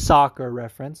soccer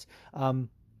reference. I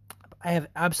have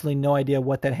absolutely no idea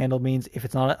what that handle means if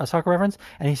it's not a soccer reference.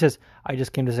 And he says, I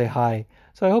just came to say hi.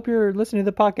 So I hope you're listening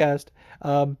to the podcast.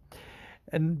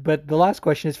 But the last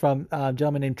question is from a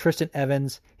gentleman named Tristan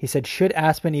Evans. He said, should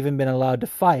Aspen even been allowed to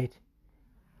fight?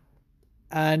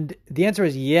 And the answer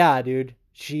is yeah, dude.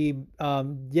 She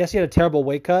yes, she had a terrible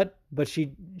weight cut, but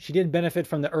she did benefit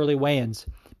from the early weigh-ins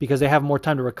because they have more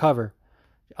time to recover.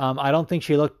 I don't think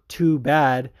she looked too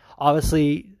bad.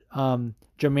 Obviously,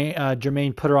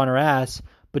 Jermaine put her on her ass,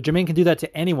 but Jermaine can do that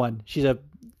to anyone. She's a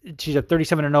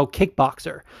 37-0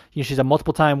 kickboxer. She's a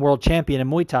multiple-time world champion in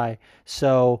Muay Thai.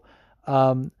 So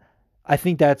I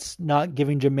think that's not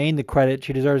giving Jermaine the credit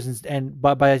she deserves, and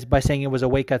by saying it was a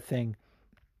weight cut thing.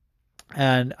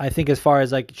 And I think as far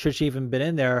as like, should she even been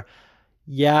in there?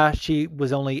 Yeah, she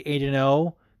was only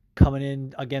 8-0 coming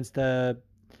in against a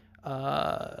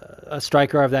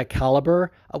striker of that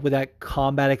caliber with that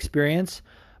combat experience.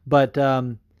 But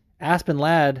Aspen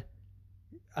Ladd,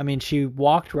 I mean, she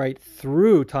walked right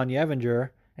through Tanya Evinger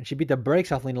and she beat the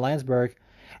brakes off Lena Landsberg.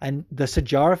 And the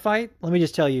Sajara fight, let me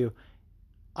just tell you,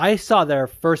 I saw their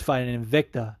first fight in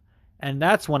Invicta, and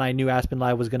that's when I knew Aspen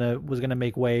Ladd was gonna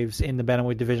make waves in the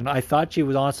bantamweight division. I thought she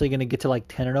was honestly gonna get to like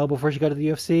 10-0 before she got to the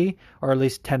UFC, or at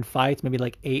least 10 fights, maybe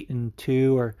like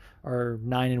 8-2 or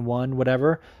 9-1,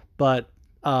 whatever. But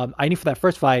I knew for that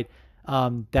first fight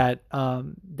that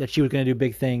she was gonna do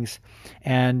big things,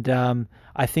 and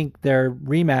I think their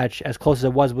rematch, as close as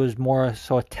it was more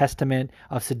so a testament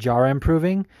of Sajara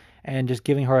improving and just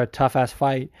giving her a tough ass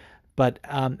fight. But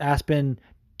Aspen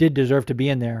did deserve to be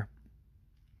in there.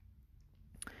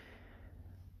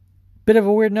 Bit of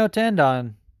a weird note to end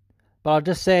on, but I'll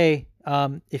just say,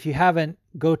 if you haven't,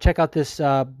 go check out this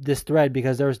thread,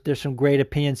 because there's some great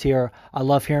opinions here. I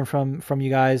love hearing from you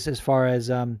guys as far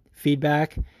as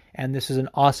feedback, and this is an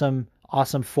awesome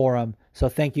forum. So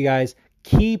thank you guys.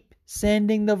 Keep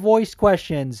sending the voice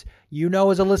questions. You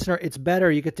know, as a listener, it's better.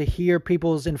 You get to hear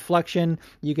people's inflection.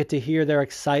 You get to hear their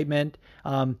excitement.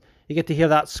 You get to hear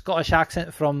that Scottish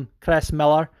accent from Chris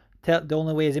Miller. The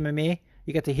Only Way is MMA.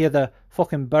 You get to hear the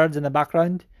fucking birds in the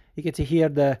background. You get to hear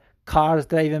the cars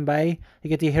driving by. You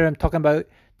get to hear him talking about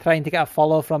trying to get a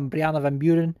follow from Brianna Van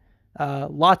Buren.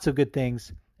 Lots of good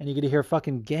things. And you get to hear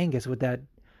fucking Genghis with that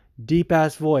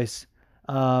deep-ass voice.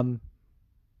 I'm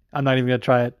not even going to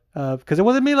try it. Because it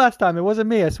wasn't me last time. It wasn't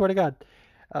me, I swear to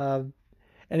God.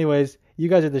 Anyways, you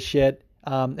guys are the shit.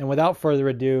 And without further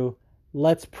ado,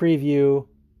 let's preview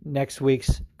next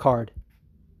week's card.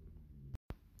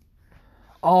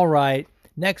 All right,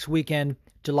 next weekend,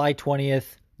 July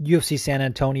 20th, UFC San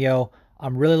Antonio.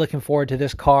 I'm really looking forward to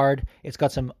this card. It's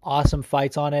got some awesome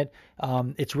fights on it.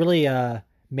 It's really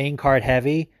main card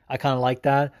heavy. I kind of like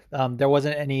that. There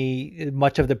wasn't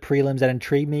much of the prelims that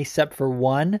intrigued me except for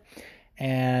one.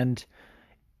 And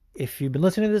if you've been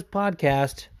listening to this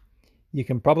podcast, you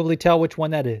can probably tell which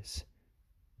one that is.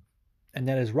 And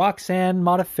that is Roxanne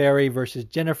Modafferi versus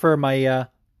Jennifer Maia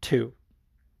 2.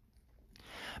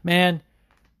 Man,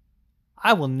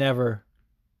 I will never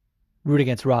root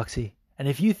against Roxy. And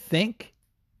if you think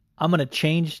I'm going to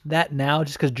change that now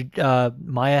just because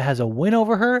Maia has a win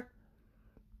over her,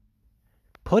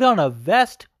 put on a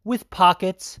vest with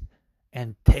pockets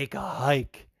and take a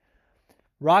hike.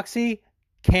 Roxy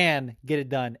can get it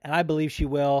done, and I believe she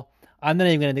will. I'm not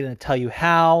even going to tell you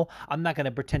how. I'm not going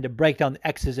to pretend to break down the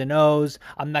X's and O's.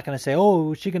 I'm not going to say,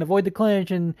 oh, she can avoid the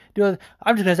clinch and do it.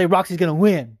 I'm just going to say Roxy's going to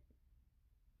win.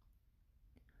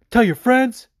 Tell your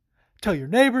friends. Tell your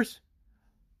neighbors.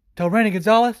 Tell Randy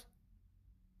Gonzalez.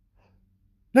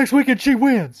 Next weekend she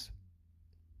wins.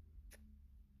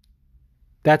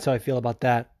 That's how I feel about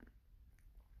that.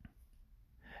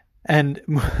 And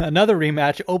another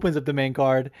rematch opens up the main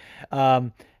card.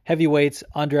 Heavyweights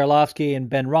Andrei Arlovsky and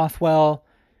Ben Rothwell.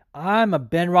 I'm a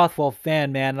Ben Rothwell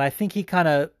fan, man, and I think he kind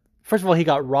of, first of all, he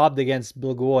got robbed against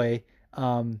Blagoy.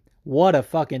 What a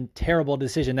fucking terrible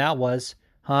decision that was,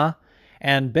 huh?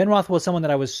 And Ben Rothwell is someone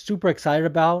that I was super excited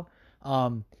about.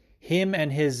 Him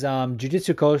and his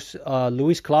jiu-jitsu coach,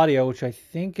 Luis Claudio, which I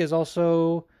think is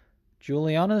also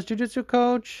Juliana's jiu-jitsu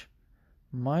coach.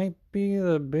 Might be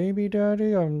the baby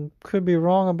daddy. I could be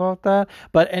wrong about that.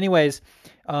 But anyways,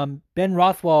 Ben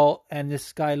Rothwell and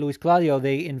this guy, Luis Claudio,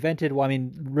 they invented, well, I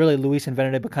mean, really Luis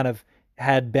invented it, but kind of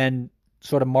had Ben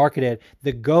sort of marketed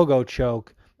the go-go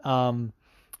choke.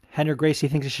 Henry Gracie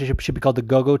thinks it should be called the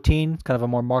go-go teen. It's kind of a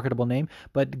more marketable name.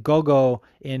 But go-go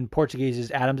in Portuguese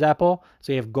is Adam's apple.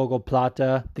 So you have go-go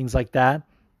plata, things like that,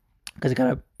 because it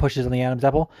kind of pushes on the Adam's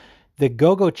apple. The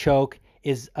go-go choke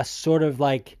is a sort of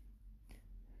like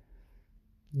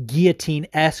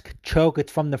guillotine-esque choke.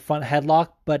 It's from the front headlock,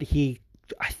 but I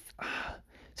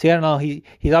don't know.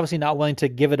 He's obviously not willing to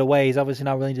give it away. He's obviously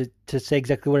not willing to say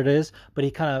exactly what it is, but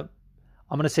he kind of,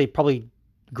 I'm going to say probably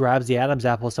grabs the Adam's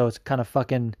apple, so it's kind of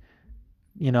fucking,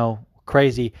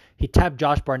 crazy. He tapped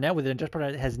Josh Barnett with it, and Josh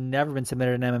Barnett has never been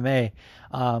submitted in MMA.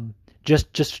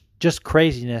 Just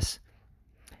craziness.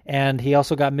 And he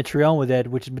also got Mitrione with it,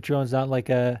 which Mitrione's not like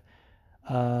a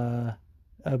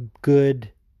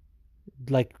good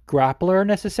like grappler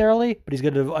necessarily, but he's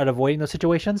good at avoiding those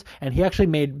situations. And he actually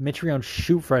made Mitrione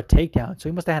shoot for a takedown, so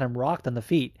he must have had him rocked on the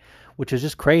feet, which is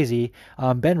just crazy.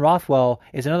 Ben Rothwell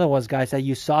is another one of those guys that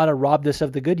USADA robbed us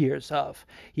of the good years of.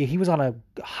 He was on a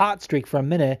hot streak for a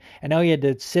minute, and now he had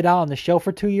to sit out on the show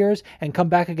for 2 years and come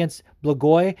back against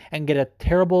Blagoy and get a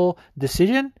terrible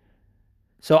decision.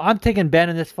 So I'm taking Ben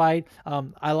in this fight.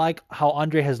 I like how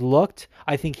Andre has looked.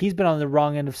 I think he's been on the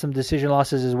wrong end of some decision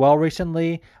losses as well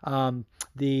recently. The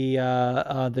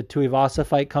Tuivasa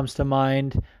fight comes to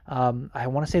mind. I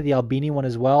want to say the Albini one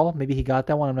as well. Maybe he got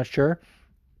that one. I'm not sure.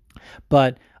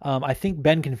 But I think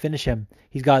Ben can finish him.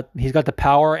 He's got the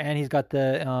power, and he's got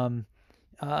the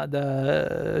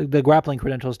grappling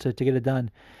credentials to get it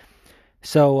done.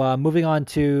 So moving on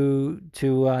to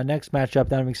next matchup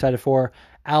that I'm excited for,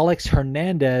 Alex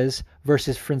Hernandez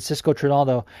versus Francisco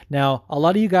Trinaldo. Now, a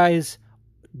lot of you guys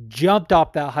jumped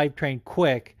off that hype train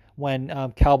quick when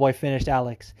Cowboy finished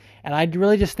Alex. And I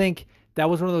really just think that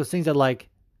was one of those things that like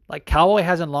Cowboy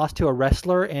hasn't lost to a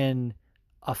wrestler in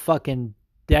a fucking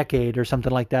decade or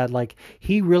something like that. Like,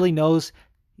 he really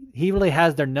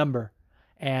has their number.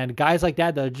 And guys like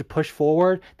that just push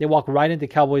forward, they walk right into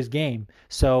Cowboy's game.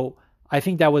 So I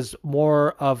think that was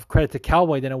more of credit to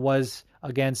Cowboy than it was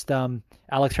against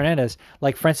Alex Hernandez.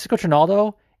 Like, Francisco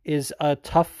Trinaldo is a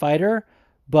tough fighter,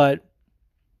 but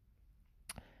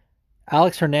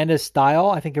Alex Hernandez's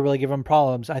style, I think, can really give him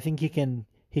problems. I think he can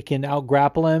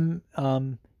out-grapple him.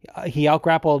 He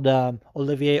out-grappled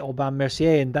Olivier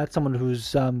Aubin-Mercier, and that's someone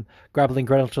whose grappling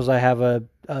credentials I have a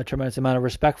tremendous amount of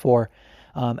respect for.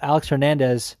 Alex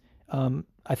Hernandez,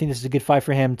 I think this is a good fight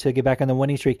for him to get back on the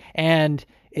winning streak, and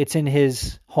it's in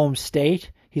his home state.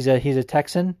 He's a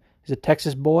Texan. He's a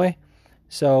Texas boy,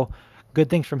 so good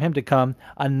things from him to come.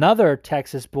 Another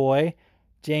Texas boy,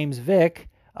 James Vick,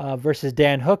 versus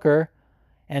Dan Hooker.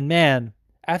 And man,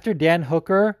 after Dan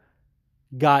Hooker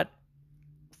got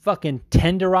fucking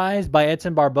tenderized by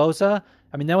Edson Barboza,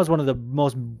 I mean, that was one of the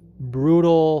most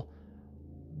brutal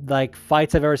like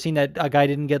fights I've ever seen, that a guy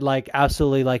didn't get like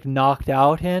absolutely like knocked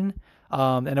out in.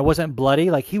 And it wasn't bloody.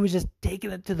 Like, he was just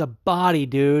taking it to the body,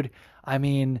 dude. I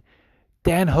mean,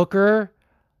 Dan Hooker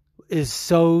it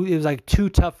was like too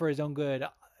tough for his own good.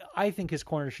 I think his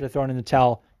corner should have thrown in the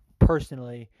towel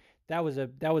personally. That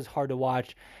was hard to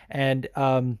watch. And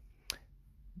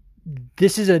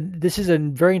this is a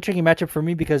very intriguing matchup for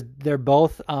me because they're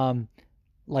both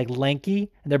like lanky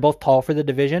and they're both tall for the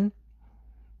division.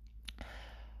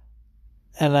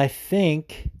 And I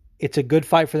think it's a good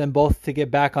fight for them both to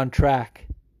get back on track.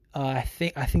 I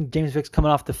think James Vick's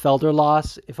coming off the Felder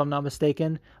loss, if I'm not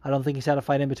mistaken. I don't think he's had a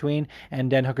fight in between. And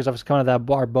Dan Hooker's obviously coming off that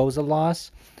Barboza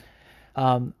loss.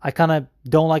 I kind of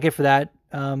don't like it for that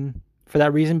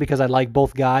reason, because I like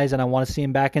both guys and I want to see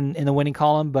him back in the winning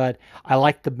column. But I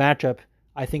like the matchup.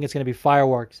 I think it's going to be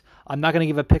fireworks. I'm not going to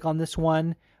give a pick on this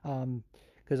one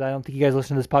because I don't think you guys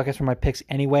listen to this podcast for my picks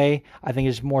anyway. I think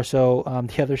it's more so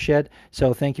the other shit.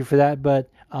 So thank you for that. But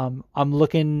I'm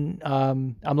looking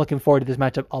forward to this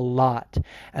matchup a lot.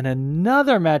 And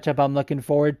another matchup I'm looking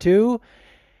forward to,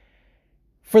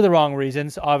 for the wrong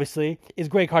reasons, obviously, is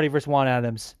Greg Hardy versus Juan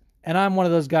Adams. And I'm one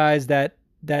of those guys that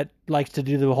likes to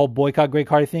do the whole boycott Greg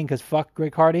Hardy thing because fuck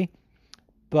Greg Hardy.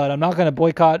 But I'm not going to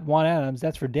boycott Juan Adams.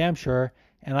 That's for damn sure.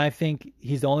 And I think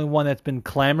he's the only one that's been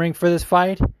clamoring for this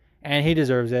fight, and he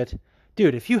deserves it.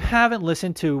 Dude, if you haven't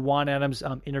listened to Juan Adams'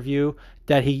 interview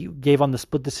that he gave on the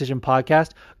Split Decision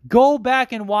podcast, go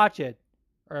back and watch it.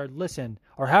 Or listen.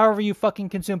 Or however you fucking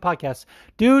consume podcasts.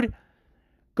 Dude,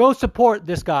 go support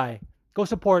this guy. Go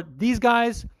support these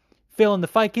guys, Phil and the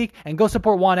Fight Geek, and go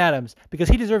support Juan Adams, because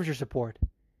he deserves your support.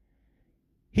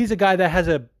 He's a guy that has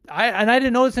and I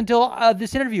didn't know this until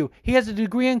this interview. He has a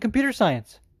degree in computer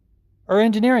science. Or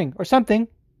engineering. Or something.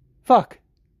 Fuck.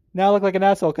 Now I look like an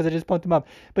asshole because I just pumped him up.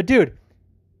 But dude,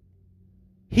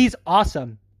 he's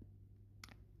awesome.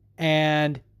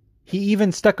 And he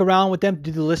even stuck around with them to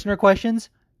do the listener questions.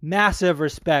 Massive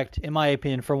respect, in my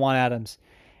opinion, for Juan Adams.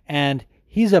 And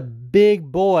he's a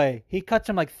big boy. He cuts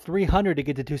him like 300 to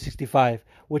get to 265,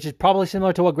 which is probably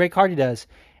similar to what Greg Hardy does.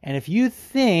 And if you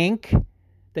think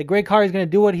that Greg Hardy is going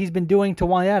to do what he's been doing to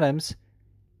Juan Adams,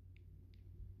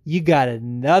 you got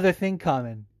another thing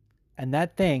coming. And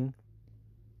that thing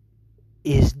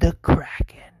is the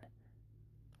Kraken.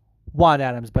 Juan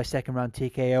Adams by second round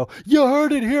TKO. You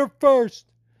heard it here first.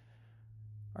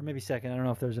 or maybe second. I don't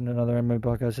know if there's another MMA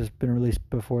podcast that's been released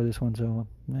before this one, so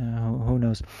who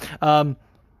knows.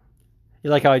 You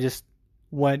like how I just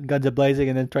went guns a-blazing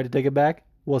and then tried to take it back?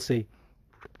 We'll see.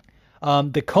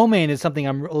 The co-main is something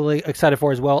I'm really excited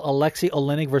for as well. Alexei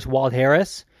Oleinik versus Walt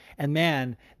Harris. And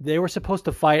man, they were supposed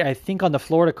to fight, I think, on the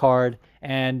Florida card,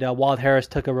 and Walt Harris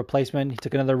took a replacement. He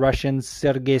took another Russian,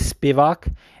 Sergey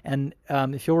Spivak. And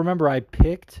if you'll remember, I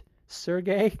picked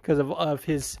Sergey because of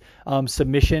his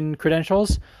submission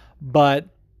credentials, but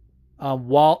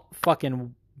Walt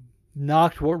fucking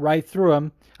knocked right through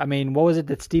him. I mean, what was it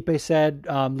that Stipe said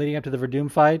leading up to the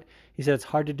Verdum fight? He said it's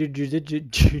hard to do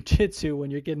jiu-jitsu when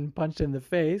you're getting punched in the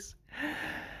face.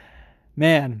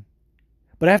 Man.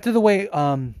 But after the way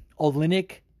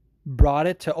Oleinik brought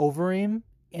it to Overeem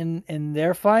in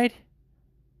their fight,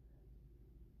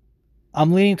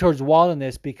 I'm leaning towards Walt in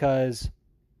this because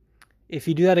if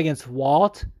you do that against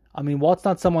Walt, I mean, Walt's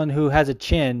not someone who has a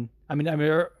chin. I mean,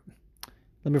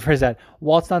 let me phrase that.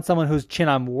 Walt's not someone whose chin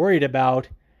I'm worried about,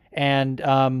 and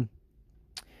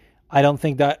I don't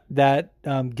think that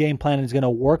game plan is going to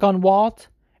work on Walt,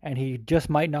 and he just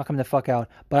might knock him the fuck out.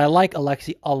 But I like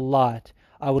Alexei a lot.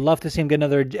 I would love to see him get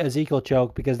another Ezekiel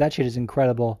choke because that shit is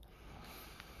incredible.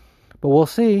 But we'll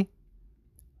see.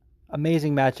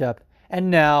 Amazing matchup.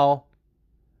 And now,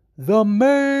 the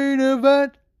main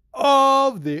event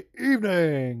of the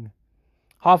evening.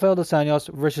 Rafael dos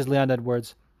Anjos versus Leon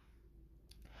Edwards.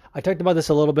 I talked about this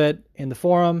a little bit in the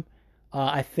forum.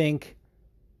 I think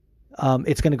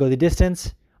it's going to go the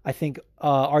distance. I think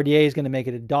RDA is going to make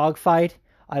it a dogfight.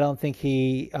 I don't think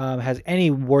he has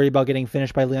any worry about getting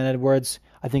finished by Leon Edwards.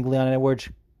 I think Leon Edwards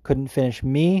couldn't finish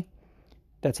me.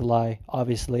 That's a lie,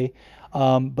 obviously.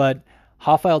 But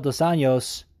Rafael dos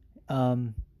Anjos, I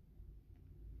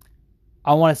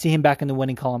want to see him back in the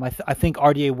winning column. I think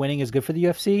RDA winning is good for the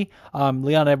UFC.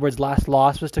 Leon Edwards' last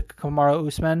loss was to Kamaru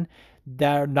Usman.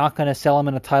 They're not going to sell him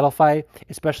in a title fight,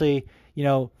 especially,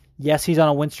 yes, he's on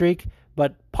a win streak,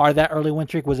 but part of that early win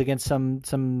streak was against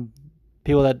some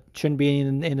people that shouldn't be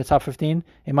in the top 15,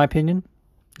 in my opinion.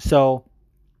 So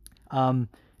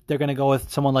they're going to go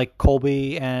with someone like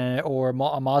Colby or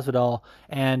Masvidal.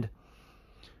 And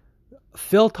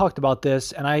Phil talked about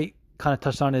this, and I kind of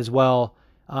touched on it as well.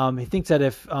 He thinks that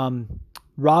if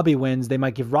Robbie wins, they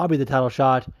might give Robbie the title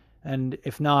shot, and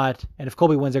if not, and if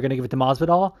Colby wins, they're going to give it to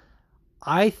Masvidal.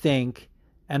 I think,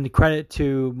 and the credit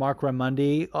to Mark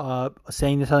Raimondi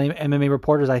saying this on MMA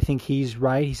Reporters, I think he's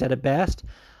right. He said it best.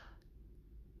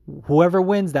 Whoever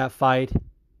wins that fight,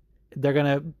 they're going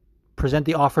to present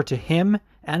the offer to him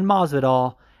and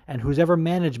Masvidal, and whoever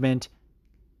management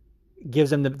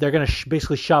gives them, they're going to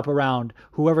basically shop around.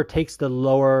 Whoever takes the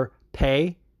lower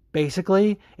pay,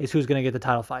 basically, is who's going to get the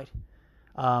title fight.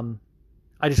 I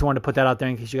just wanted to put that out there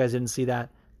in case you guys didn't see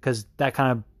that, because that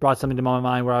kind of brought something to my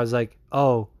mind where I was like,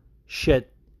 oh,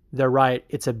 shit, they're right.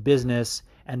 It's a business,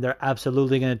 and they're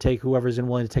absolutely going to take whoever's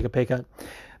willing to take a pay cut.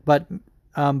 But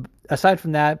aside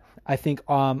from that, I think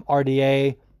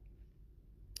RDA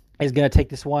is going to take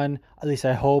this one, at least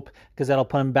I hope, because that'll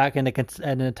put him back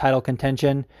into title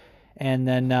contention. And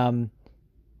then,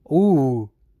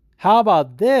 how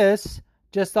about this?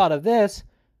 Just thought of this.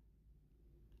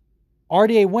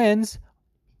 RDA wins.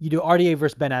 You do RDA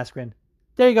versus Ben Askren.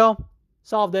 There you go.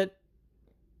 Solved it.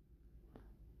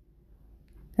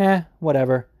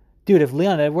 Whatever. Dude, if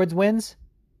Leon Edwards wins,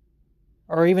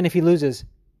 or even if he loses,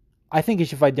 I think he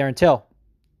should fight Darren Till.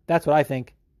 That's what I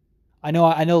think. I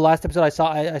know last episode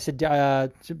I said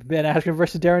Ben Askren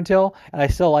versus Darren Till, and I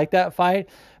still like that fight.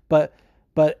 But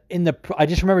I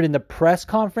just remembered in the press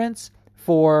conference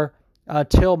for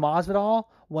Till Masvidal,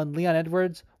 when Leon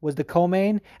Edwards was the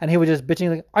co-main, and he was just bitching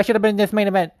like, I should have been in this main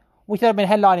event. We should have been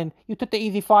headlining. You took the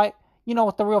easy fight. You know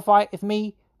what's the real fight? It's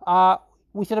me.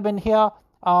 We should have been here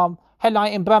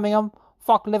headlining in Birmingham.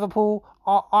 Fuck Liverpool.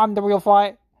 I'm the real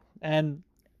fight. And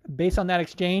based on that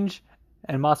exchange,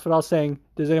 and Masvidal saying,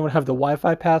 does anyone have the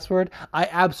Wi-Fi password? I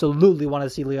absolutely want to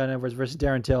see Leon Edwards versus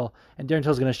Darren Till. And Darren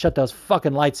Till's going to shut those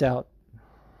fucking lights out.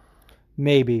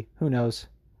 Maybe. Who knows?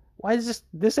 Why is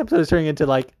this episode is turning into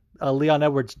like a Leon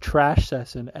Edwards trash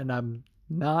session, and I'm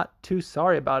not too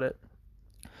sorry about it.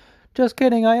 Just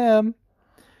kidding, I am.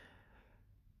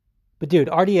 But dude,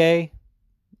 RDA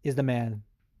is the man.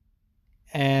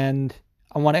 And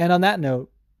I want to end on that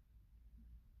note.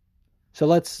 So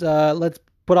let's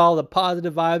put all the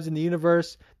positive vibes in the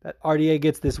universe that RDA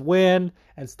gets this win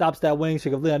and stops that winning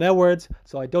streak of Leon Edwards,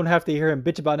 so I don't have to hear him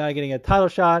bitch about not getting a title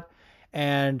shot.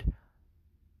 And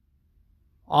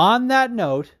on that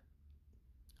note,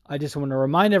 I just want to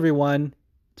remind everyone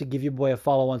to give your boy a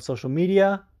follow on social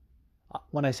media.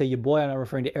 When I say your boy, I'm not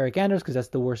referring to Eric Anders because that's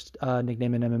the worst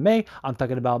nickname in MMA. I'm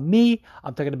talking about me.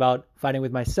 I'm talking about Fighting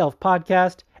With Myself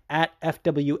podcast at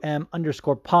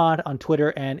FWM_pod on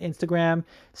Twitter and Instagram.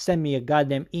 Send me a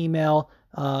goddamn email,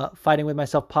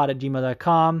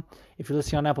 fightingwithmyselfpod@gmail.com. If you're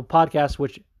listening on Apple Podcasts,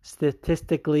 which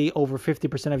statistically over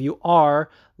 50% of you are,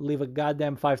 leave a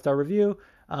goddamn 5-star review.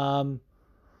 And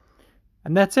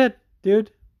that's it,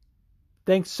 dude.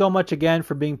 Thanks so much again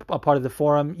for being a part of the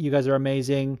forum. You guys are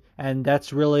amazing, and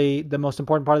that's really the most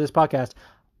important part of this podcast.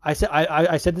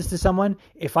 I said this to someone.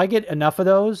 If I get enough of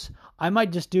those, I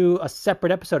might just do a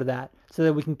separate episode of that so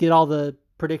that we can get all the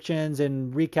predictions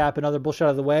and recap and other bullshit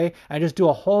out of the way, and just do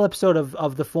a whole episode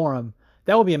of the forum.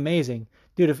 That would be amazing.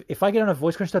 Dude, if I get enough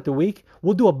voice crunch throughout the week,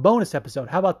 we'll do a bonus episode.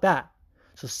 How about that?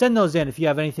 So send those in if you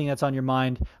have anything that's on your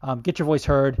mind. Get your voice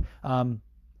heard.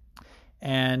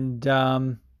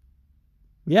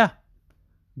 Yeah,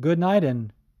 good night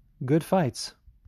and good fights.